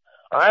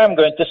 I am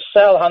going to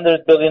sell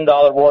 $100 billion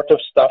worth of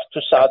stuff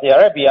to Saudi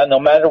Arabia no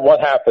matter what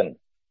happened.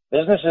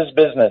 Business is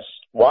business.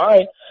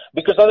 Why?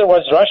 Because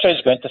otherwise Russia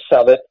is going to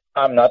sell it.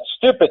 I'm not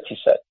stupid, he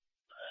said.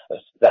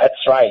 That's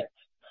right.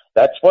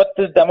 That's what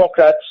the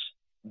Democrats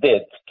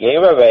did.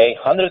 Gave away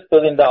 $100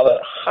 billion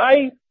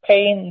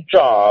high-paying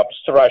jobs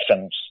to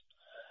Russians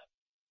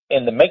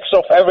in the mix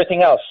of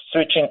everything else,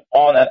 switching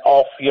on and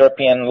off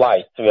European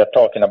light we are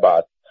talking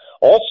about.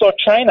 Also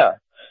China.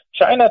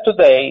 China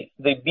today,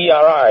 the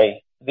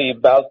BRI, the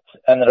Belt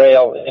and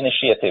Rail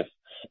Initiative,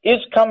 is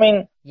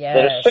coming. Yes.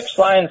 There are 6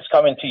 lines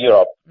coming to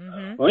Europe,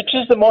 which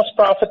is the most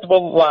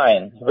profitable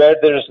line where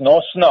there is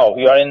no snow.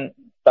 You are in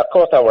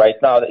Dakota right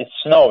now. It's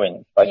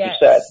snowing, like you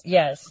said.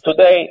 Yes.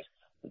 Today,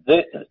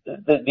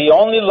 the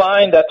only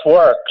line that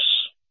works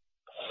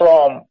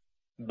from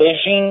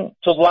Beijing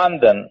to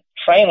London,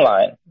 train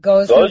line,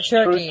 goes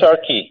through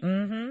Turkey.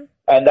 Mm-hmm.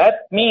 And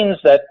that means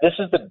that this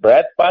is the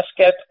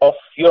breadbasket of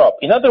Europe.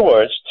 In other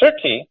words,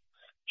 Turkey,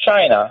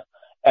 China,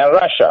 and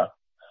Russia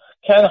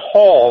can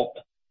hold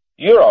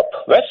Europe,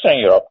 Western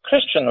Europe,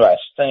 Christian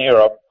Western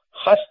Europe,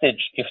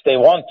 hostage if they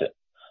want to.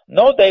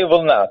 No, they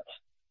will not.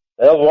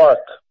 They'll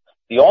work.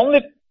 The only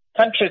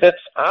country that's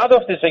out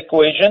of this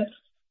equation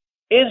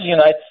is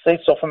United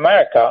States of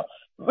America,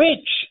 which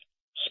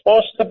is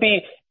supposed to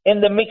be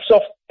in the mix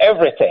of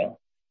everything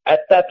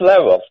at that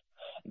level.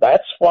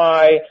 That's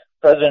why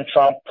President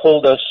Trump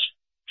pulled those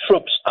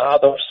troops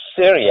out of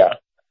Syria.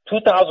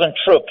 2,000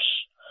 troops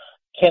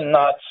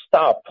cannot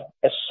stop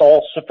a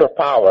sole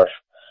superpower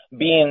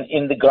being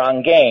in the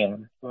ground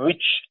game,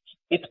 which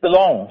it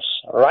belongs,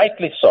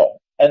 rightly so,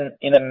 and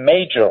in a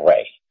major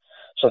way.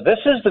 So this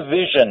is the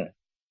vision.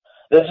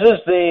 This is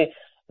the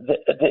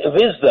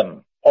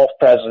wisdom of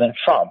President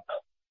Trump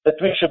that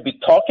we should be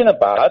talking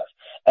about,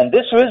 and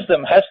this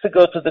wisdom has to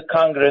go to the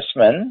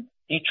congressmen,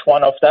 each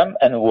one of them,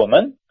 and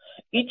women,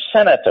 each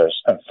senators,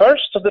 and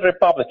first to the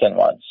Republican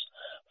ones.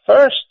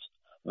 First,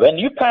 when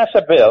you pass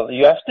a bill,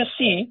 you have to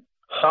see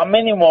how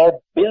many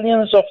more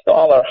billions of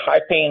dollars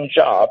high-paying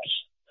jobs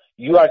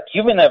you are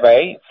giving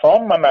away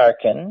from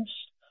Americans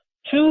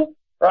to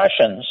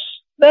Russians,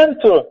 then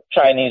to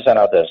Chinese and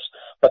others.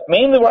 But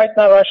mainly right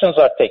now, Russians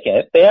are taking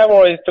it. They have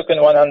already taken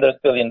 $100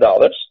 billion.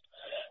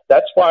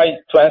 That's why,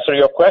 to answer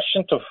your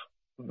question, to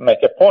make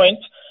a point,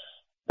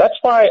 that's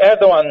why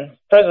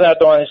President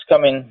Erdogan is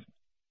coming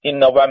in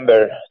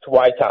November to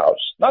White House,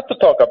 not to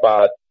talk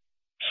about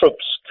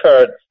troops,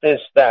 Kurds,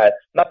 this, that,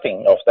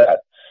 nothing of that.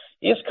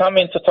 He's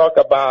coming to talk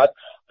about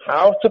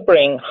how to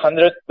bring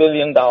 $100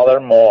 billion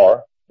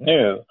more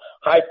new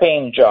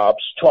high-paying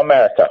jobs to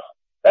America.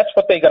 That's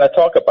what they're going to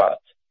talk about.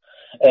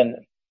 And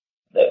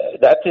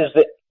that is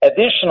the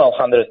additional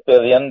 $100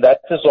 billion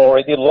that is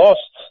already lost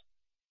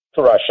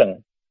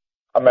to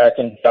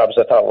American jobs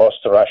that are lost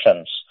to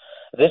Russians.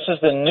 This is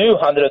the new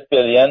 $100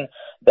 billion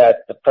that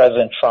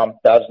President Trump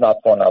does not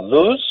want to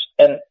lose.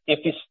 And if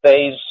he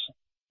stays,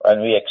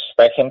 and we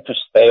expect him to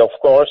stay, of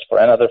course, for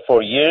another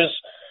 4 years,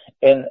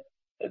 and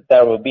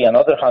there will be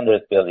another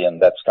 $100 billion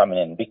that's coming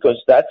in,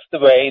 because that's the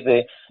way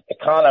the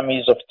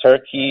economies of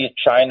Turkey,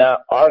 China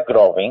are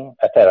growing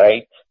at a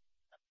rate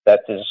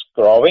that is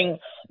growing.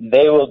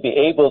 They will be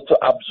able to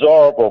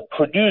absorb or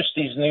produce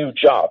these new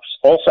jobs.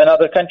 Also,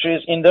 another country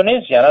is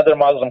Indonesia, another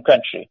Muslim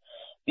country.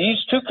 These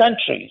two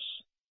countries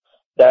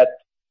that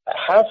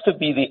have to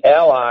be the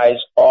allies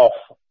of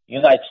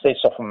United States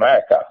of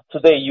America.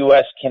 Today,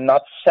 U.S.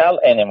 cannot sell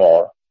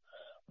anymore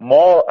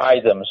more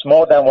items,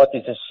 more than what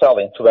it is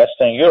selling to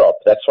Western Europe.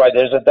 That's why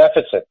there's a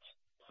deficit.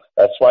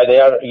 That's why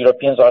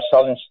Europeans are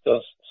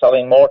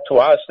selling more to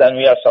us than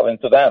we are selling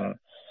to them.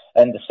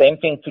 And the same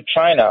thing to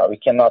China. We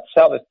cannot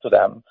sell it to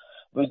them.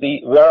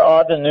 Where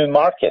are the new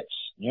markets?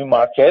 New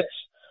markets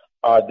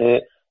are the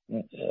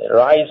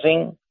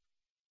rising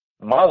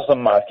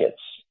Muslim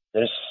markets.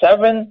 There's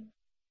 7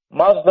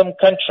 Muslim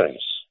countries.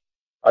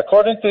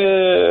 According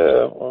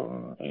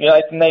to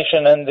United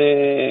Nations and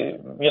the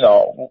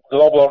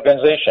global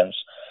organizations,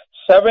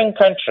 7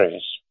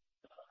 countries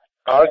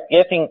are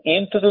getting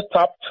into the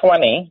top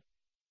 20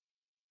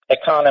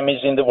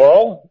 economies in the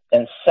world,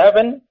 and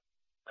 7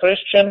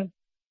 Christian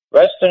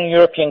Western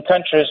European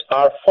countries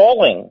are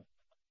falling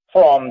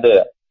from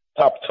the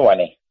top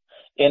 20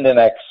 in the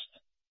next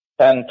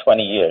 10,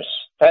 20 years.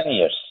 10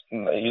 years.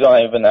 You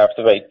don't even have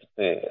to wait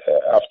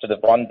after the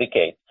 1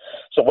 decade.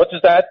 So what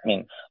does that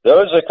mean?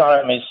 Those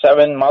economies,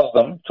 7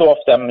 Muslim, 2 of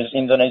them is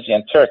Indonesia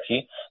and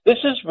Turkey. This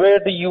is where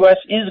the U.S.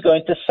 is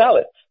going to sell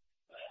it.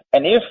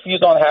 And if you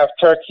don't have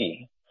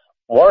Turkey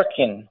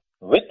working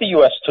with the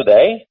U.S.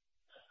 today,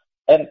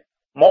 and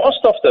most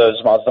of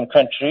those Muslim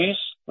countries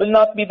will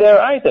not be there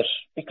either,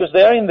 because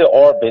they are in the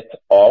orbit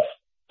of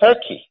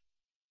Turkey.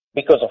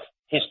 because of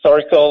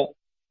historical,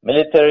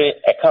 military,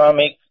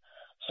 economic,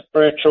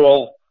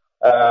 spiritual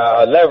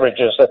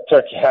leverages that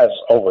Turkey has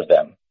over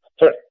them.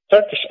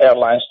 Turkish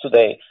Airlines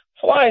today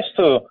flies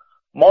to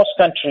most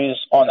countries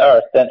on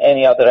earth than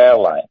any other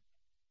airline.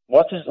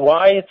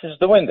 Why it is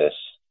doing this?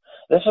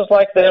 This is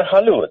like their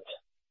Hollywood.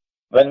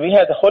 When we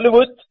had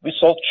Hollywood, we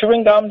sold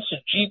chewing gums,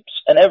 Jeeps,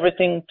 and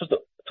everything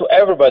to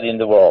everybody in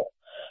the world.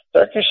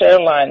 Turkish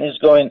Airlines is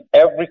going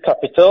every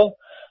capital.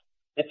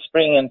 It's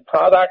bringing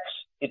products.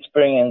 It's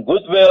bringing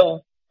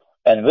goodwill.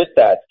 And with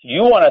that,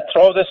 you want to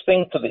throw this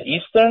thing to the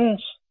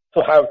Easterns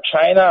to have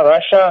China,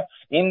 Russia,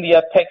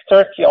 India take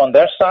Turkey on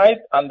their side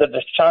under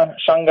the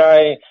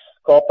Shanghai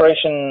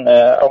Cooperation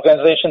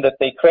Organization that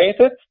they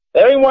created?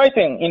 They're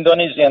inviting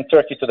Indonesia and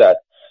Turkey to that.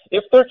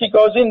 If Turkey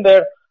goes in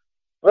there,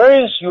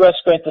 where is U.S.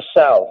 going to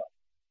sell?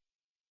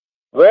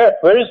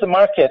 Where is the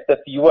market that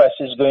the U.S.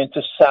 is going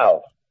to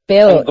sell?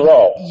 Bill,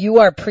 you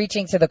are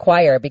preaching to the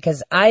choir,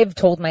 because I've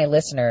told my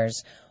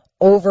listeners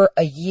over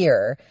a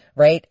year,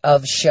 right,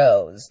 of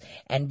shows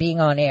and being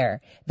on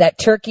air that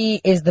Turkey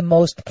is the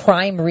most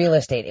prime real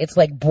estate. It's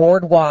like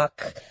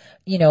Boardwalk,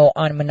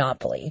 on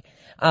Monopoly.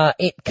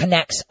 It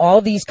connects all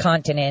these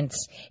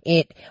continents.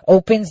 It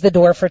opens the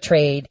door for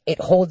trade. It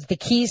holds the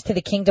keys to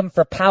the kingdom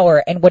for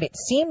power. And what it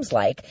seems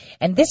like,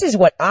 and this is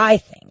what I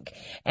think,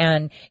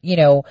 and,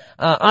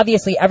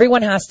 obviously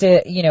everyone has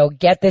to,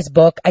 get this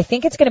book. I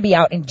think it's going to be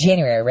out in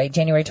January, right?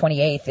 January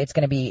 28th. It's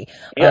going to be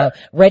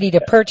ready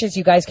to purchase.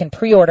 You guys can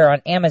pre-order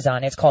on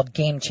Amazon. It's called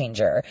Game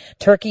Changer.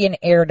 Turkey and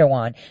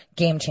Erdogan,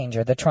 Game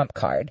Changer, the Trump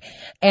card.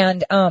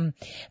 And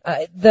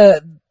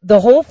the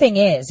whole thing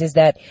is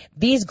that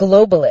these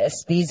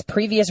globalists, these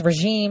previous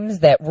regimes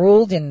that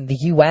ruled in the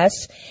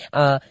U.S.,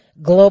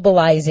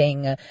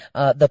 globalizing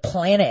the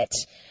planet,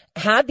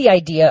 had the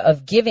idea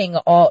of giving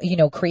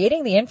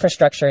creating the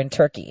infrastructure in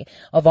Turkey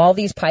of all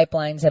these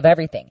pipelines, of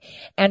everything.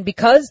 And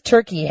because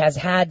Turkey has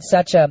had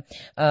such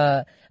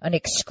an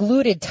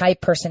excluded type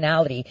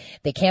personality,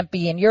 they can't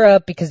be in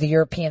Europe because the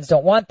Europeans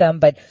don't want them,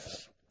 but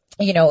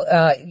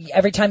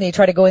every time they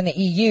try to go in the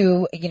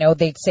EU,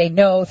 they'd say,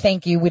 no,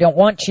 thank you, we don't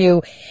want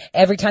you.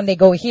 Every time they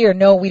go here,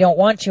 no, we don't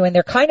want you. And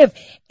they're kind of,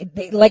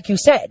 like you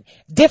said,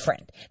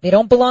 different. They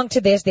don't belong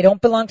to this, they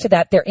don't belong to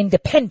that. They're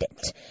independent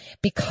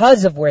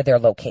because of where they're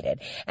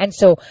located. And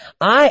so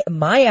my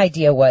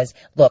idea was,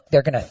 look,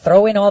 they're going to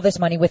throw in all this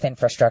money with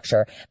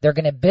infrastructure. They're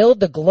going to build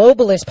the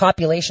globalist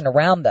population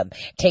around them.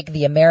 Take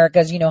the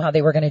Americas, how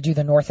they were going to do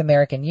the North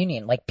American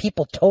Union. Like,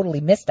 people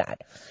totally missed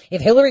that.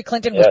 If Hillary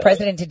Clinton was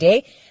president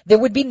today, there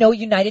would be no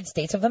United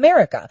States of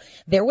America.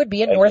 There would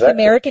be a North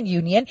American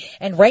Union,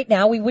 and right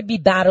now we would be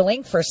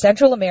battling for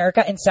Central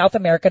America and South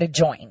America to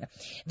join.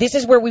 This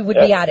is where we would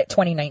be at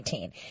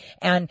 2019.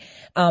 And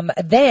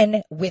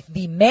then with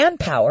the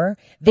manpower,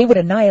 they would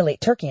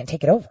annihilate Turkey and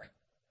take it over.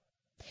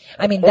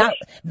 I mean,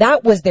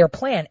 that was their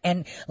plan.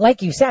 And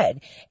like you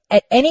said,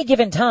 at any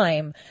given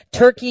time,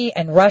 Turkey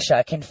and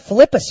Russia can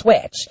flip a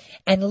switch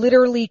and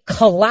literally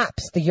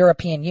collapse the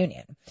European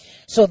Union.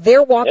 So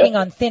they're walking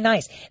on thin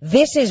ice.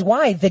 This is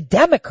why the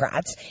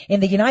Democrats in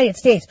the United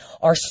States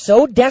are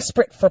so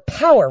desperate for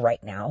power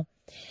right now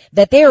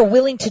that they are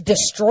willing to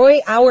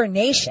destroy our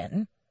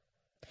nation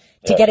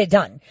to get it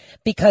done,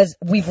 because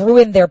we've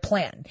ruined their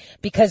plan.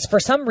 Because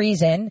for some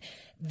reason,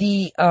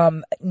 the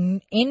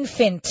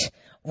infant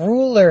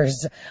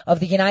rulers of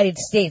the United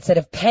States that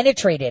have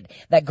penetrated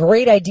that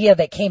great idea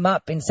that came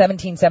up in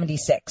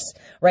 1776,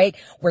 right?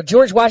 Where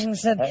George Washington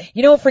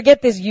said,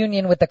 forget this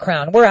union with the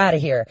crown. We're out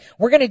of here.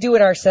 We're going to do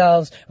it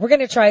ourselves. We're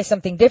going to try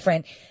something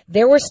different.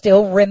 There were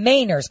still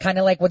remainers, kind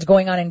of like what's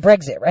going on in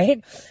Brexit,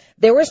 right?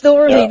 There were still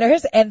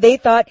remainers, and they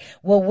thought,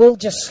 well, we'll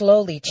just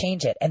slowly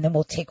change it, and then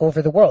we'll take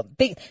over the world.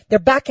 They're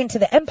back into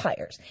the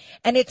empires.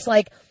 And it's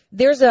like,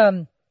 there's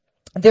a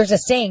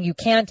saying, you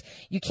can't,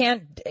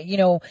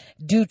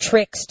 do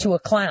tricks to a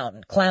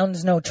clown.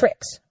 Clowns know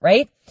tricks,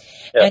 right?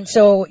 Yeah. And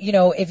so,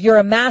 if you're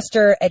a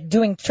master at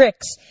doing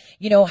tricks,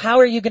 how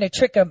are you going to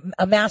trick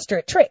a master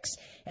at tricks?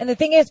 And the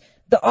thing is,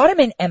 the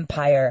Ottoman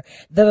Empire,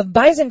 the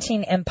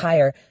Byzantine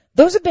Empire,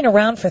 those have been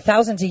around for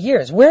thousands of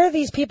years. Where are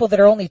these people that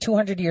are only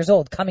 200 years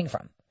old coming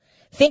from?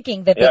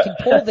 Thinking that they can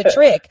pull the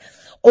trick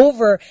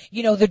over,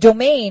 the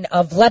domain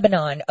of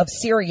Lebanon, of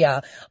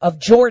Syria, of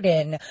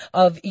Jordan,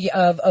 of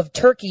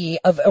Turkey,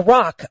 of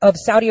Iraq, of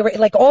Saudi Arabia.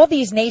 Like, all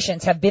these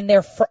nations have been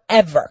there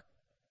forever.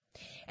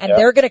 And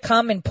they're going to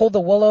come and pull the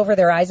wool over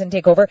their eyes and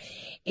take over.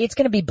 It's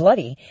going to be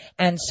bloody.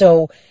 And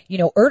so,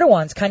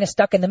 Erdogan's kind of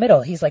stuck in the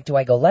middle. He's like, do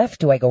I go left?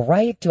 Do I go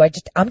right?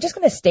 I'm just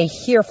going to stay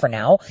here for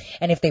now.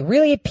 And if they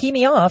really pee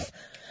me off,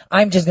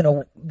 I'm just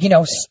going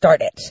to,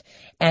 start it.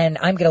 And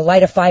I'm going to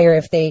light a fire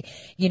if they,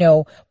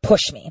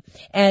 push me.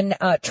 And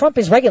Trump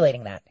is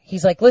regulating that.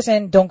 He's like,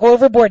 listen, don't go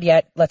overboard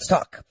yet. Let's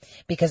talk.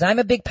 Because I'm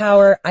a big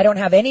power. I don't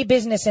have any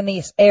business in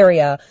this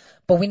area,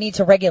 but we need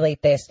to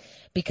regulate this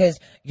because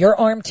you're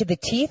armed to the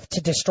teeth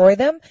to destroy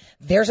them.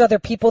 There's other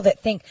people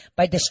that think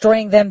by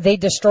destroying them, they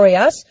destroy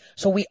us.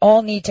 So we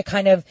all need to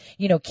kind of,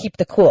 keep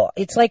the cool.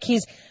 It's like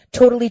he's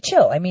totally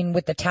chill. I mean,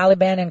 with the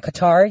Taliban and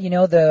Qatar,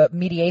 the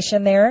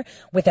mediation there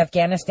with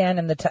Afghanistan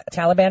and the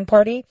Taliban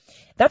party,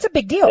 that's a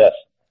big deal. Yes.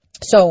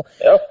 So,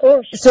 yeah, of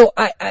course. So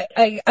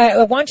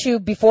I want you,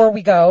 before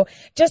we go,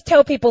 just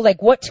tell people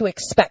like what to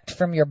expect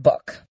from your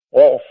book.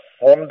 Well,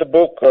 from the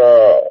book,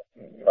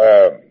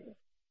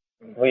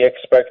 we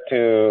expect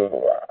to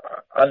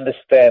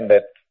understand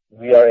that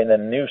we are in a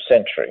new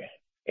century,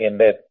 in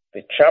that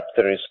the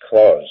chapter is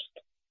closed,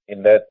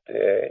 in that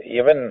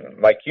even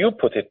like you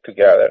put it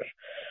together,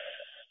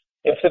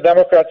 if the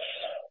Democrats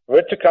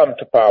were to come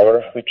to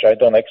power, which I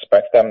don't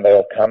expect them,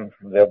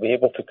 they'll be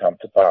able to come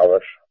to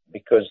power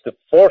because the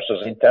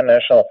forces,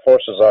 international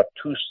forces, are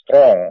too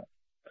strong,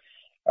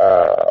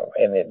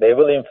 and they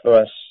will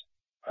influence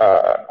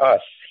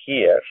us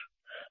here.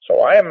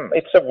 So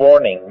it's a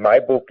warning. My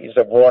book is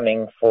a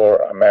warning for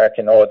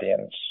American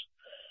audience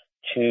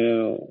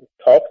to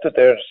talk to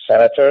their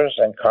senators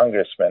and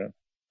congressmen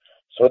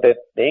so that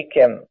they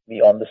can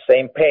be on the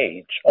same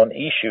page on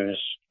issues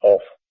of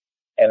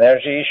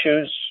energy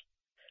issues,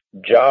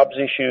 jobs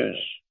issues,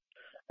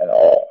 and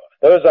all.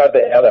 Those are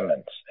the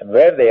elements. And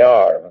where they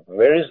are,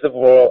 where is the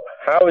world,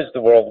 how is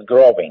the world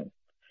growing,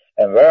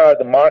 and where are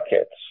the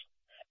markets,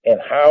 and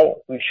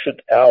how we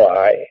should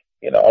ally,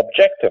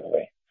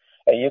 objectively.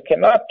 You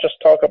cannot just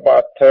talk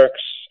about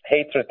Turks,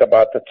 hatred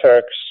about the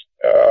Turks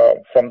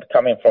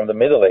coming from the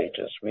Middle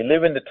Ages. We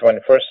live in the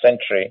 21st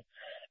century,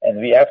 and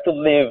we have to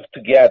live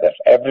together,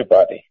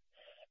 everybody.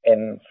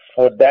 And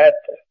for that,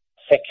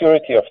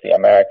 security of the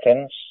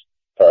Americans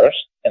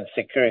first, and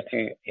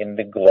security in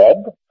the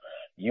globe,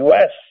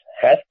 U.S.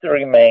 has to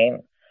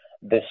remain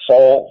the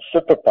sole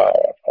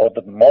superpower, or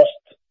the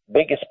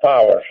biggest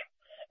power.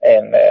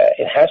 And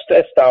it has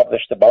to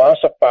establish the balance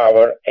of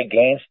power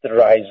against the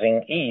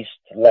rising East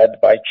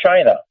led by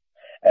China.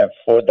 And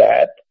for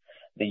that,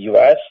 the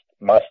U.S.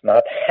 must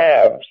not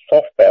have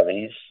soft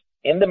bellies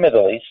in the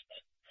Middle East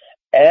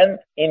and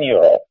in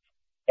Europe.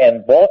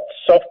 And both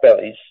soft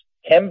bellies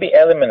can be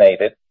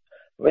eliminated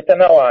with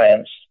an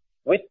alliance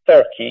with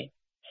Turkey.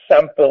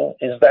 Simple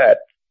is that,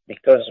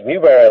 because we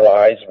were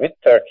allies with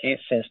Turkey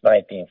since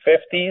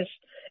 1950s.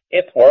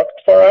 It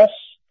worked for us.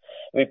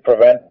 We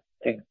prevented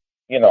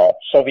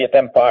Soviet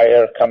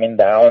Empire coming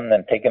down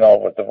and taking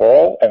over the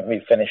world, and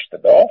we finished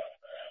it off.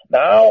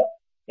 Now,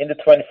 in the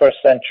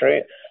 21st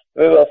century,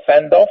 we will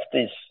fend off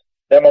this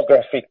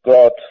demographic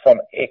growth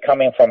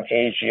coming from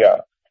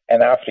Asia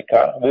and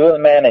Africa. We will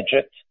manage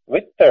it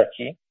with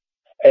Turkey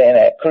in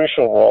a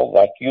crucial role,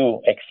 like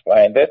you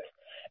explained it,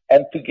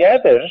 and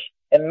together,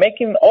 and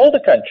making all the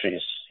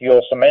countries, you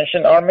also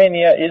mentioned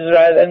Armenia,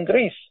 Israel, and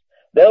Greece,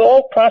 they'll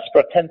all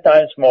prosper 10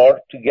 times more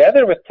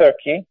together with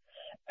Turkey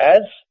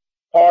as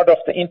part of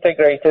the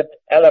integrated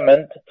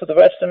element to the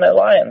Western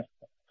Alliance.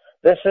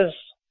 This is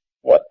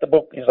what the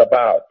book is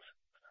about,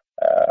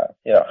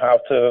 how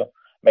to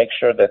make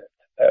sure that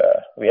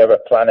we have a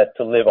planet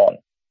to live on.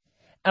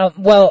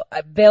 Well,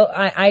 Bill,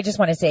 I just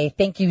want to say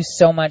thank you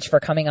so much for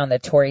coming on the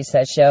Tori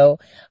Says Show.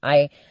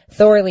 I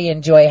thoroughly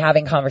enjoy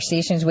having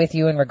conversations with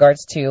you in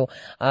regards to,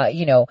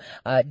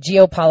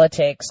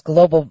 geopolitics,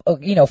 global,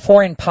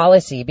 foreign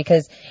policy,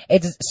 because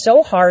it's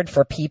so hard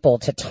for people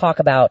to talk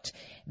about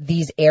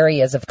these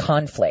areas of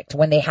conflict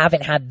when they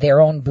haven't had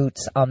their own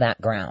boots on that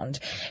ground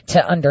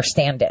to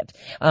understand it,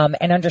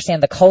 and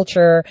understand the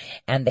culture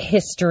and the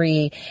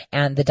history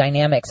and the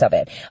dynamics of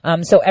it.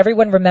 So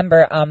everyone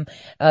remember,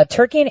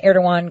 Turkey and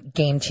Erdogan,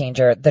 Game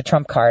Changer, the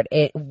Trump card.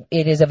 It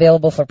is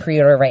available for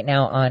pre-order right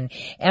now on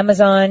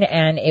Amazon,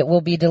 and it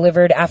will be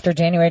delivered after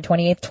January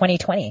 28th,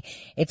 2020.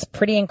 It's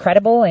pretty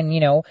incredible, and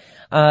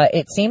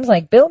it seems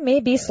like Bill may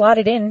be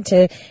slotted in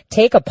to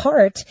take a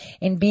part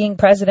in being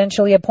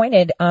presidentially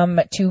appointed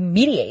to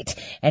mediate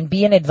and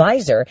be an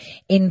advisor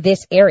in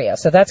this area.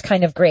 So that's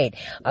kind of great.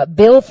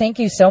 Bill, thank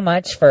you so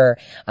much for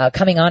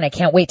coming on. I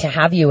can't wait to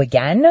have you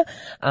again.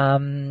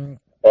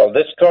 Well,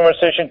 this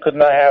conversation could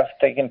not have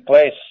taken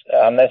place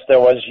unless there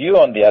was you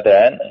on the other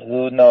end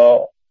who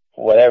know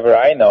whatever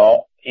I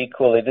know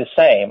equally the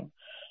same,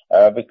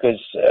 because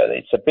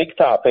it's a big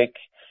topic,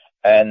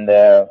 and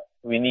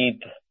we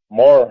need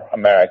more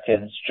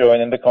Americans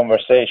joining the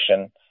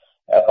conversation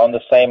on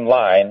the same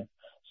line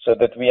so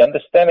that we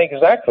understand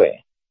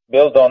exactly,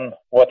 build on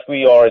what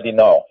we already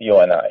know, you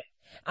and I.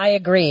 I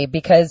agree,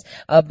 because,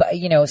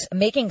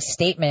 making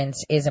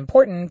statements is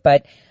important,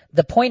 but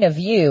the point of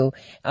view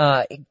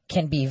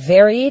can be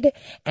varied,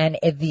 and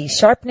the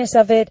sharpness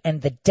of it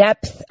and the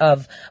depth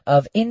of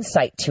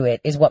insight to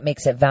it is what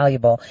makes it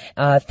valuable.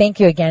 Thank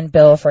you again,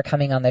 Bill, for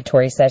coming on the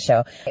Tori Says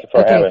Show. Thank you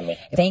for having me.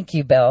 Thank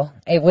you, Bill.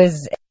 It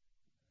was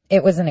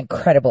an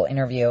incredible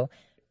interview.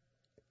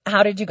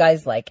 How did you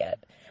guys like it?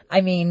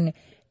 I mean,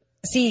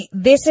 see,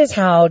 this is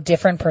how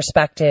different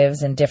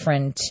perspectives and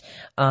different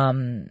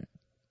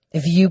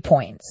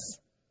viewpoints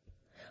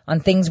on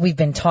things we've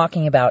been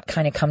talking about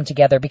kind of come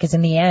together, because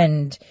in the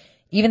end,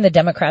 even the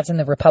Democrats and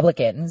the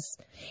Republicans,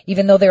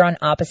 even though they're on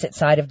opposite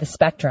side of the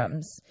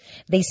spectrums,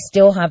 they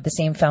still have the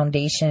same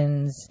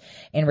foundations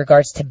in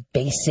regards to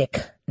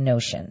basic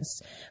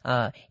notions.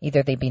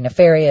 Either they be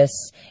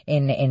nefarious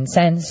in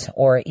sense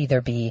or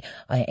either be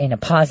in a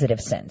positive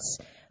sense.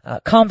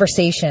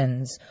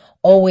 Conversations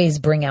always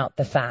bring out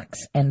the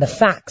facts, and the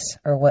facts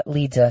are what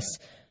leads us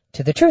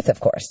to the truth, of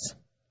course.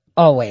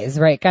 Always,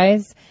 right,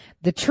 guys?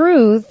 The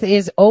truth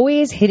is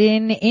always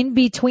hidden in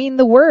between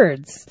the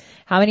words.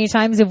 How many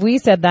times have we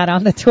said that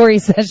on the Tori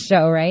Says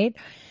show, right?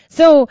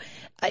 So,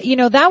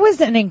 that was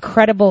an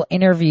incredible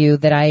interview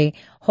that I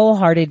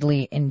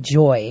wholeheartedly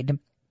enjoyed.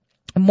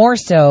 More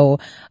so,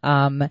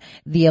 the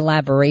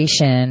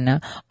elaboration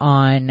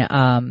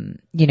on,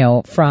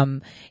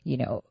 from,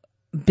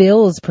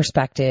 Bill's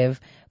perspective,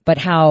 but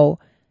how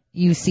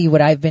you see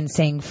what I've been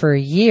saying for a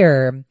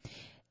year,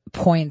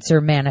 points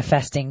are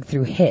manifesting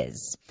through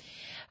his.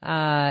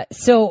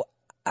 So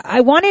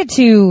I wanted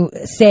to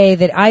say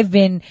that I've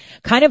been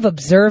kind of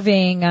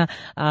observing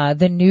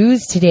the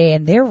news today,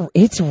 and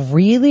it's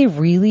really,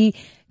 really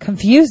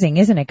confusing,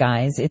 isn't it,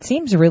 guys? It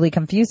seems really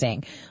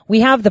confusing.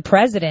 We have the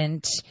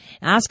president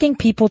asking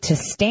people to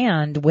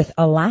stand with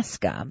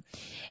Alaska.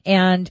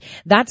 And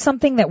that's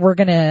something that we're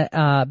going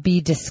to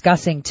be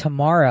discussing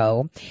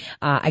tomorrow.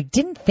 I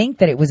didn't think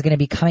that it was going to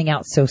be coming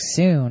out so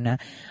soon,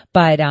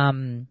 but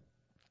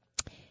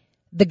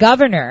the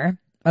governor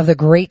of the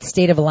great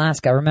state of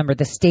Alaska, remember,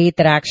 the state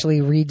that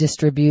actually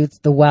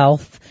redistributes the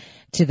wealth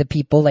to the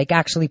people, like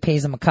actually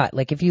pays them a cut.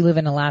 Like if you live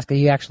in Alaska,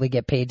 you actually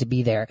get paid to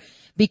be there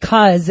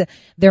because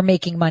they're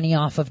making money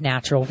off of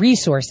natural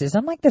resources.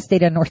 Unlike the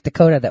state of North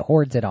Dakota that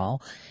hoards it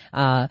all.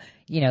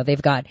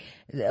 They've got,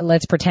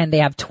 let's pretend they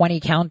have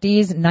 20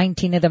 counties,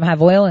 19 of them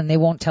have oil, and they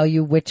won't tell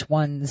you which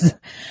ones.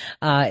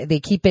 They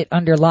keep it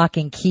under lock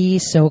and key,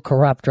 so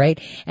corrupt, right?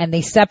 And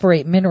they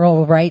separate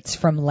mineral rights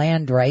from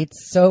land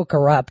rights, so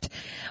corrupt.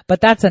 But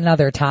that's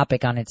another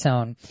topic on its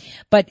own.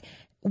 But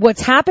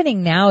what's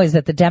happening now is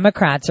that the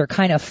Democrats are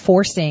kind of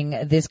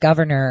forcing this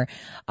governor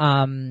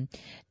out.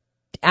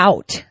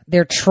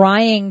 They're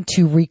trying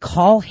to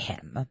recall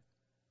him,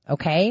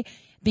 okay?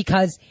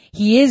 Because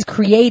he is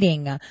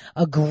creating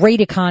a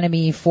great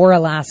economy for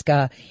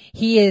Alaska.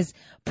 He is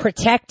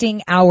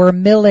protecting our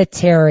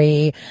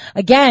military.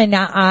 Again,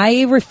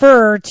 I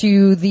refer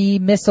to the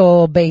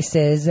missile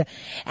bases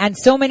and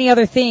so many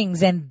other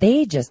things, and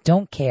they just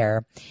don't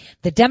care.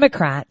 The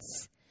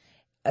Democrats,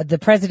 the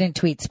president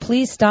tweets,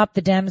 please stop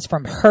the Dems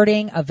from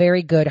hurting a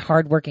very good,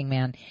 hardworking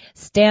man.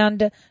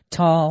 Stand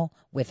tall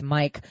with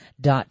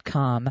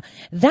Mike.com.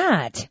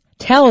 That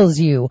tells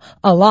you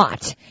a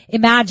lot.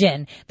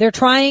 Imagine they're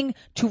trying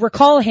to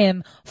recall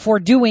him for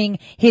doing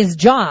his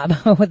job.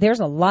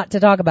 There's a lot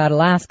to talk about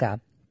Alaska.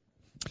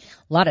 A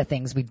lot of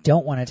things we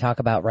don't want to talk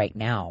about right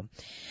now.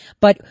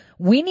 But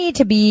we need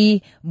to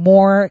be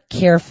more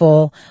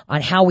careful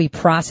on how we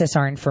process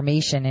our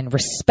information in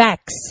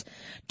respects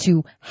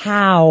to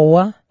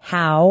how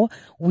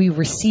we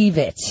receive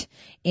it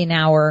in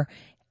our,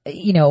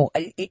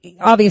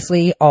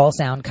 obviously all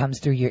sound comes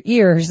through your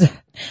ears,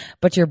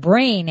 but your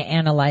brain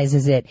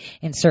analyzes it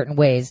in certain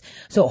ways.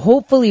 So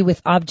hopefully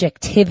with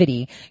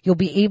objectivity, you'll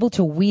be able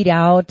to weed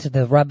out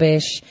the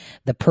rubbish,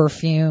 the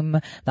perfume,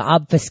 the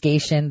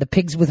obfuscation, the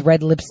pigs with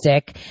red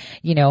lipstick.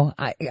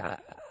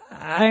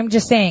 I'm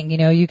just saying,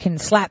 you can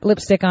slap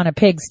lipstick on a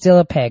pig, still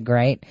a peg,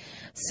 right?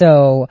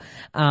 So,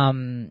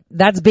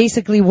 that's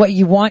basically what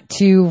you want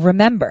to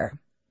remember.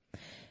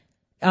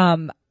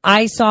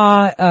 I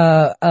saw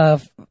a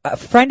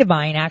friend of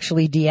mine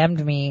actually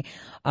DM'd me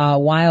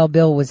while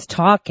Bill was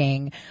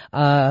talking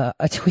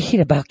a tweet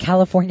about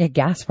California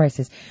gas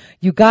prices.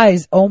 You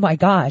guys, oh my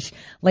gosh,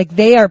 like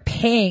they are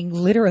paying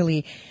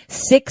literally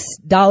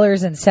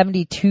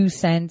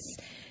 $6.72.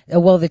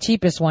 Well, the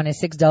cheapest one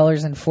is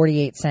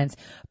 $6.48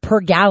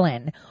 per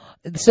gallon.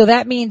 So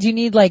that means you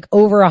need like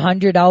over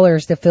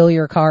 $100 to fill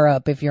your car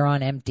up if you're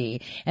on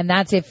empty. And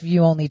that's if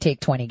you only take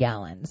 20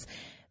 gallons.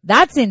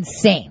 That's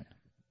insane.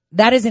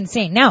 That is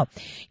insane. Now,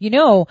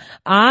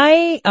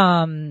 I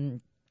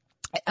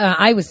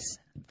was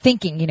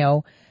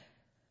thinking,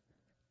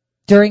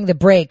 during the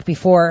break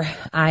before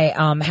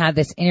I had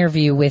this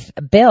interview with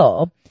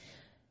Bill,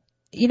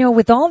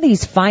 with all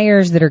these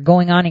fires that are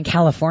going on in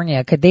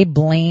California, could they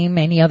blame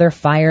any other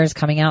fires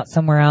coming out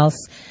somewhere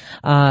else,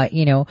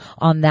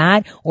 on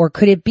that? Or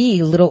could it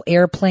be little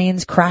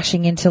airplanes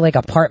crashing into like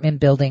apartment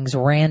buildings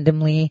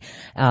randomly,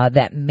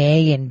 that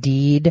may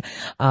indeed,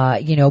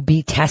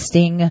 be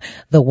testing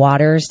the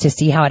waters to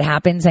see how it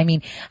happens? I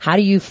mean, how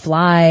do you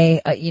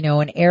fly,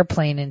 an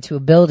airplane into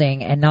a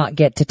building and not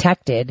get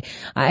detected?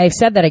 I've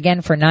said that again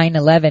for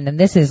 9/11, and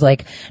this is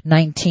like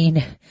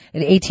 18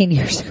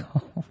 years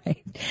ago, right?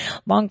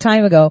 Long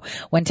time ago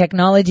when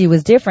technology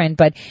was different.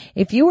 But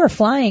if you were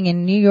flying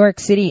in New York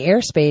City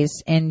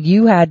airspace and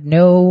you had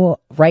no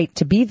right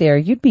to be there,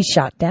 you'd be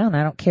shot down.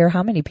 I don't care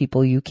how many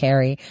people you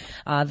carry.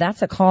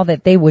 That's a call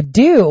that they would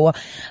do.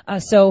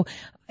 So,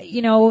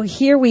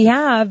 here we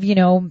have,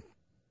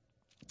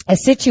 a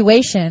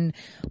situation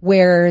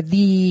where the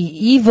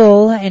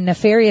evil and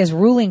nefarious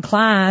ruling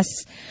class,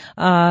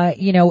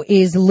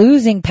 is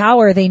losing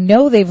power. They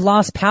know they've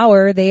lost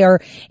power. They are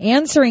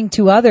answering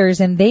to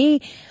others, and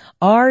they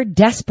are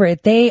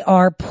desperate. They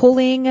are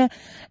pulling,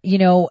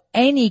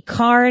 any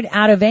card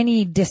out of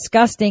any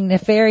disgusting,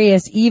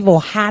 nefarious, evil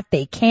hat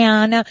they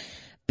can,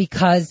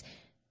 because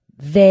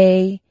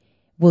they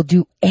will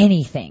do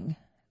anything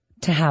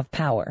to have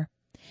power.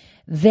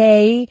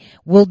 They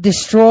will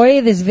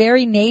destroy this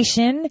very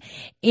nation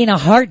in a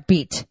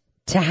heartbeat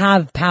to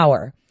have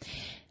power.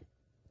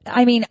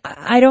 I mean,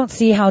 I don't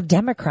see how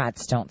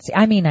Democrats don't see.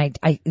 I mean,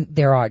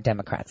 there are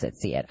Democrats that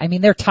see it. I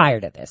mean, they're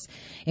tired of this.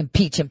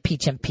 Impeach,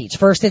 impeach, impeach.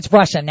 First it's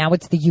Russia, now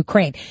it's the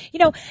Ukraine.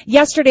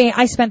 Yesterday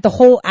I spent the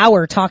whole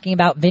hour talking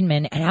about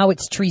Vindman and how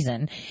it's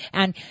treason.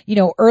 And,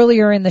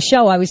 earlier in the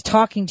show I was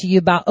talking to you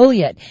about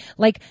Elliott.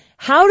 Like,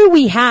 how do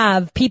we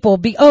have people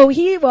be,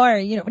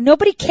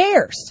 nobody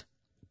cares.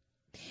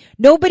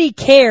 Nobody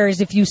cares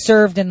if you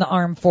served in the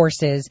armed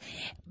forces.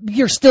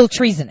 You're still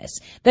treasonous.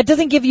 That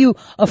doesn't give you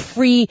a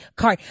free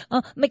card.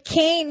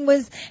 McCain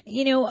was,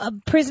 a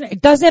prisoner.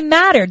 It doesn't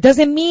matter. It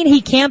doesn't mean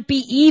he can't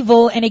be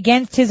evil and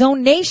against his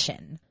own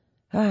nation.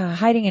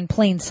 Hiding in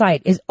plain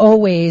sight is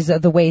always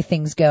the way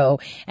things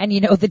go. And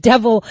the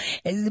devil's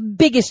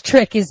biggest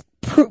trick is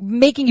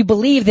making you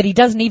believe that he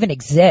doesn't even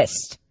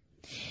exist.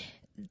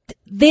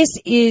 This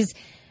is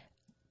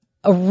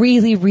a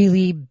really,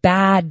 really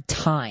bad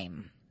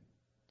time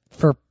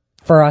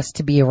for us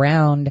to be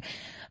around,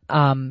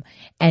 and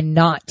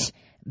not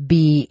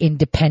be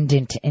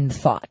independent in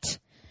thought,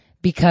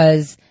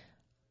 because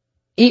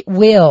it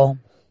will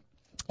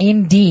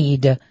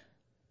indeed,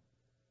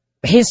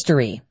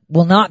 history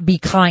will not be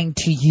kind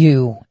to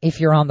you if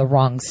you're on the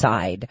wrong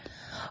side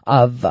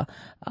of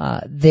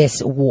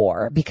this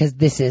war, because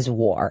this is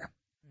war.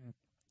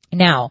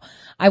 Now,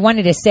 I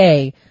wanted to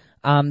say,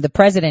 the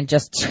president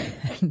just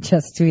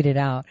tweeted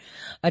out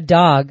a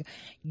dog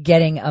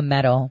getting a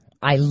medal.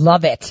 I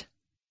love it.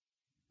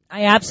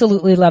 I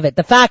absolutely love it.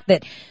 The fact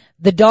that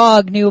the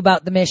dog knew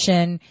about the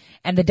mission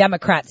and the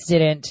Democrats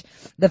didn't.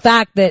 The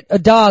fact that a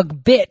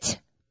dog bit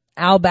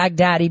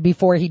al-Baghdadi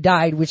before he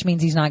died, which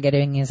means he's not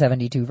getting his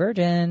 72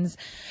 virgins.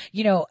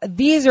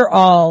 These are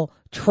all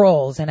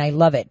trolls, and I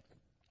love it.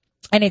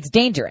 And it's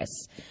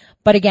dangerous.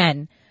 But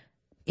again,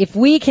 if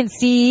we can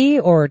see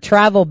or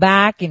travel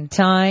back in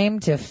time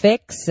to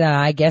fix,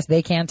 I guess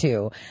they can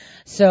too.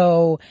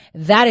 So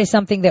that is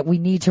something that we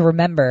need to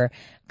remember.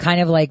 Kind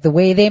of like the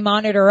way they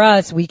monitor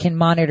us, we can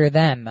monitor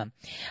them.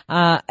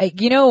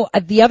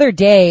 The other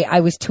day I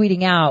was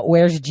tweeting out,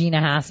 where's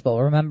Gina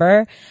Haspel,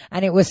 remember?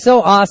 And it was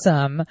so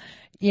awesome,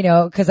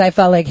 cause I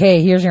felt like,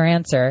 hey, here's your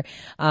answer.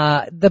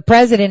 The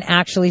president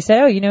actually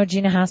said,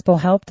 Gina Haspel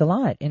helped a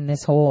lot in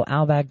this whole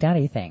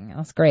al-Baghdadi thing.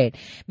 That's great.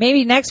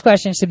 Maybe next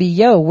question should be,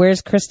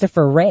 where's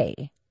Christopher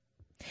Wray?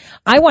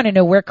 I want to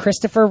know where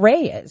Christopher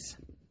Wray is.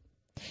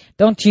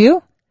 Don't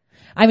you?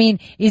 I mean,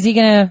 is he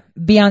gonna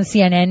be on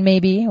CNN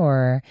maybe?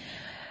 Or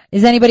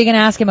is anybody gonna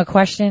ask him a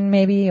question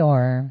maybe?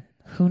 Or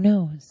who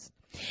knows?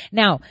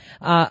 Now,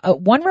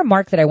 one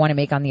remark that I want to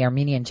make on the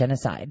Armenian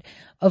genocide.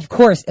 Of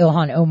course,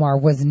 Ilhan Omar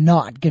was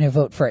not going to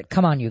vote for it.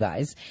 Come on, you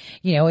guys.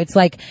 It's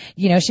like,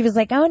 she was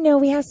like, oh no,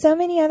 we have so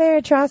many other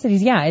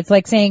atrocities. Yeah, it's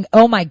like saying,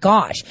 oh my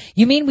gosh,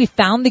 you mean we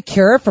found the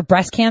cure for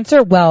breast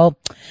cancer? Well,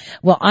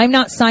 I'm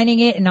not signing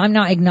it and I'm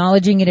not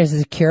acknowledging it as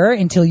a cure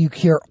until you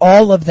cure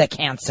all of the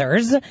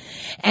cancers.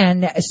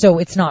 And so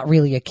it's not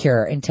really a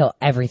cure until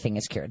everything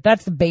is cured.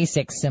 That's the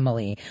basic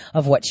simile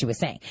of what she was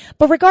saying.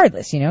 But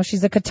regardless,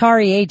 she's a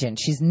Qatari agent.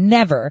 She's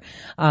never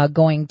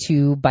going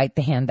to bite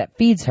the hand that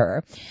feeds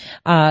her.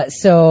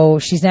 So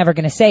she's never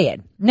going to say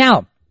it.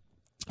 Now,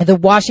 the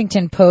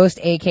Washington Post,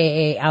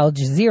 aka Al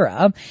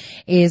Jazeera,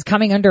 is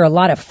coming under a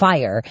lot of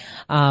fire.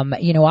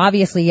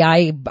 Obviously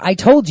I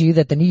told you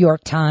that the New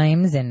York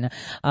Times and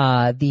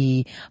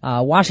the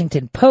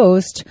Washington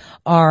Post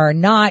are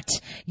not,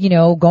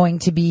 going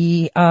to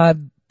be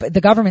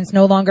the government's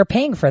no longer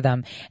paying for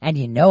them. And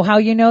you know how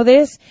you know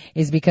this?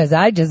 Is because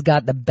I just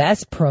got the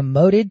best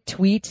promoted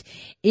tweet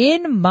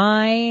in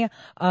my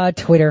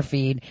Twitter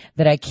feed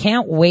that I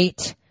can't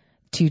wait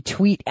to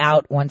tweet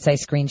out once I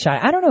screenshot.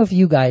 I don't know if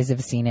you guys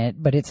have seen it,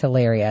 but it's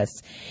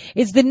hilarious.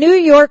 It's the New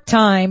York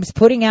Times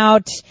putting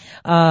out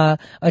a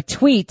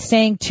tweet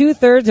saying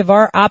 2/3 of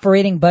our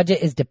operating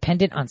budget is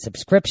dependent on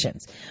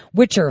subscriptions,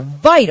 which are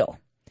vital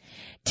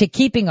to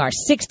keeping our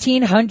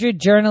 1,600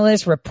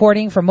 journalists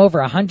reporting from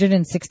over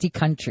 160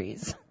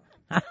 countries.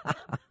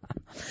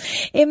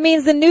 It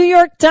means the New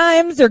York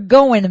Times are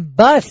going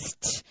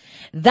bust.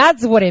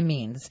 That's what it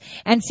means.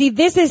 And see,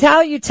 this is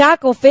how you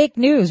tackle fake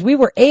news. We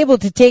were able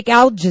to take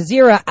Al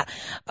Jazeera,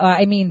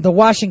 the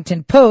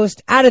Washington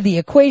Post, out of the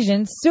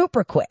equation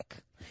super quick.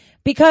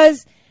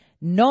 Because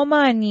no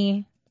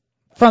money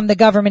from the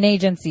government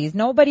agencies.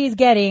 Nobody's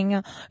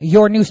getting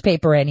your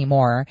newspaper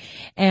anymore.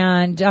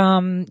 And,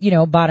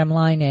 bottom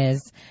line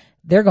is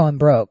they're going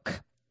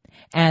broke.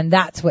 And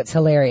that's what's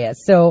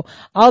hilarious. So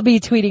I'll be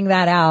tweeting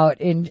that out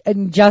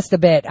in just a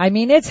bit. I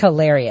mean, it's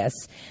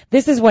hilarious.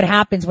 This is what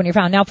happens when you're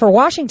found. Now, for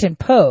Washington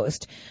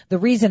Post, the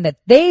reason that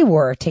they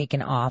were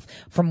taken off,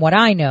 from what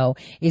I know,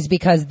 is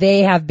because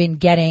they have been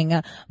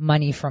getting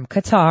money from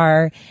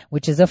Qatar,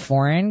 which is a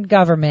foreign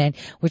government,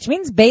 which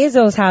means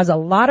Bezos has a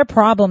lot of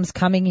problems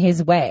coming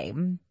his way.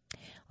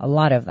 A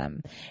lot of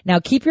them. Now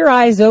keep your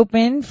eyes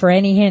open for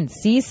any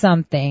hints. See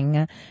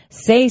something,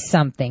 say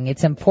something.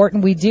 It's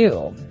important we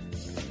do.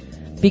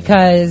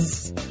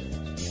 Because,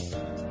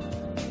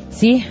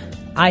 see,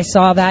 I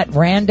saw that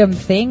random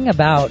thing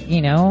about,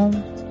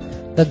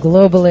 the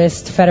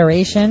Globalist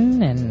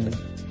Federation, and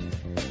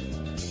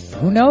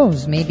who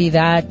knows, maybe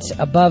that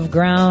above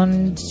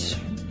ground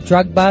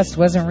drug bust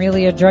wasn't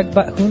really a drug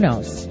bust. Who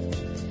knows?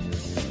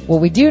 What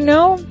we do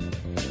know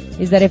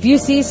is that if you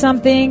see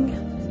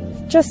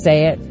something, just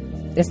say it.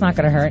 It's not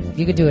going to hurt.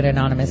 You could do it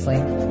anonymously.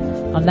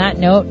 On that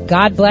note,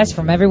 God bless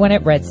from everyone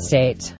at Red State.